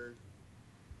remember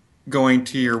going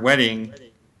to your wedding,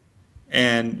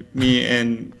 and me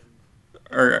and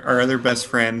our other best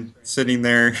friend sitting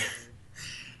there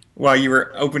while you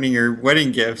were opening your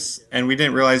wedding gifts, and we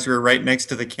didn't realize we were right next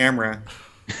to the camera.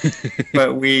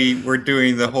 but we were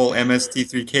doing the whole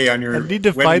MST3K on your I need to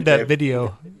wedding find that day.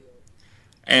 video.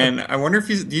 And I wonder if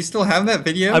do you still have that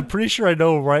video? I'm pretty sure I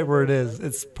know right where it is.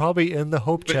 It's probably in the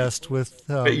hope chest with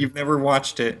But you've never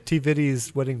watched it.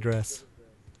 T-Viddy's wedding dress.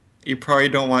 You probably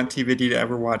don't want TVD to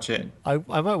ever watch it. I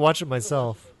might watch it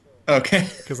myself Okay.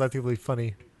 because I think it'll be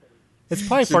funny. It's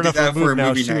probably So far do enough that for a removed now.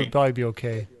 movie She would night. probably be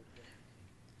okay.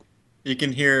 You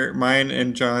can hear mine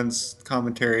and John's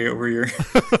commentary over your...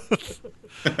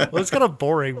 Well, it's kind of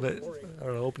boring, but I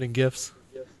don't know, opening gifts.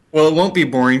 Well, it won't be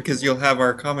boring because you'll have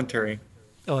our commentary.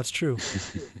 Oh, that's true.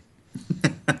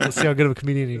 We'll see how good of a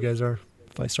comedian you guys are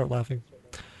if I start laughing.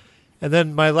 And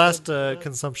then my last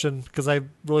consumption, because I've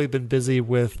really been busy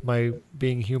with my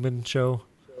Being Human show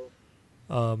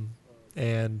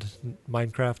and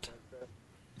Minecraft.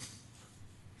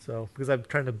 So, because I'm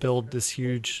trying to build this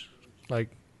huge, like,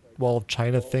 wall of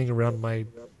China thing around my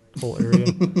whole area,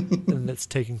 and it's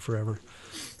taking forever.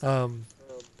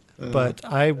 But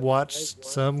I watched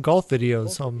some golf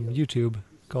videos on YouTube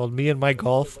called Me and My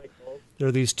Golf. There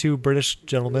are these two British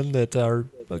gentlemen that are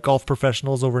golf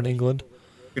professionals over in England.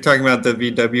 You're talking about the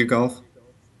VW Golf?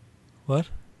 What?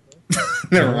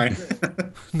 Never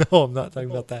mind. No, I'm not talking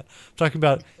about that. I'm talking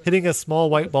about hitting a small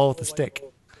white ball with a stick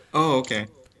Oh, okay.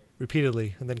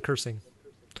 repeatedly and then cursing.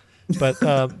 But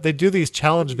they do these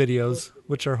challenge videos,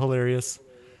 which are hilarious.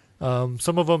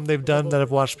 Some of them they've done that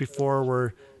I've watched before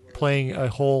were playing a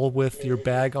hole with your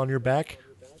bag on your back,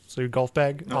 so your golf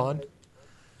bag on.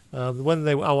 The one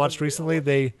I watched recently,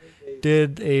 they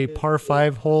did a par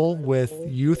 5 hole with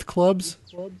youth clubs,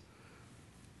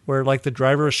 where like the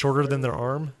driver is shorter than their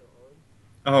arm,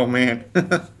 Oh, man.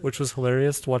 which was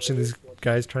hilarious watching these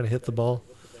guys trying to hit the ball.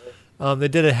 They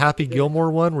did a Happy Gilmore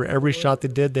one where every shot they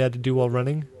did they had to do while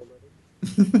running,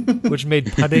 which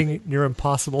made putting near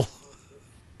impossible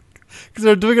because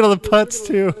they're doing it on the putts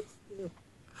too.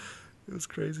 It was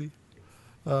crazy.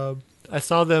 I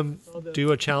saw them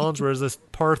do a challenge where it was this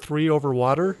par 3 over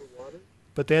water,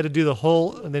 but they had to do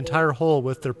the entire hole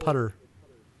with their putter.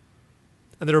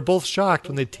 And they were both shocked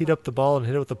when they teed up the ball and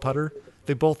hit it with the putter.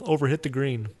 They both overhit the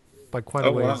green by quite a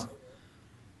Oh, ways. wow.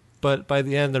 But by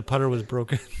the end, their putter was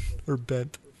broken or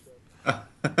bent.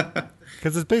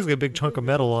 Because it's basically a big chunk of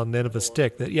metal on the end of a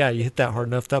stick that, yeah, you hit that hard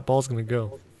enough, that ball's going to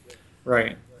go.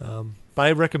 Right. But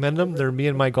I recommend them. They're Me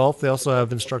and My Golf. They also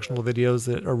have instructional videos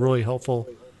that are really helpful.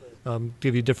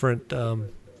 Give you different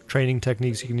training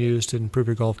techniques you can use to improve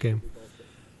your golf game,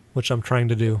 which I'm trying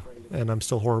to do, and I'm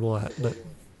still horrible at. But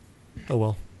oh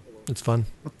well, it's fun.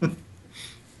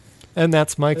 And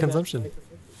that's my consumption.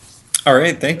 All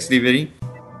right. Thanks, DVD.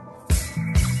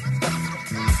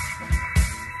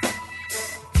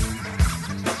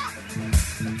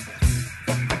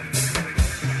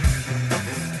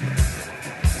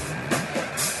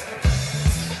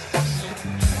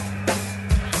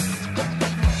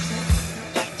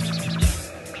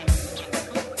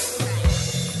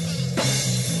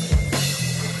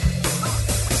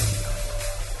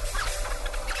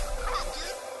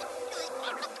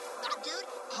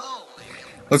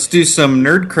 Let's do some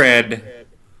nerd cred.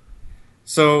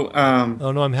 So,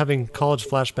 Oh no, I'm having college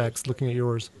flashbacks looking at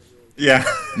yours. yeah.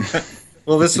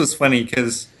 Well, this was funny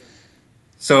because,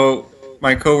 so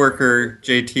my coworker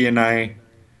JT and I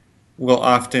will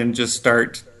often just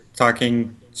start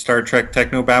talking Star Trek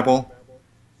technobabble,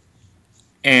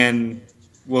 and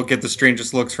we'll get the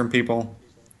strangest looks from people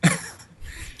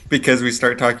because we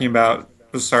start talking about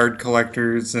Bassard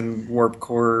collectors and warp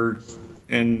core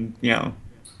and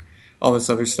all this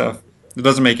other stuff. It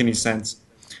doesn't make any sense.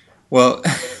 Well,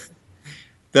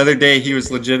 the other day he was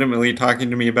legitimately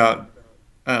talking to me about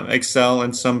Excel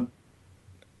and some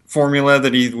formula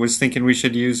that he was thinking we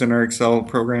should use in our Excel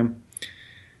program.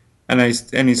 And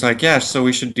he's like, yeah, so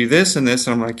we should do this and this.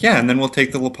 And I'm like, yeah, and then we'll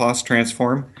take the Laplace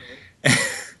transform.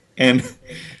 And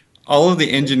all of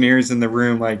the engineers in the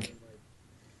room, like,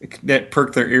 that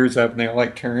perked their ears up and they all,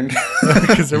 like, turned.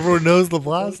 Because everyone knows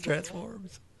Laplace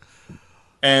transforms.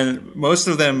 And most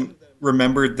of them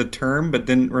remembered the term but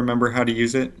didn't remember how to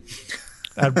use it.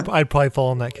 I'd probably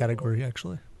fall in that category,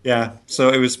 actually. Yeah, so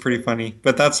it was pretty funny.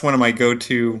 But that's one of my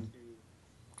go-to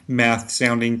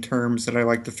math-sounding terms that I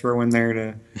like to throw in there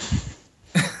to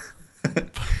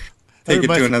take it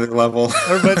to another level.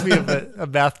 That reminds me of a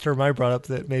math term I brought up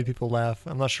that made people laugh.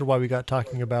 I'm not sure why we got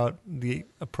talking about the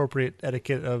appropriate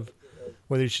etiquette of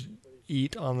whether you should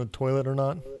eat on the toilet or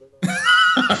not.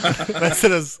 I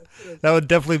said that would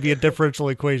definitely be a differential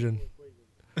equation,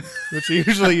 which you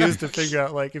usually use to figure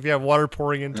out, like, if you have water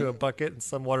pouring into a bucket and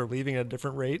some water leaving at a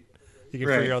different rate, you can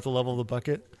figure out the level of the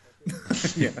bucket.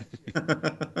 Yeah.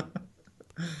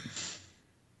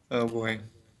 Oh, boy.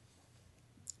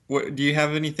 What do you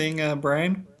have anything,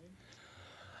 Brian?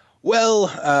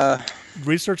 Well,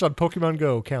 Research on Pokemon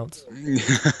Go counts.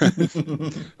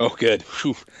 oh, good.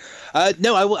 Whew.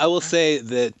 No, I will say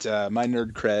that my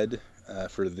nerd cred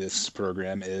for this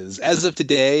program is, as of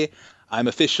today, I'm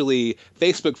officially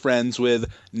Facebook friends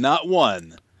with not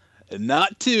one,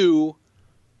 not two,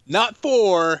 not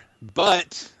four,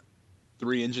 but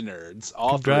 3 Enginerds.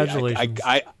 All Congratulations.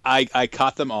 3. I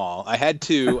caught them all. I had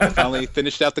 2. I finally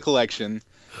finished out the collection.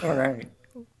 All right.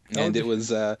 And it was,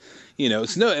 it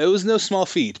was no small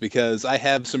feat because I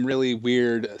have some really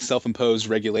weird self-imposed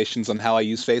regulations on how I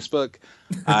use Facebook.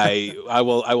 I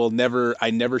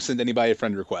never send anybody a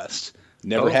friend request.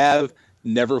 Never have,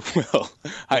 never will.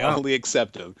 I only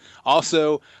accept them.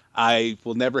 Also, I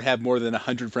will never have more than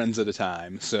 100 friends at a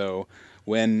time. So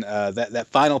when that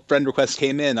final friend request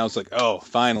came in, I was like, oh,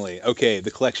 finally, okay,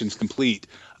 the collection's complete.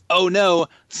 Oh no,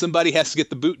 somebody has to get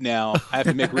the boot now. I have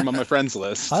to make room on my friends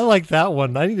list. I like that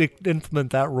one. I need to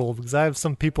implement that rule because I have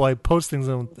some people I post things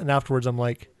on, and afterwards I'm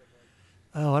like,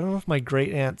 oh, I don't know if my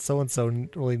great aunt so and so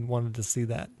really wanted to see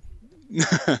that.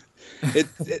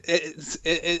 It's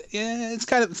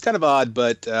kind of odd,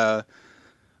 but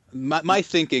my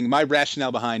thinking, my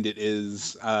rationale behind it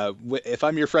is, if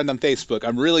I'm your friend on Facebook,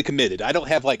 I'm really committed. I don't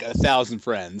have like 1,000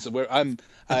 friends.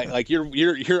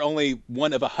 You're only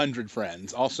one of 100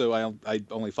 friends. Also, I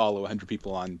only follow 100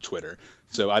 people on Twitter,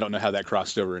 so I don't know how that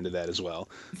crossed over into that as well.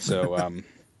 So,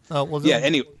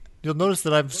 Anyway, you'll notice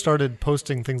that I've started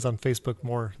posting things on Facebook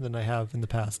more than I have in the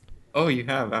past. Oh, you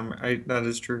have. That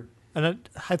is true. And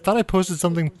I thought I posted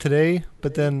something today,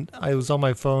 but then I was on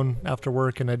my phone after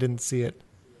work and I didn't see it.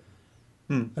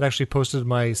 I'd actually posted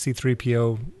my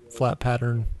C3PO flat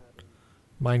pattern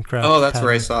Minecraft. Oh, that's pattern.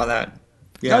 where I saw that.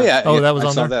 Yeah. Oh, yeah. Oh, that was I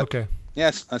on saw there? that. Okay.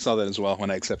 Yes, I saw that as well when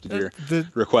I accepted your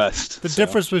request. The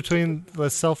difference between the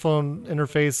cell phone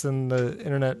interface and the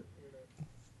internet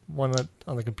one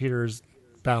on the computer is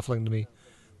baffling to me,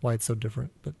 why it's so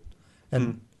different.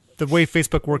 And the way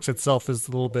Facebook works itself is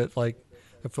a little bit like,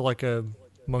 I feel like a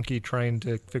monkey trying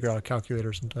to figure out a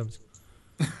calculator sometimes.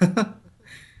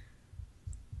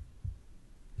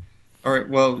 All right.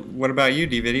 Well, what about you,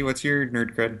 DVD? What's your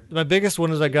nerd cred? My biggest one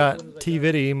is I got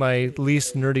T-Viddy, my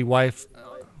least nerdy wife,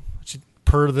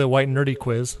 per the White Nerdy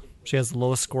quiz. She has the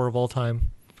lowest score of all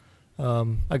time.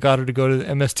 I got her to go to the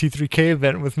MST3K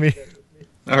event with me.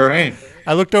 All right.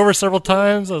 I looked over several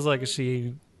times. I was like, is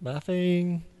she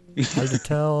laughing? Hard to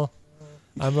tell.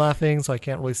 I'm laughing, so I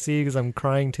can't really see because I'm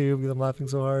crying too because I'm laughing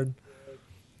so hard.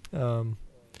 But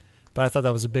I thought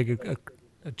that was a big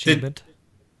achievement.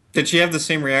 Did she have the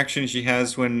same reaction she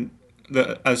has when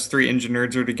us 3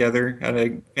 Enginerds are together at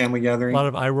a family gathering? A lot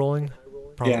of eye rolling,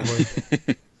 probably.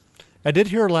 Yeah. I did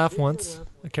hear her laugh once.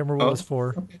 I can't remember what it was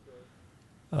for.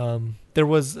 There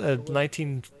was a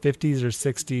 1950s or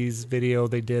 60s video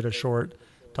they did, a short,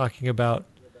 talking about...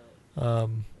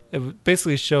 it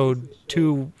basically showed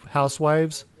 2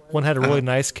 housewives. One had a really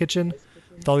nice kitchen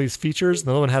with all these features, and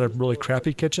the other one had a really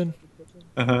crappy kitchen.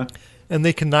 And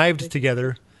they connived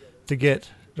together to get...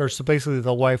 So basically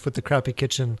the wife with the crappy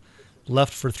kitchen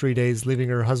left for 3 days, leaving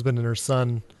her husband and her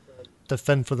son to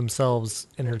fend for themselves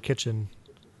in her kitchen.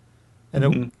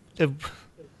 And it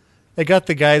got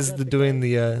the guys doing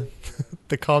the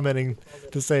the commenting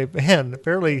to say, man,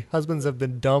 apparently husbands have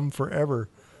been dumb forever.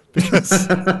 Because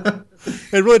it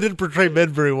really didn't portray men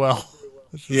very well.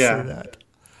 Let's just say that.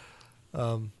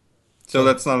 So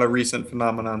that's not a recent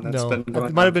phenomenon that's been going on.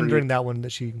 It might have been during that one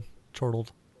that she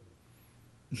chortled.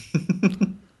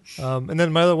 And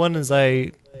then my other one is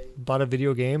I bought a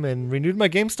video game and renewed my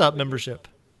GameStop membership.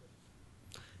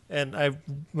 And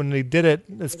when they did it,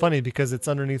 it's funny because it's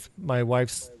underneath my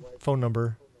wife's phone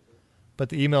number, but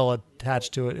the email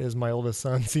attached to it is my oldest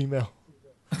son's email.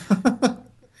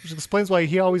 Which explains why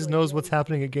he always knows what's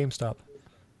happening at GameStop.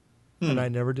 And I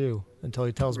never do until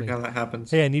he tells me, how that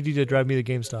happens. Hey, I need you to drive me to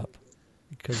GameStop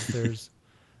because there's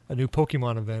a new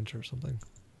Pokemon event or something.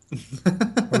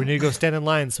 Or we need to go stand in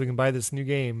line so we can buy this new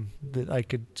game that I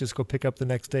could just go pick up the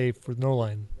next day for no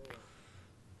line.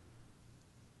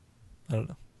 I don't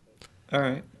know. All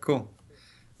right, cool.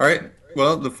 All right,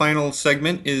 well, the final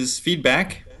segment is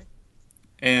feedback.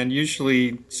 And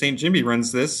usually St. Jimmy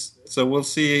runs this, so we'll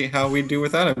see how we do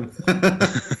without him.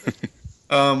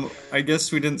 I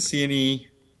guess we didn't see any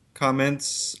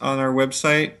comments on our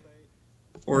website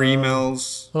or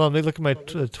emails. Hold on, let me look at my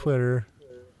Twitter.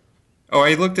 Oh,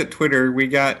 I looked at Twitter. We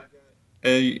got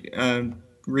a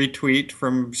retweet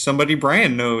from somebody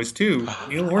Brian knows, too.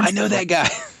 Neil I know that guy.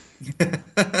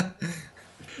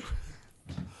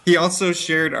 He also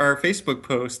shared our Facebook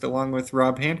post along with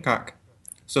Rob Hancock.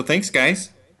 So thanks,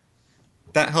 guys.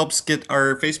 that helps get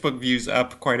our Facebook views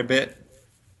up quite a bit.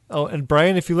 Oh, and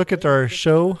Brian, if you look at our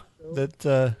show,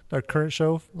 our current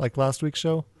show, like last week's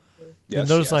show, you'll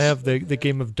notice I have the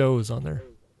game of Does on there.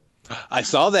 I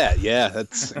saw that. Yeah,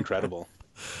 that's incredible.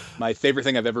 My favorite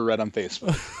thing I've ever read on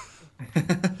Facebook.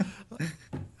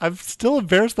 I'm still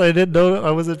embarrassed that I didn't know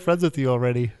I wasn't friends with you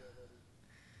already.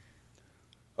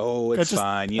 Oh, it's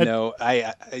fine. You know,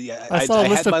 I saw a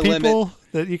list had my of people limit.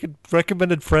 that you could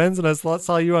recommended friends, and I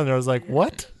saw you on there. I was like,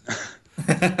 what?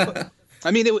 I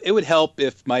mean, it would help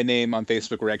if my name on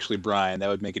Facebook were actually Brian. That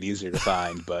would make it easier to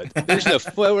find. But there's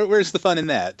where's the fun in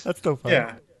that? That's no fun.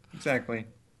 Yeah, exactly.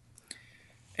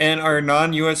 And our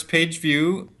non-U.S. page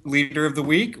view leader of the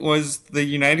week was the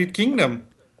United Kingdom.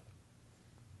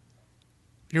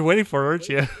 You're waiting for it, aren't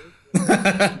you?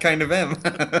 Kind of am.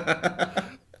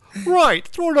 Right,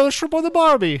 throw another shrimp on the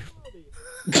Barbie.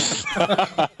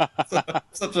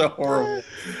 Such a horrible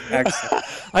accent.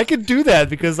 I can do that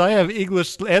because I have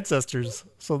English ancestors.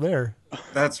 So there.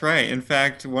 That's right. In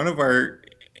fact, one of our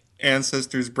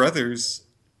ancestors' brothers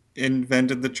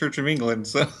invented the Church of England.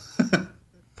 So,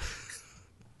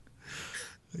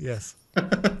 yes.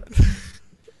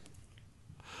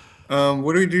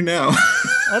 What do we do now?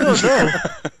 I don't know.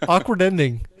 Awkward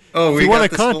ending. Oh, if you want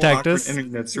to contact us,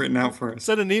 that's written out for us.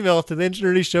 Send an email to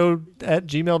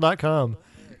theenginerdyshow@gmail.com,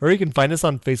 or you can find us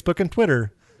on Facebook and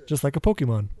Twitter, just like a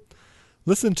Pokemon.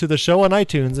 Listen to the show on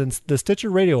iTunes and the Stitcher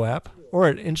Radio app, or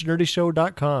at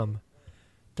enginerdyshow.com.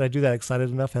 Did I do that excited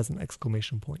enough as an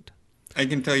exclamation point? I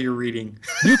can tell you're reading.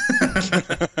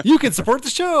 You can support the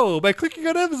show by clicking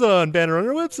on Amazon banner on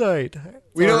our website.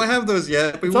 We don't have those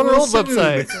yet. It's on our old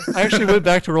website. I actually went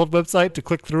back to our old website to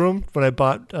click through them when I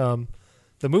bought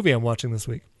the movie I'm watching this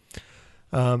week.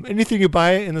 Anything you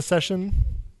buy in the session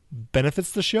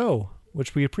benefits the show,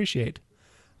 which we appreciate.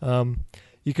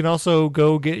 You can also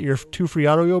go get your 2 free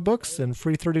audiobooks and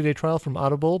free 30-day trial from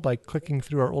Audible by clicking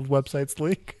through our old website's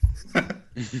link.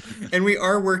 And we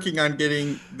are working on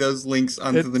getting those links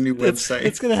onto the new website.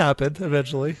 It's going to happen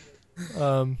eventually.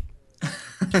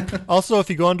 Also, if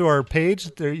you go onto our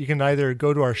page, there you can either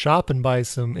go to our shop and buy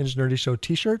some Enginerdy Show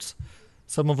t-shirts,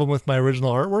 some of them with my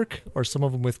original artwork, or some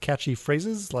of them with catchy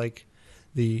phrases like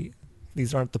these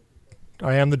aren't the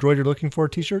I am the droid you're looking for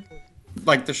t-shirt.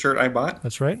 Like the shirt I bought?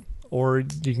 That's right. Or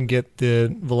you can get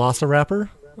the Velociraptor,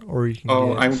 or you can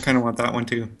I kind of want that one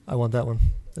too. I want that one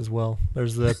as well.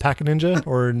 There's the Pack-a-Ninja,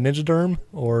 or Ninja Derm,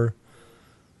 or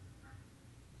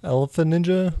Elephant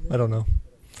Ninja. I don't know.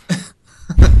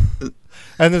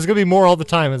 And there's going to be more all the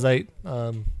time as I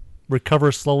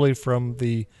recover slowly from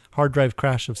the hard drive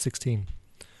crash of 16.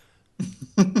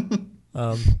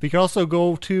 You can also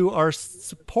go to our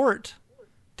support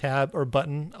tab or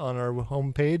button on our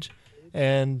homepage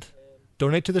and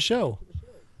donate to the show.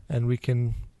 And we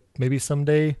can maybe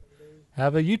someday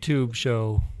have a YouTube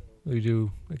show we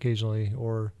do occasionally,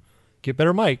 or get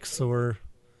better mics, or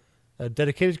a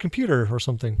dedicated computer or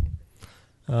something.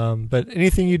 But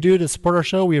anything you do to support our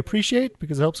show, we appreciate,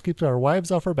 because it helps keep our wives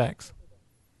off our backs.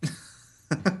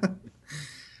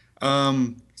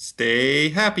 Stay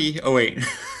happy. Oh, wait.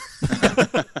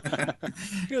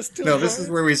 No, this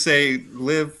is where we say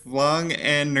live long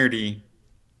and nerdy.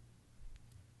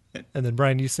 And then,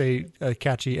 Brian, you say a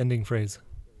catchy ending phrase.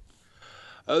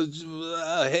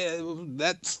 Hey,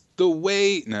 that's the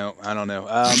way. No, I don't know.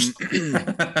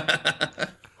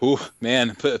 Ooh,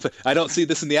 man, I don't see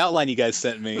this in the outline you guys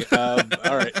sent me. All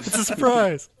right. It's a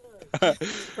surprise.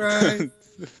 Surprise.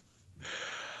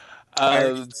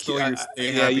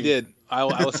 Yeah, you did. I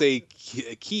will say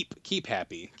keep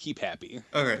happy. Keep happy.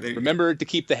 Okay. Remember to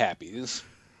keep the happies.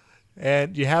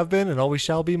 And you have been and always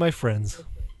shall be my friends.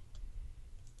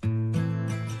 You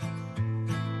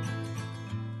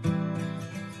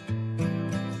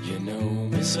know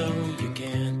me so you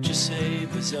can't just say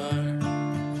bizarre.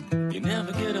 You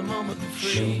never get a moment for free.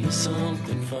 Show me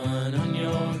something fun on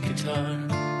your guitar.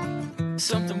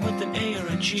 Something with an A or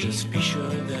a G. Just be sure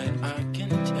that I can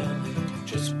tell it.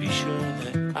 Just be sure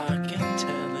that I can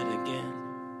tell it again.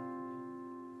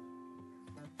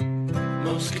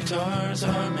 Most guitars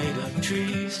are made of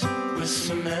trees, with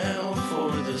some L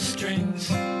for the strings,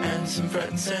 and some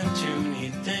frets and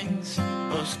tuney things.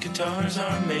 Most guitars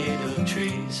are made of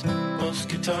trees. Most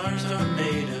guitars are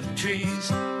made of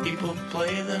trees. People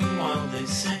play them while they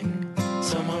sing.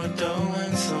 Some are dull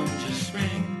and some just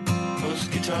ring. Most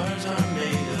guitars are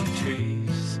made of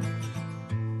trees.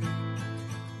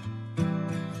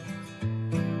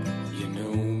 You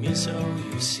know me so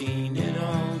you've seen it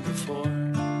all before.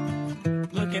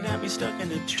 Looking at me stuck in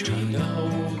a tree, trying to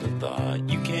hold a thought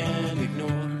you can't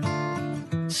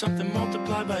ignore. Something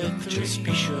multiplied by a 3. Just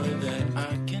be sure that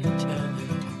I can tell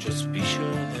it. Just be sure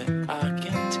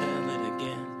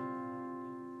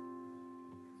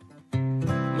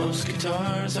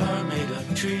guitars are made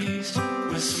of trees,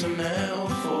 with some L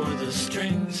for the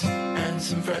strings, and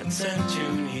some frets and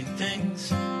tuney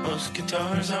things. Most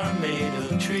guitars are made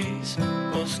of trees.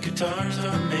 Most guitars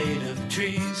are made of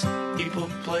trees. People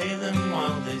play them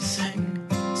while they sing.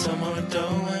 Some are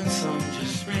dull and some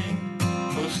just ring.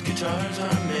 Most guitars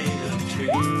are made of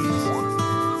trees.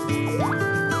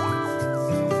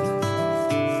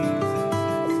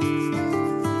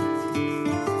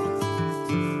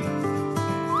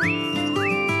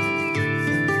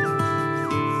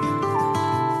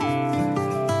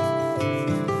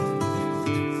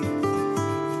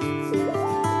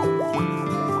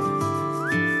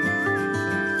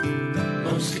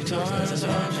 Most guitars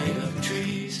are made of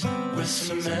trees, with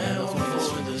some L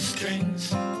for the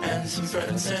strings, and some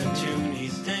frets and tuney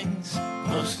things.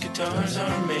 Most guitars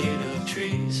are made of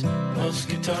trees. Most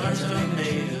guitars are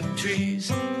made of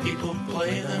trees. People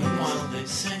play them while they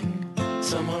sing.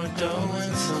 Some are dull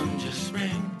and some just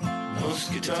ring.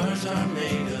 Most guitars are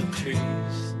made of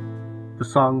trees. The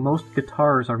song Most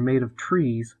Guitars Are Made of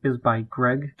Trees is by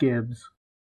Greg Gibbs.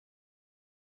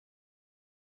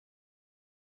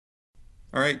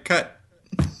 All right, cut.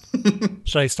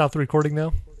 Should I stop the recording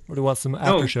now? Or do you want some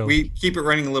after show? No, we keep it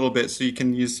running a little bit so you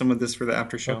can use some of this for the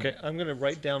after show. Okay, I'm going to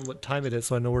write down what time it is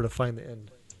so I know where to find the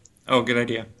end. Oh, good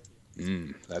idea.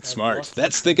 That's smart.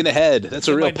 That's thinking ahead. That's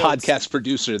a real podcast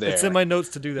producer there. It's in my notes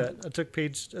to do that. I took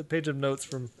a page of notes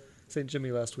from St.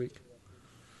 Jimmy last week.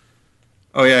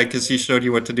 Oh, yeah, because he showed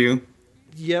you what to do.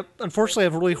 Yep. Unfortunately, I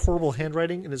have really horrible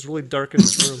handwriting, and it's really dark in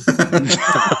this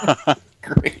room.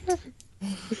 Great.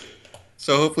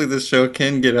 So hopefully this show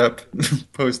can get up,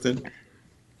 posted.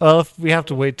 Well, if we have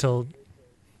to wait till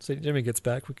St. Jimmy gets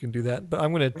back, we can do that. But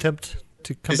I'm going to attempt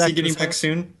to come back. Is he getting back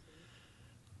soon?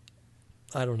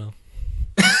 I don't know.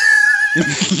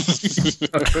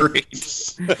 Great.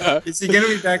 Is he going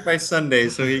to be back by Sunday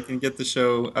so he can get the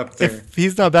show up there? If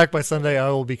he's not back by Sunday, I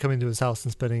will be coming to his house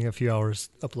and spending a few hours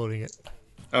uploading it.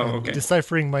 Oh, and okay.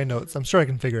 deciphering my notes. I'm sure I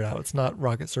can figure it out. It's not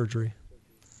rocket surgery.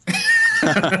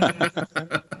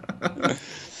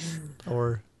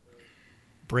 Or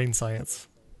brain science.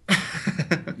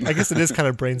 I guess it is kind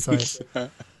of brain science. I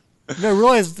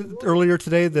realized earlier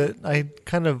today that I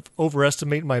kind of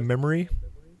overestimate my memory.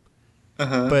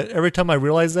 But every time I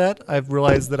realize that, I've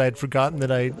realized that I'd forgotten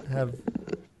that I have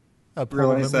a poor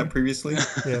Realized memory. that previously?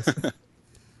 Yes.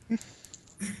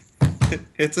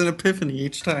 It's an epiphany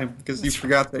each time because you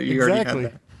forgot that you already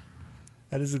had that.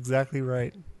 That is exactly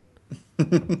right.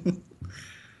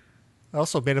 I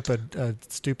also made up a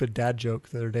stupid dad joke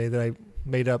the other day that I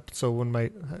made up. So when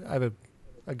I have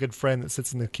a good friend that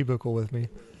sits in the cubicle with me,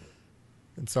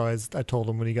 and so I told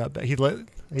him when he got back,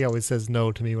 he always says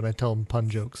no to me when I tell him pun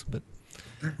jokes, but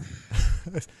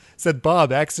said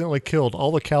Bob accidentally killed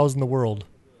all the cows in the world,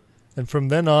 and from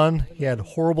then on he had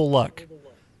horrible luck,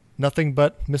 nothing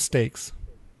but mistakes.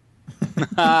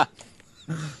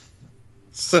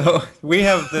 So we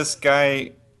have this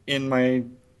guy in my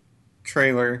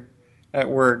trailer at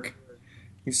work.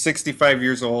 He's 65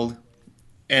 years old,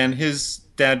 and his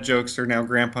dad jokes are now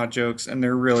grandpa jokes, and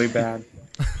they're really bad.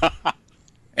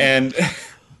 And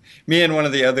me and one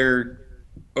of the other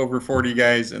over 40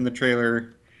 guys in the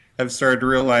trailer have started to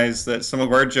realize that some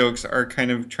of our jokes are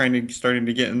kind of starting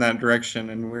to get in that direction,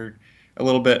 and we're a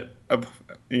little bit,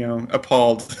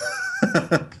 appalled.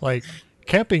 Like,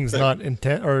 camping's not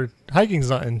intense, or hiking's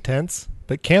not intense,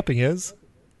 but camping is.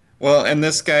 Well, and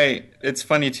this guy, it's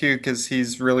funny too because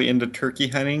he's really into turkey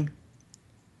hunting,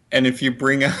 and if you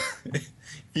if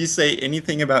you say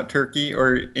anything about turkey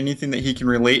or anything that he can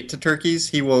relate to turkeys,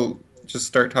 he will just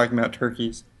start talking about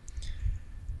turkeys.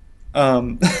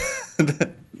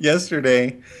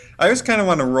 Yesterday, I was kind of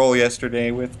on a roll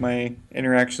yesterday with my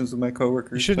interactions with my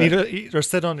coworkers. You shouldn't eat or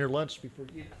sit on your lunch before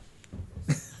you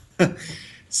eat.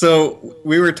 So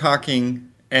we were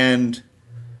talking, and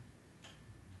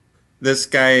this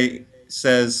guy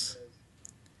says,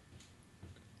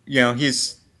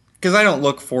 because I don't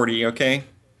look 40, okay?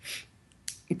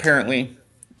 Apparently.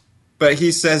 But he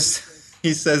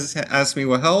asks me,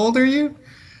 well, how old are you?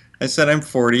 I said, I'm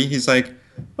 40. He's like,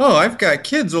 oh, I've got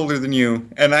kids older than you.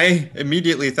 And I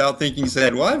immediately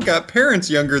said, well, I've got parents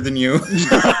younger than you.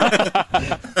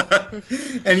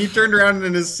 And he turned around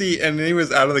in his seat and he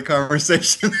was out of the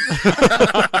conversation.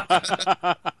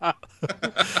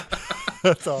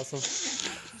 That's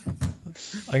awesome.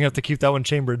 I'm going to have to keep that one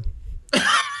chambered.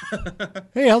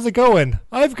 Hey, how's it going?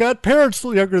 I've got parents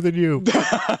younger than you.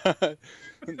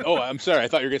 Oh, I'm sorry. I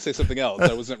thought you were going to say something else.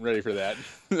 I wasn't ready for that.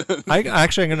 I'm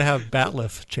going to have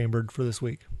Batliff chambered for this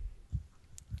week.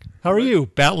 How are you,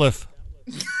 Batliff?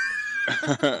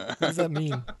 What does that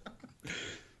mean?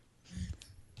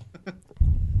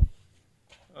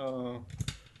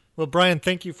 Well, Brian,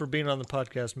 thank you for being on the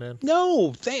podcast, man.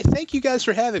 No, thank you guys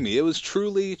for having me. It was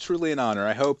truly an honor.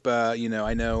 I hope, I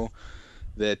know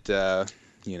that,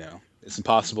 it's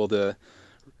impossible to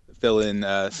fill in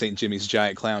St. Jimmy's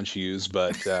giant clown shoes,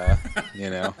 but,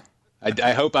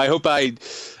 I hope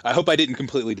I didn't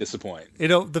completely disappoint.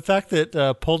 The fact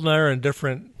that Pold and I are in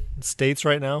different states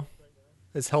right now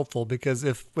is helpful, because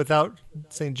if without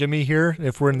St. Jimmy here,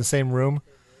 if we're in the same room,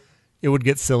 it would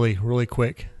get silly really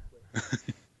quick.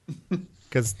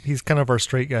 Because he's kind of our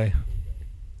straight guy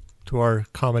to our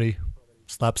comedy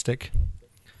slapstick.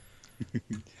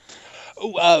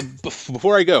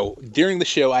 Before I go, during the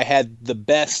show, I had the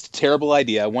best terrible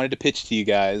idea I wanted to pitch to you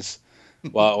guys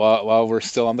while we're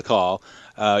still on the call.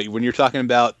 When you're talking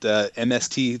about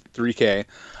MST3K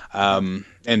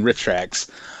and riff tracks,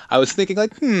 I was thinking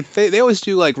they always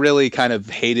do like really kind of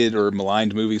hated or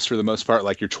maligned movies for the most part,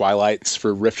 like your Twilights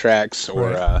for riff tracks,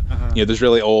 or there's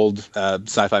really old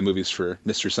sci-fi movies for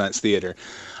Mystery Science Theater.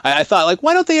 I thought,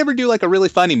 why don't they ever do like a really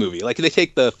funny movie? Like they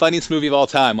take the funniest movie of all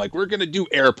time, like we're gonna do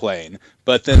Airplane,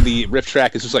 but then the riff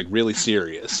track is just like really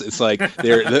serious. It's like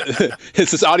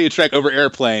it's this audio track over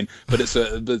Airplane, but it's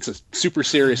a super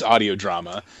serious audio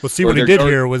drama. Well, see, what he did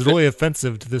here was really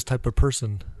offensive to this type of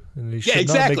person. And he should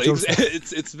exactly. not make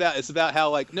jokes. It's about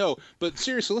how no, but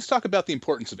seriously, let's talk about the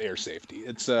importance of air safety.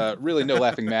 It's really no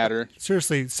laughing matter.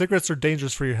 Seriously, cigarettes are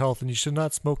dangerous for your health, and you should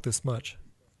not smoke this much.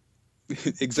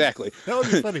 Exactly. That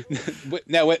would be funny.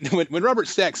 Now, when Robert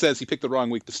Stack says he picked the wrong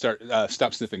week to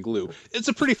stop sniffing glue, it's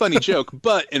a pretty funny joke,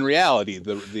 but in reality,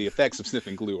 the effects of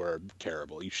sniffing glue are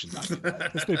terrible. You should not do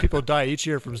that. This many people die each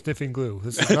year from sniffing glue.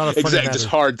 This is not a funny matter. Just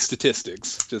hard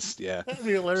statistics. That'd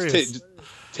be hilarious. Just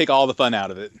take all the fun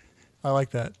out of it. I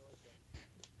like that.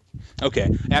 Okay,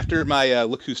 after my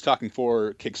Look Who's Talking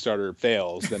For Kickstarter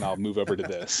fails, then I'll move over to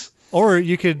this. Or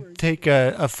you could take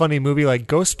a funny movie like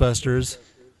Ghostbusters,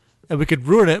 and we could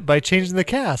ruin it by changing the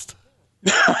cast.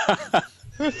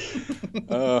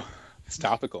 It's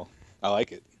topical. I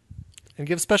like it. And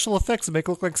give special effects and make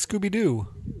it look like Scooby-Doo.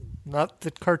 Not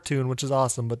the cartoon, which is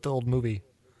awesome, but the old movie.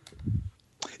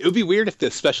 It would be weird if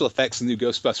the special effects in the new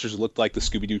Ghostbusters looked like the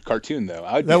Scooby-Doo cartoon,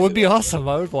 though. That would be awesome.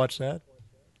 I would watch that.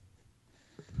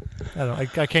 I don't know.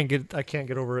 I can't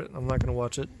get over it. I'm not going to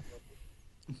watch it.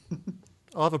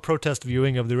 I'll have a protest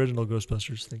viewing of the original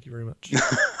Ghostbusters. Thank you very much.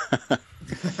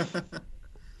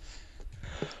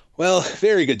 Well,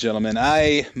 very good, gentlemen.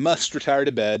 I must retire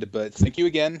to bed, but thank you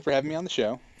again for having me on the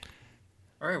show.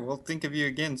 All right, we'll think of you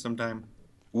again sometime.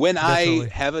 When Definitely. I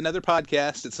have another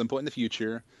podcast at some point in the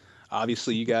future,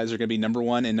 obviously you guys are going to be number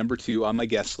 1 and number 2 on my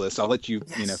guest list. I'll let you,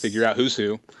 figure out who's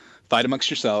who. Fight amongst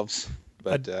yourselves.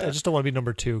 But I just don't want to be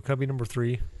number 2. Can I be number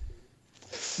 3?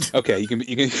 Okay, you can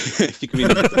be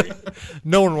number 3.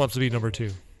 No one wants to be number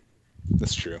 2.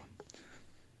 That's true.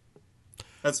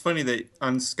 That's funny that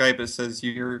on Skype it says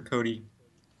you're Cody.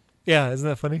 Yeah, isn't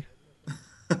that funny?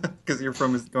 Because you're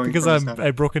from his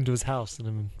I broke into his house and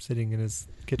I'm sitting in his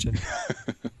kitchen.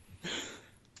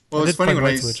 Well, it's funny when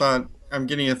I saw I'm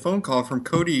getting a phone call from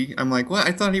Cody. I'm like, what?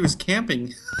 I thought he was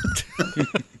camping.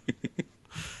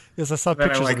 Yes, I saw Then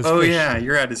pictures I'm like, of his oh fish. yeah,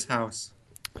 you're at his house.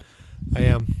 I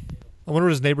am. I wonder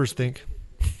what his neighbors think.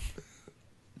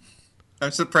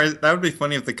 I'm surprised. That would be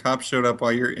funny if the cops showed up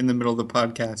while you're in the middle of the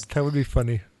podcast. That would be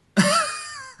funny.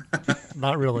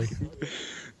 Not really.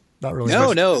 Not really.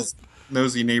 No.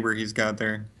 Nosy neighbor he's got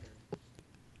there.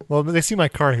 Well, they see my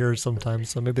car here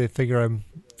sometimes, so maybe they figure I'm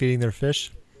feeding their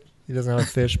fish. He doesn't have a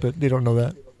fish, but they don't know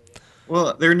that.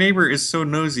 Well, their neighbor is so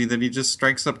nosy that he just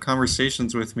strikes up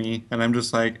conversations with me, and I'm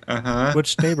just like, uh-huh.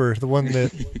 Which neighbor? The one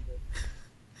that...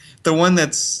 The one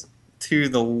that's to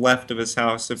the left of his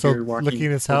house if you're walking. Looking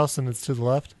at his house and it's to the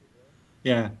left?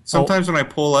 Yeah. Sometimes when I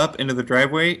pull up into the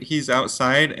driveway, he's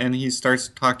outside and he starts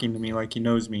talking to me like he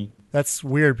knows me. That's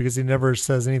weird because he never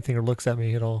says anything or looks at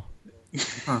me at all.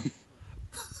 Huh.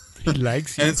 He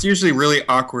likes you. And it's usually really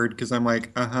awkward because I'm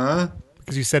like, uh-huh.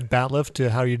 Because you said Batlift to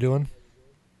how you doing?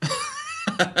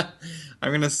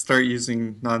 I'm going to start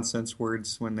using nonsense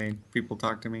words when people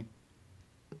talk to me.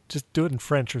 Just do it in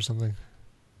French or something.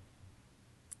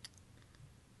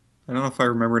 I don't know if I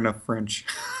remember enough French.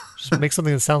 Just make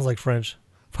something that sounds like French.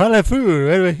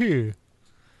 Parlez-vous?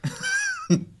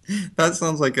 That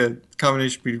sounds like a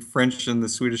combination between French and the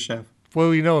Swedish Chef.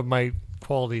 Well, you know my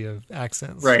quality of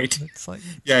accents. Right. It's like...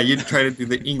 Yeah, you'd try to do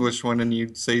the English one and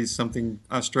you'd say something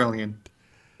Australian.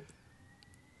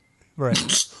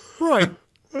 Right. Right.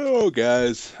 Oh,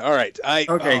 guys. All right.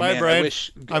 Okay. Bye, Brian.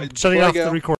 I'm shutting off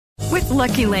the recording. With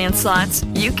Lucky Land Slots,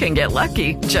 you can get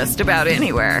lucky just about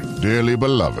anywhere. Dearly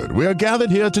beloved, we are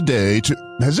gathered here today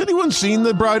to... Has anyone seen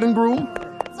the bride and groom?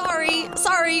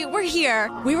 Sorry, we're here.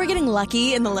 We were getting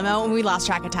lucky in the limo and we lost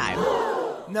track of time.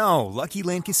 No, Lucky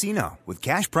Land Casino, with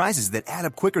cash prizes that add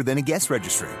up quicker than a guest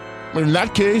registry. In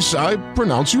that case, I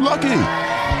pronounce you lucky.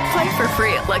 Play for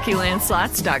free at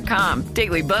LuckyLandSlots.com.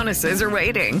 Daily bonuses are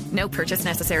waiting. No purchase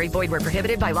necessary. Void where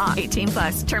prohibited by law.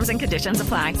 18+. Terms and conditions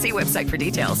apply. See website for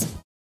details.